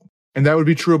possible. And that would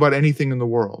be true about anything in the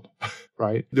world,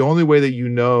 right? The only way that you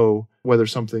know whether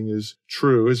something is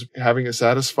true is having it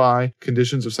satisfy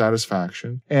conditions of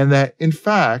satisfaction. And that, in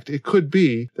fact, it could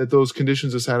be that those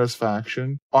conditions of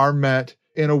satisfaction are met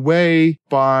in a way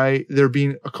by there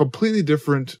being a completely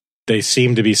different. They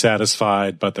seem to be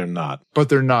satisfied, but they're not. But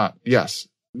they're not, yes.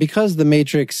 Because the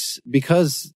Matrix,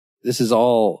 because this is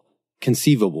all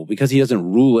conceivable, because he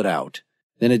doesn't rule it out,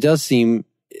 then it does seem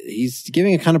he's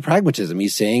giving a kind of pragmatism.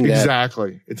 He's saying that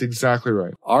exactly. It's exactly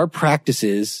right. Our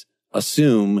practices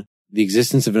assume the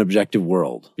existence of an objective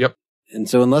world. Yep. And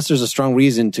so unless there's a strong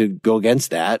reason to go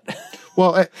against that,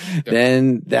 well,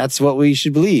 then that's what we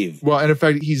should believe. Well, and in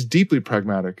fact, he's deeply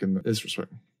pragmatic in this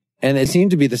respect. And it seemed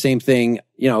to be the same thing.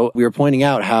 We were pointing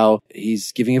out how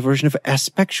he's giving a version of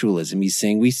aspectualism. He's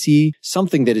saying we see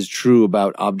something that is true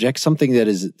about objects, something that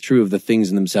is true of the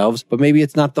things in themselves, but maybe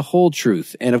it's not the whole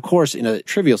truth. And of course, in a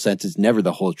trivial sense, it's never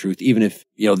the whole truth, even if,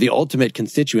 the ultimate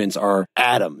constituents are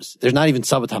atoms. There's not even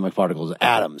subatomic particles,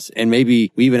 atoms. And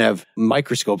maybe we even have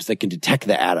microscopes that can detect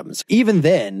the atoms. Even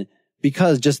then,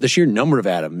 because just the sheer number of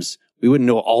atoms, we wouldn't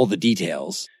know all the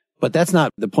details. But that's not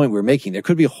the point we're making. There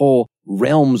could be whole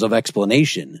realms of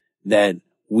explanation that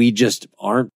we just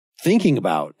aren't thinking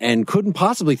about and couldn't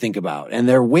possibly think about. And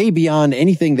they're way beyond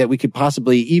anything that we could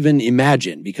possibly even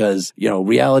imagine because,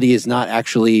 reality is not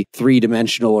actually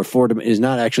three-dimensional or is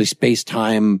not actually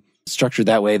space-time structured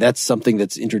that way. That's something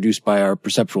that's introduced by our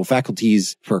perceptual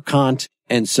faculties per Kant.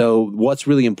 And so what's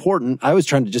really important, I was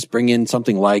trying to just bring in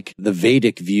something like the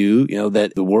Vedic view,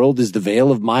 that the world is the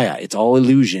veil of Maya. It's all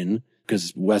illusion.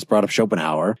 because Wes brought up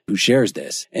Schopenhauer, who shares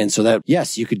this. And so that,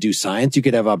 yes, you could do science, you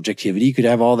could have objectivity, you could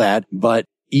have all that, but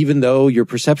even though your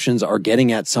perceptions are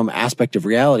getting at some aspect of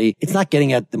reality, it's not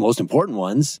getting at the most important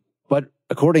ones. But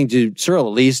according to Searle,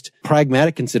 at least,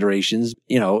 pragmatic considerations,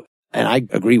 and I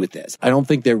agree with this. I don't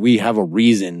think that we have a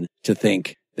reason to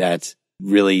think that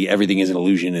really everything is an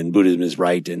illusion and Buddhism is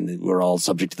right and we're all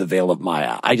subject to the veil of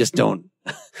Maya. I just don't.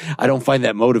 I don't find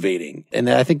that motivating. And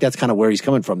I think that's kind of where he's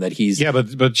coming from, that he's... Yeah,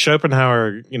 but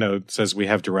Schopenhauer, says we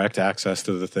have direct access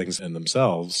to the things in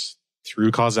themselves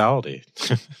through causality.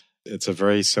 It's a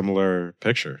very similar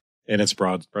picture in its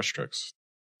broad brushstrokes.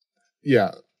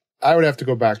 Yeah. I would have to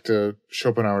go back to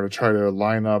Schopenhauer to try to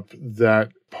line up that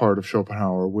part of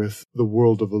Schopenhauer with the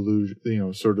world of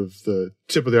illusion, sort of the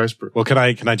tip of the iceberg. Well, can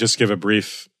I just give a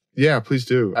brief... Yeah, please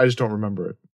do. I just don't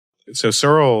remember it. So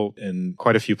Searle, in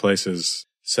quite a few places,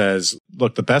 says,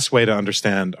 look, the best way to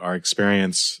understand our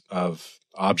experience of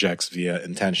objects via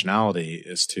intentionality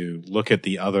is to look at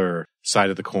the other side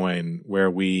of the coin where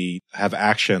we have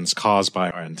actions caused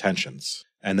by our intentions.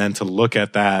 And then to look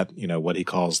at that, what he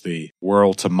calls the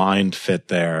world to mind fit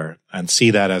there, and see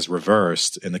that as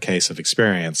reversed in the case of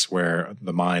experience where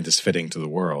the mind is fitting to the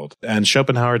world. And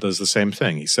Schopenhauer does the same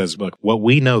thing. He says, look, what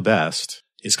we know best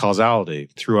is causality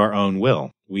through our own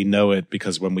will. We know it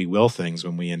because when we will things,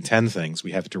 when we intend things,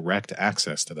 we have direct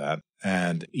access to that.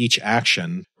 And each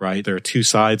action, right, there are two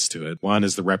sides to it. One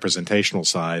is the representational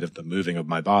side of the moving of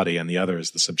my body, and the other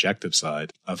is the subjective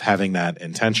side of having that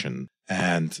intention.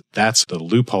 And that's the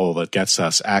loophole that gets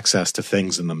us access to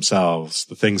things in themselves,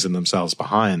 the things in themselves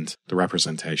behind the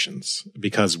representations.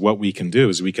 Because what we can do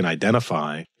is we can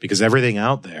identify, because everything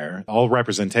out there, all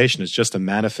representation is just a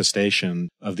manifestation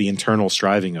of the internal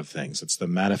striving of things. It's the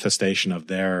manifestation of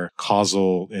their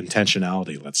causal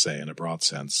intentionality, let's say, in a broad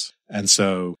sense. And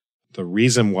so the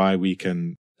reason why we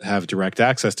can have direct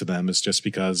access to them is just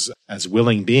because as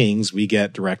willing beings, we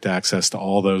get direct access to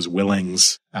all those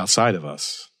willings outside of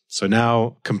us. So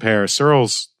now compare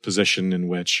Searle's position, in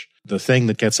which the thing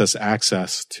that gets us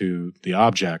access to the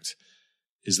object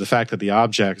is the fact that the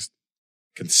object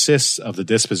consists of the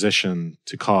disposition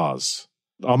to cause.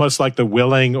 Almost like the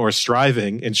willing or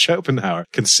striving in Schopenhauer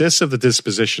consists of the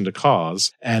disposition to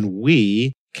cause, and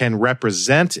we can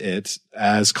represent it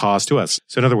as cause to us.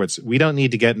 So in other words, we don't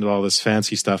need to get into all this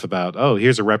fancy stuff about,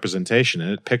 here's a representation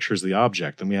and it pictures the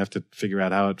object, and we have to figure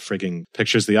out how it frigging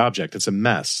pictures the object. It's a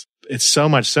mess. It's so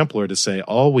much simpler to say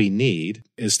all we need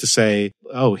is to say,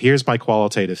 here's my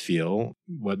qualitative feel.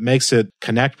 What makes it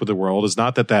connect with the world is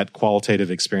not that that qualitative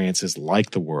experience is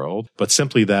like the world, but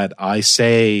simply that I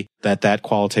say that that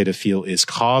qualitative feel is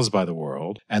caused by the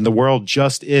world, and the world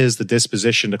just is the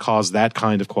disposition to cause that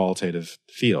kind of qualitative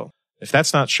feel. If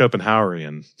that's not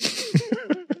Schopenhauerian.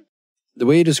 The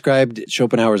way you described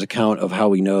Schopenhauer's account of how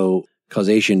we know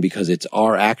causation because it's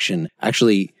our action,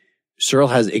 actually, Searle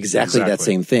has exactly that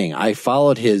same thing. I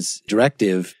followed his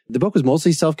directive. The book was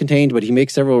mostly self-contained, but he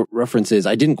makes several references.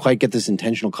 I didn't quite get this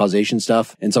intentional causation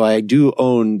stuff. And so I do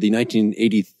own the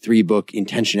 1983 book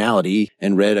Intentionality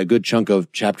and read a good chunk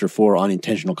of chapter 4 on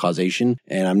intentional causation.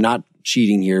 And I'm not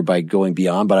cheating here by going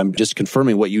beyond, but I'm just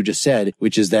confirming what you just said,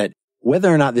 which is that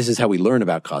whether or not this is how we learn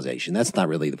about causation, that's not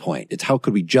really the point. It's how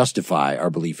could we justify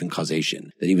our belief in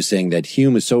causation? That he was saying that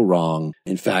Hume is so wrong.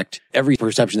 In fact, every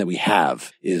perception that we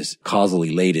have is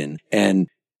causally laden. And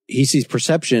he sees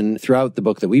perception throughout the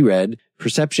book that we read.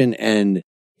 Perception and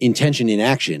intention in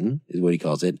action is what he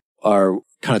calls it, are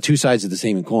kind of two sides of the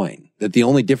same coin. That the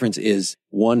only difference is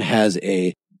one has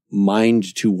a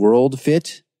mind to world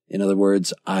fit. In other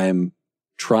words, I'm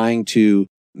trying to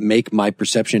make my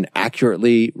perception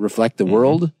accurately reflect the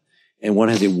world. And one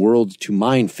has a world to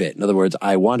mind fit. In other words,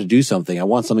 I want to do something. I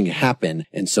want something to happen.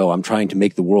 And so I'm trying to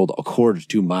make the world accord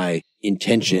to my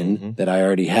intention that I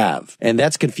already have. And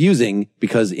that's confusing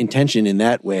because intention in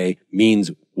that way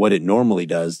means what it normally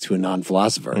does to a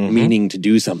non-philosopher, meaning to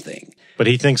do something. But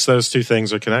he thinks those two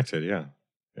things are connected.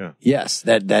 Yeah. Yes,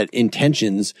 that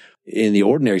intentions in the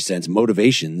ordinary sense,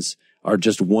 motivations, are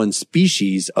just one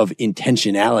species of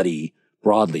intentionality,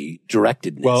 broadly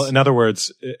directedness. Well, in other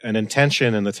words, an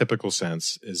intention in the typical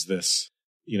sense is this,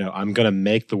 I'm going to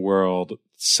make the world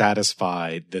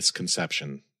satisfy this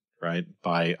conception, right?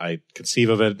 I conceive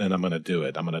of it and I'm going to do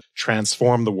it. I'm going to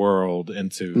transform the world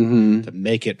into, to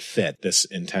make it fit this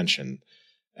intention.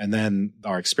 And then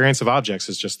our experience of objects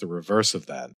is just the reverse of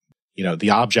that.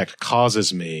 The object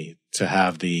causes me to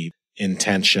have the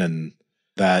intention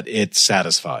that it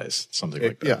satisfies, something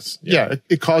like that. Yes. Yeah.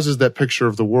 It causes that picture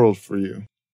of the world for you.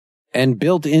 And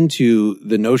built into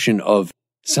the notion of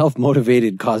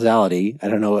self-motivated causality. I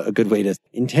don't know a good way to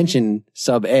intention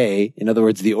sub A. In other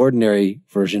words, the ordinary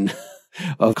version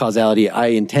of causality. I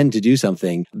intend to do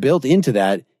something. Built into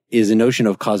that is a notion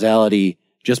of causality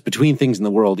just between things in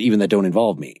the world, even that don't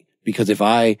involve me. Because if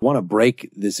I want to break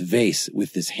this vase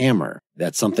with this hammer,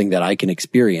 that's something that I can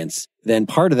experience. Then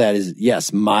part of that is,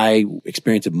 yes, my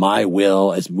experience of my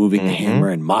will as moving the hammer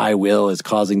and my will is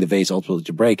causing the vase ultimately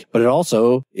to break. But it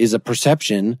also is a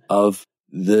perception of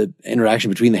the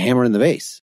interaction between the hammer and the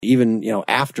vase. Even,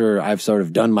 after I've sort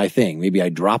of done my thing, maybe I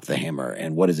drop the hammer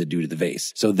and what does it do to the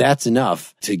vase? So that's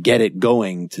enough to get it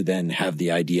going to then have the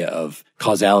idea of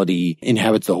causality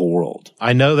inhabits the whole world.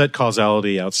 I know that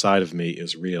causality outside of me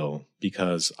is real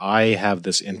because I have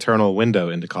this internal window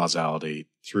into causality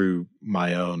through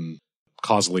my own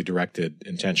causally directed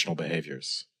intentional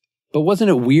behaviors. But wasn't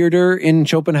it weirder in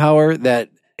Schopenhauer that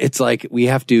it's like we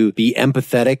have to be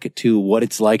empathetic to what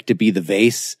it's like to be the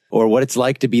vase or what it's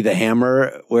like to be the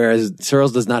hammer, whereas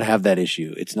Searle's does not have that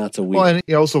issue. It's not so weird. Well, and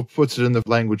he also puts it in the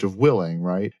language of willing,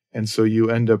 right? And so you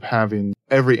end up having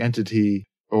every entity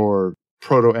or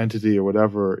proto-entity or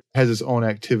whatever has its own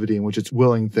activity in which it's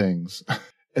willing things.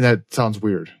 And that sounds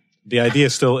weird. The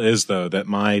idea still is, though, that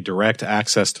my direct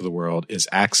access to the world is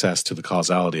access to the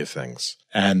causality of things.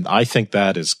 And I think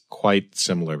that is quite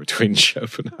similar between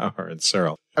Schopenhauer and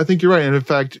Searle. I think you're right. And in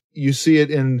fact, you see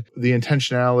it in the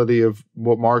intentionality of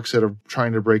what Mark said of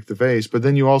trying to break the vase. But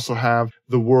then you also have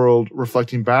the world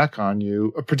reflecting back on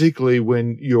you, particularly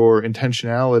when your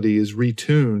intentionality is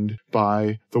retuned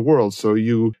by the world. So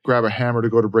you grab a hammer to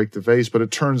go to break the vase, but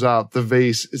it turns out the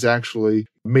vase is actually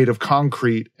made of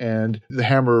concrete and the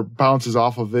hammer bounces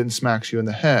off of it and smacks you in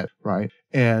the head, right?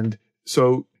 And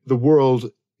so the world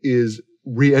is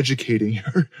re-educating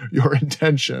your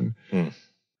intention.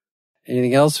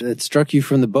 Anything else that struck you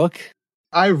from the book?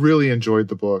 I really enjoyed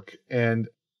the book, and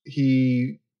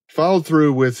he followed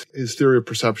through with his theory of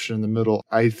perception in the middle.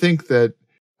 I think that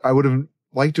I would have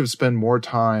liked to have spent more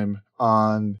time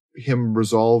on him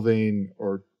resolving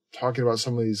or talking about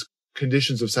some of these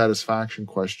conditions of satisfaction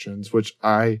questions, which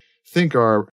I think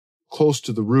are close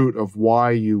to the root of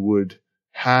why you would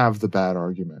have the bad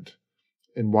argument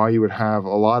and why you would have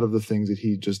a lot of the things that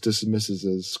he just dismisses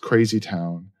as crazy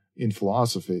town in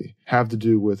philosophy have to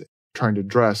do with trying to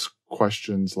address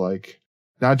questions like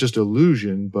not just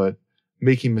illusion, but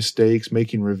making mistakes,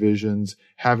 making revisions,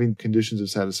 having conditions of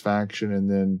satisfaction, and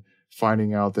then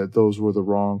finding out that those were the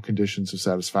wrong conditions of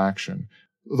satisfaction.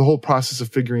 The whole process of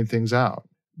figuring things out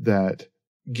that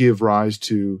give rise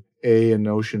to a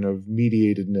notion of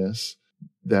mediatedness,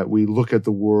 that we look at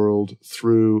the world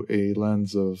through a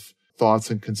lens of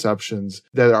thoughts and conceptions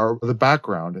that are the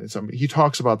background. He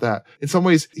talks about that. In some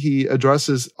ways, he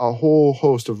addresses a whole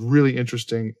host of really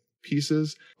interesting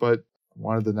pieces, but I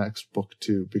wanted the next book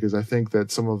too, because I think that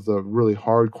some of the really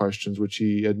hard questions, which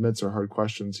he admits are hard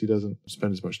questions, he doesn't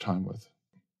spend as much time with.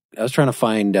 I was trying to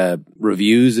find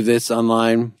reviews of this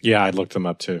online. Yeah, I looked them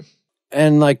up too.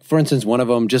 And for instance, one of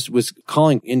them just was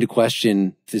calling into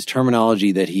question this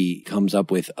terminology that he comes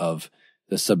up with of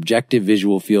the subjective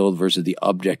visual field versus the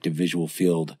objective visual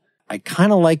field. I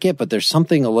kind of like it, but there's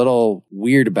something a little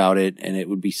weird about it. And it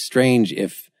would be strange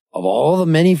if, of all the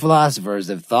many philosophers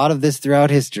that have thought of this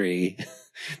throughout history,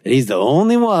 that he's the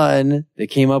only one that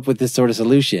came up with this sort of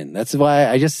solution. That's why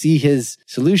I just see his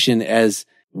solution as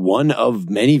one of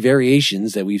many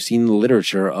variations that we've seen in the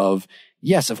literature of,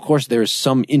 yes, of course, there is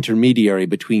some intermediary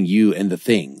between you and the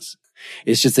things.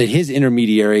 It's just that his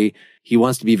intermediary, he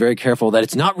wants to be very careful that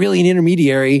it's not really an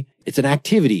intermediary. It's an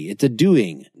activity. It's a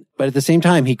doing. But at the same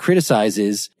time, he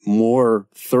criticizes more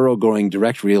thoroughgoing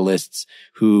direct realists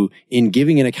who, in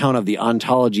giving an account of the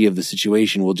ontology of the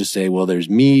situation, will just say, well, there's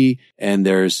me and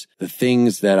there's the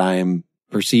things that I'm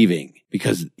perceiving.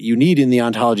 Because you need in the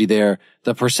ontology there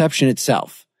the perception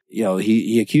itself.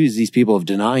 He accuses these people of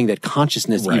denying that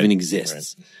consciousness even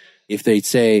exists. Right. If they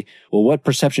say, well, what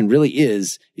perception really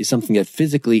is something that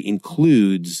physically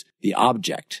includes the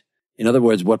object. In other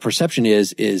words, what perception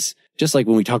is just like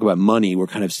when we talk about money, we're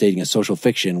kind of stating a social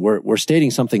fiction. We're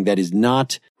stating something that is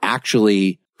not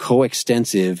actually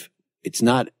coextensive. It's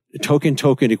not token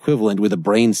equivalent with a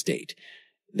brain state.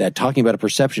 That talking about a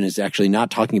perception is actually not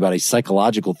talking about a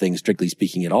psychological thing, strictly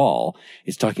speaking, at all.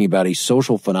 It's talking about a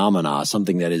social phenomena,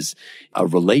 something that is a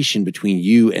relation between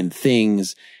you and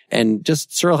things. And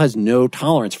just Searle has no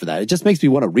tolerance for that. It just makes me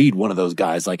want to read one of those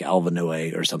guys like Alvin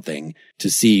or something to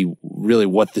see really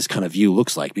what this kind of view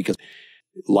looks like. Because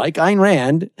like Ayn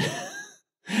Rand,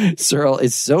 Searle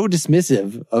is so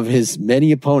dismissive of his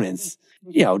many opponents.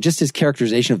 Just his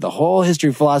characterization of the whole history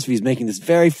of philosophy is making this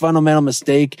very fundamental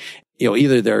mistake.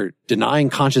 either they're denying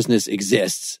consciousness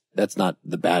exists. That's not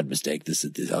the bad mistake. This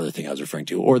is the other thing I was referring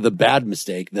to, or the bad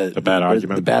mistake, the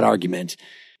bad argument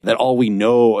that all we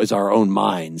know is our own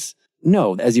minds.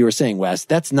 No, as you were saying, Wes,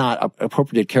 that's not an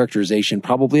appropriate characterization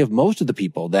probably of most of the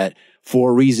people that,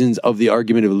 for reasons of the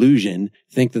argument of illusion,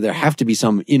 think that there have to be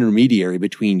some intermediary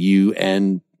between you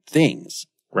and things.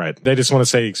 Right. They just want to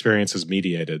say experience is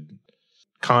mediated.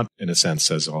 Kant, in a sense,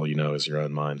 says all you know is your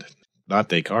own mind. Not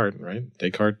Descartes, right?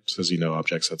 Descartes says you know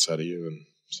objects outside of you and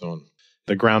so on.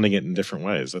 They're grounding it in different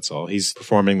ways. That's all. He's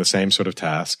performing the same sort of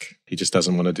task. He just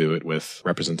doesn't want to do it with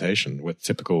representation, with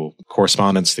typical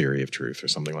correspondence theory of truth or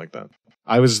something like that.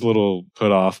 I was a little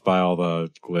put off by all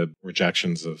the glib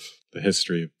rejections of the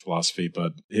history of philosophy,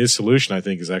 but his solution, I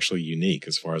think, is actually unique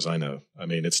as far as I know. I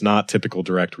mean, it's not typical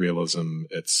direct realism.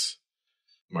 It's,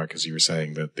 Mark, as you were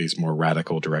saying, that these more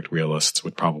radical direct realists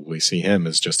would probably see him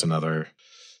as just another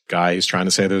guy who's trying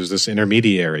to say there's this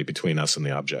intermediary between us and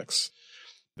the objects.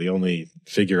 The only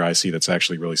figure I see that's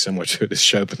actually really similar to it is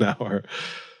Schopenhauer.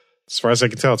 As far as I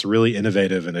can tell, it's really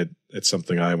innovative, and it's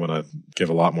something I want to give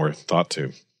a lot more thought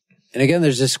to. And again,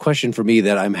 there's this question for me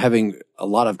that I'm having a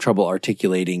lot of trouble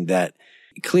articulating, that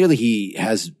clearly he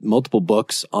has multiple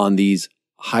books on these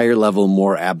higher level,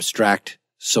 more abstract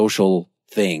social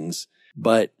things.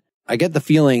 But I get the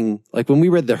feeling, like when we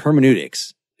read the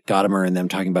hermeneutics, Gadamer and them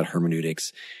talking about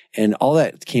hermeneutics, and all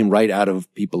that came right out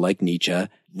of people like Nietzsche,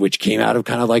 which came out of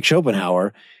kind of like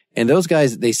Schopenhauer. And those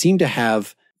guys, they seem to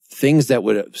have things that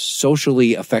would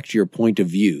socially affect your point of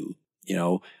view.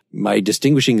 By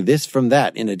distinguishing this from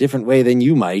that in a different way than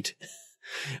you might,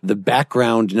 the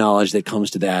background knowledge that comes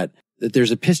to that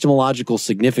there's epistemological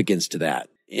significance to that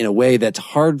in a way that's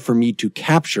hard for me to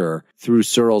capture through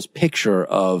Searle's picture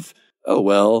of, oh,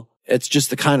 well, it's just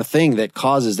the kind of thing that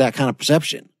causes that kind of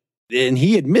perception. And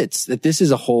he admits that this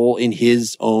is a hole in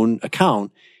his own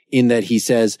account, in that he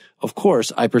says, of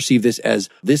course, I perceive this as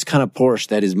this kind of Porsche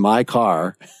that is my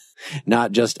car,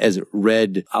 not just as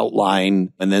red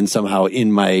outline, and then somehow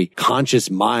in my conscious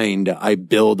mind, I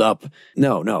build up.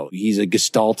 No, he's a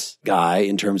Gestalt guy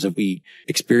in terms of we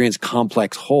experience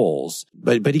complex wholes,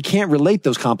 but he can't relate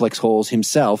those complex wholes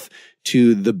himself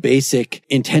to the basic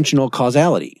intentional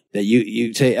causality that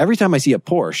you say, every time I see a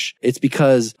Porsche, it's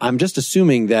because I'm just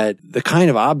assuming that the kind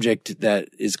of object that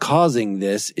is causing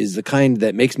this is the kind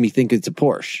that makes me think it's a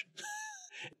Porsche.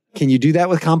 Can you do that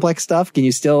with complex stuff? Can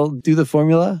you still do the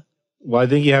formula? Well, I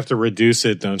think you have to reduce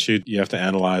it, don't you? You have to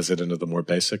analyze it into the more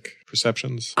basic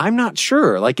perceptions. I'm not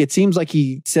sure. Like, it seems like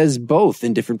he says both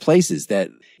in different places,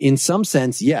 that in some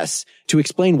sense, yes, to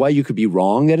explain why you could be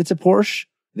wrong that it's a Porsche,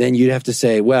 then you'd have to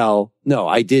say, well, no,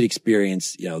 I did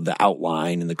experience, the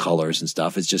outline and the colors and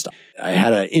stuff. It's just, I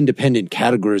had an independent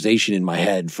categorization in my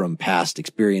head from past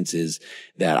experiences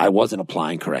that I wasn't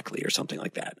applying correctly or something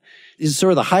like that. This is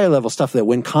sort of the higher level stuff that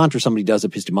when Kant or somebody does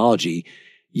epistemology,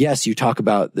 yes, you talk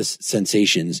about the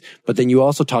sensations, but then you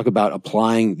also talk about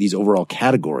applying these overall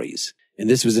categories. And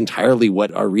this was entirely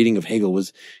what our reading of Hegel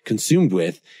was consumed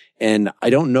with. And I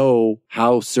don't know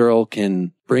how Searle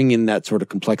can bring in that sort of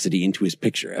complexity into his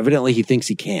picture. Evidently, he thinks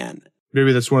he can.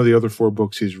 Maybe that's one of the other 4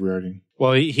 books he's writing.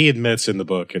 Well, he admits in the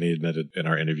book, and he admitted in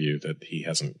our interview, that he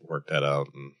hasn't worked that out.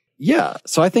 Yeah,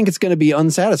 so I think it's going to be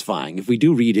unsatisfying if we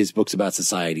do read his books about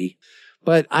society.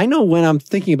 But I know when I'm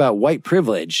thinking about white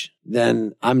privilege,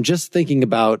 then I'm just thinking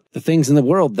about the things in the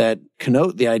world that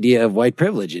connote the idea of white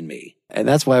privilege in me. And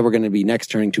that's why we're going to be next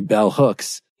turning to Bell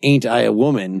Hooks' Ain't I a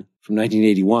Woman from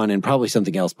 1981, and probably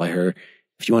something else by her.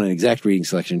 If you want an exact reading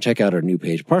selection, check out our new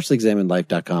page,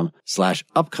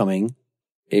 partiallyexaminedlife.com/upcoming.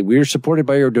 We're supported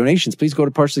by your donations. Please go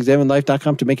to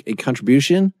partiallyexaminedlife.com to make a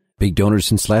contribution. Big donors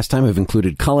since last time have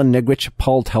included Colin Negrich,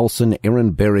 Paul Telson,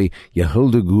 Aaron Berry,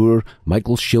 Yehulda Gur,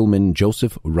 Michael Shillman,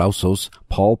 Joseph Rausos,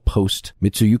 Paul Post,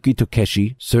 Mitsuyuki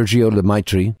Tokeshi, Sergio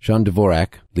Lemaitri, Sean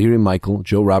Dvorak, Leary Michael,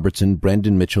 Joe Robertson,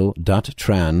 Brandon Mitchell, Dot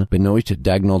Tran, Benoit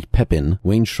Dagnald Pepin,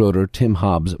 Wayne Schroeder, Tim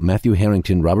Hobbs, Matthew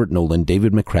Harrington, Robert Nolan,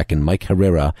 David McCracken, Mike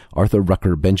Herrera, Arthur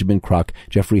Rucker, Benjamin Kroc,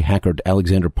 Jeffrey Hackard,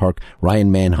 Alexander Park,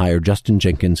 Ryan Manhire, Justin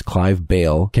Jenkins, Clive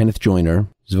Bale, Kenneth Joyner,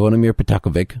 Zvonimir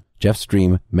Petakovic, Jeff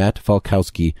Stream, Matt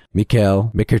Falkowski,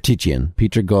 Mikhail Mikertichian,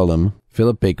 Peter Golem,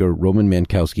 Philip Baker, Roman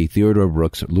Mankowski, Theodore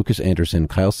Brooks, Lucas Anderson,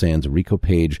 Kyle Sands, Rico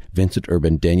Page, Vincent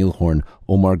Urban, Daniel Horn,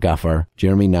 Omar Gaffar,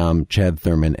 Jeremy Nam, Chad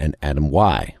Thurman, and Adam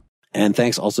Y. And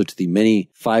thanks also to the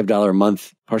many $5 a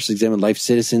month Partially Examined Life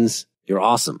citizens. You're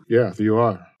awesome. Yeah, you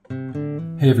are.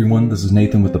 Hey everyone, this is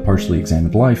Nathan with the Partially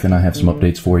Examined Life, and I have some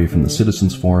updates for you from the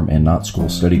Citizens Forum and Not School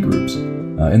study groups.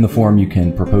 In the forum, you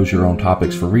can propose your own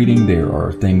topics for reading. There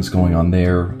are things going on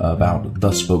there about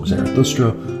Thus Spoke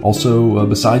Zarathustra. Also,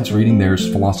 besides reading, there's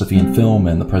philosophy and film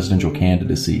and the presidential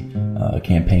candidacy.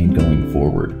 campaign going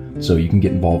forward. So you can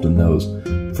get involved in those.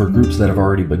 For groups that have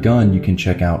already begun, you can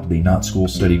check out the Not School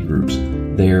Study groups.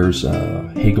 There's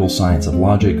Hegel's Science of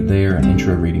Logic there and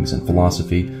Intro Readings in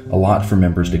Philosophy. A lot for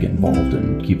members to get involved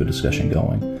and keep a discussion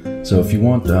going. So if you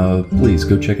want, please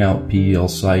go check out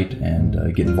PEL's site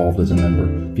and get involved as a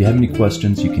member. If you have any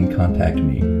questions, you can contact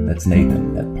me. That's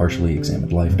Nathan at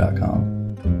partiallyexaminedlife.com.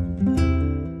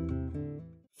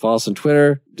 Follow us on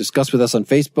Twitter, discuss with us on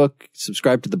Facebook,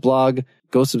 subscribe to the blog,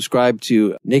 go subscribe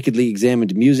to Nakedly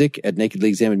Examined Music at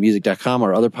nakedlyexaminedmusic.com,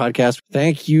 our other podcast.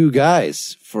 Thank you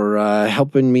guys for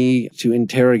helping me to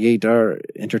interrogate our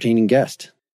entertaining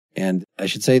guest. And I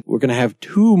should say we're going to have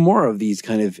 2 more of these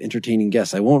kind of entertaining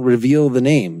guests. I won't reveal the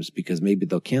names because maybe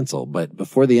they'll cancel, but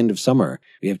before the end of summer,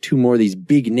 we have 2 more of these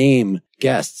big name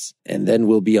guests, and then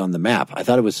we'll be on the map. I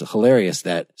thought it was hilarious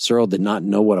that Searle did not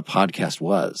know what a podcast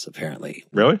was, apparently.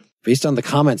 Really? Based on the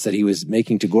comments that he was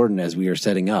making to Gordon as we were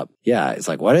setting up. Yeah, it's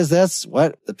like, what is this?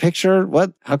 What? The picture?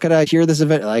 What? How could I hear this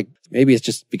event? Like, maybe it's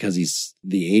just because he's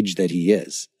the age that he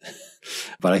is.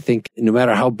 But I think no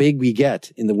matter how big we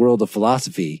get in the world of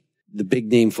philosophy, the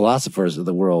big name philosophers of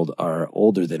the world are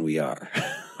older than we are,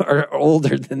 are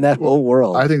older than that whole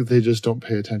world. I think they just don't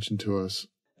pay attention to us.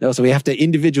 No, so we have to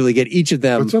individually get each of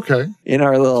them It's okay. in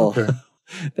our little, It's okay.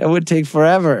 that would take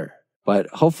forever. But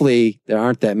hopefully there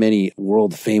aren't that many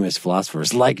world famous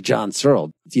philosophers like John Searle.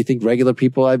 Do you think regular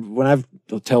people, when I've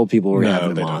told people we're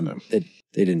having him on, they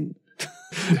didn't,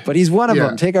 but he's one of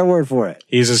them. Take our word for it.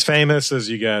 He's as famous as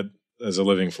you get as a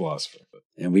living philosopher.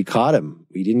 And we caught him.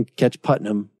 We didn't catch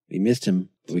Putnam. We missed him.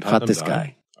 We caught this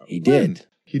guy. He did.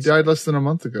 He died less than a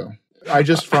month ago. I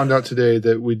just found out today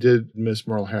that we did miss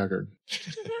Merle Haggard.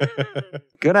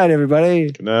 Good night,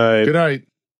 everybody. Good night. Good night.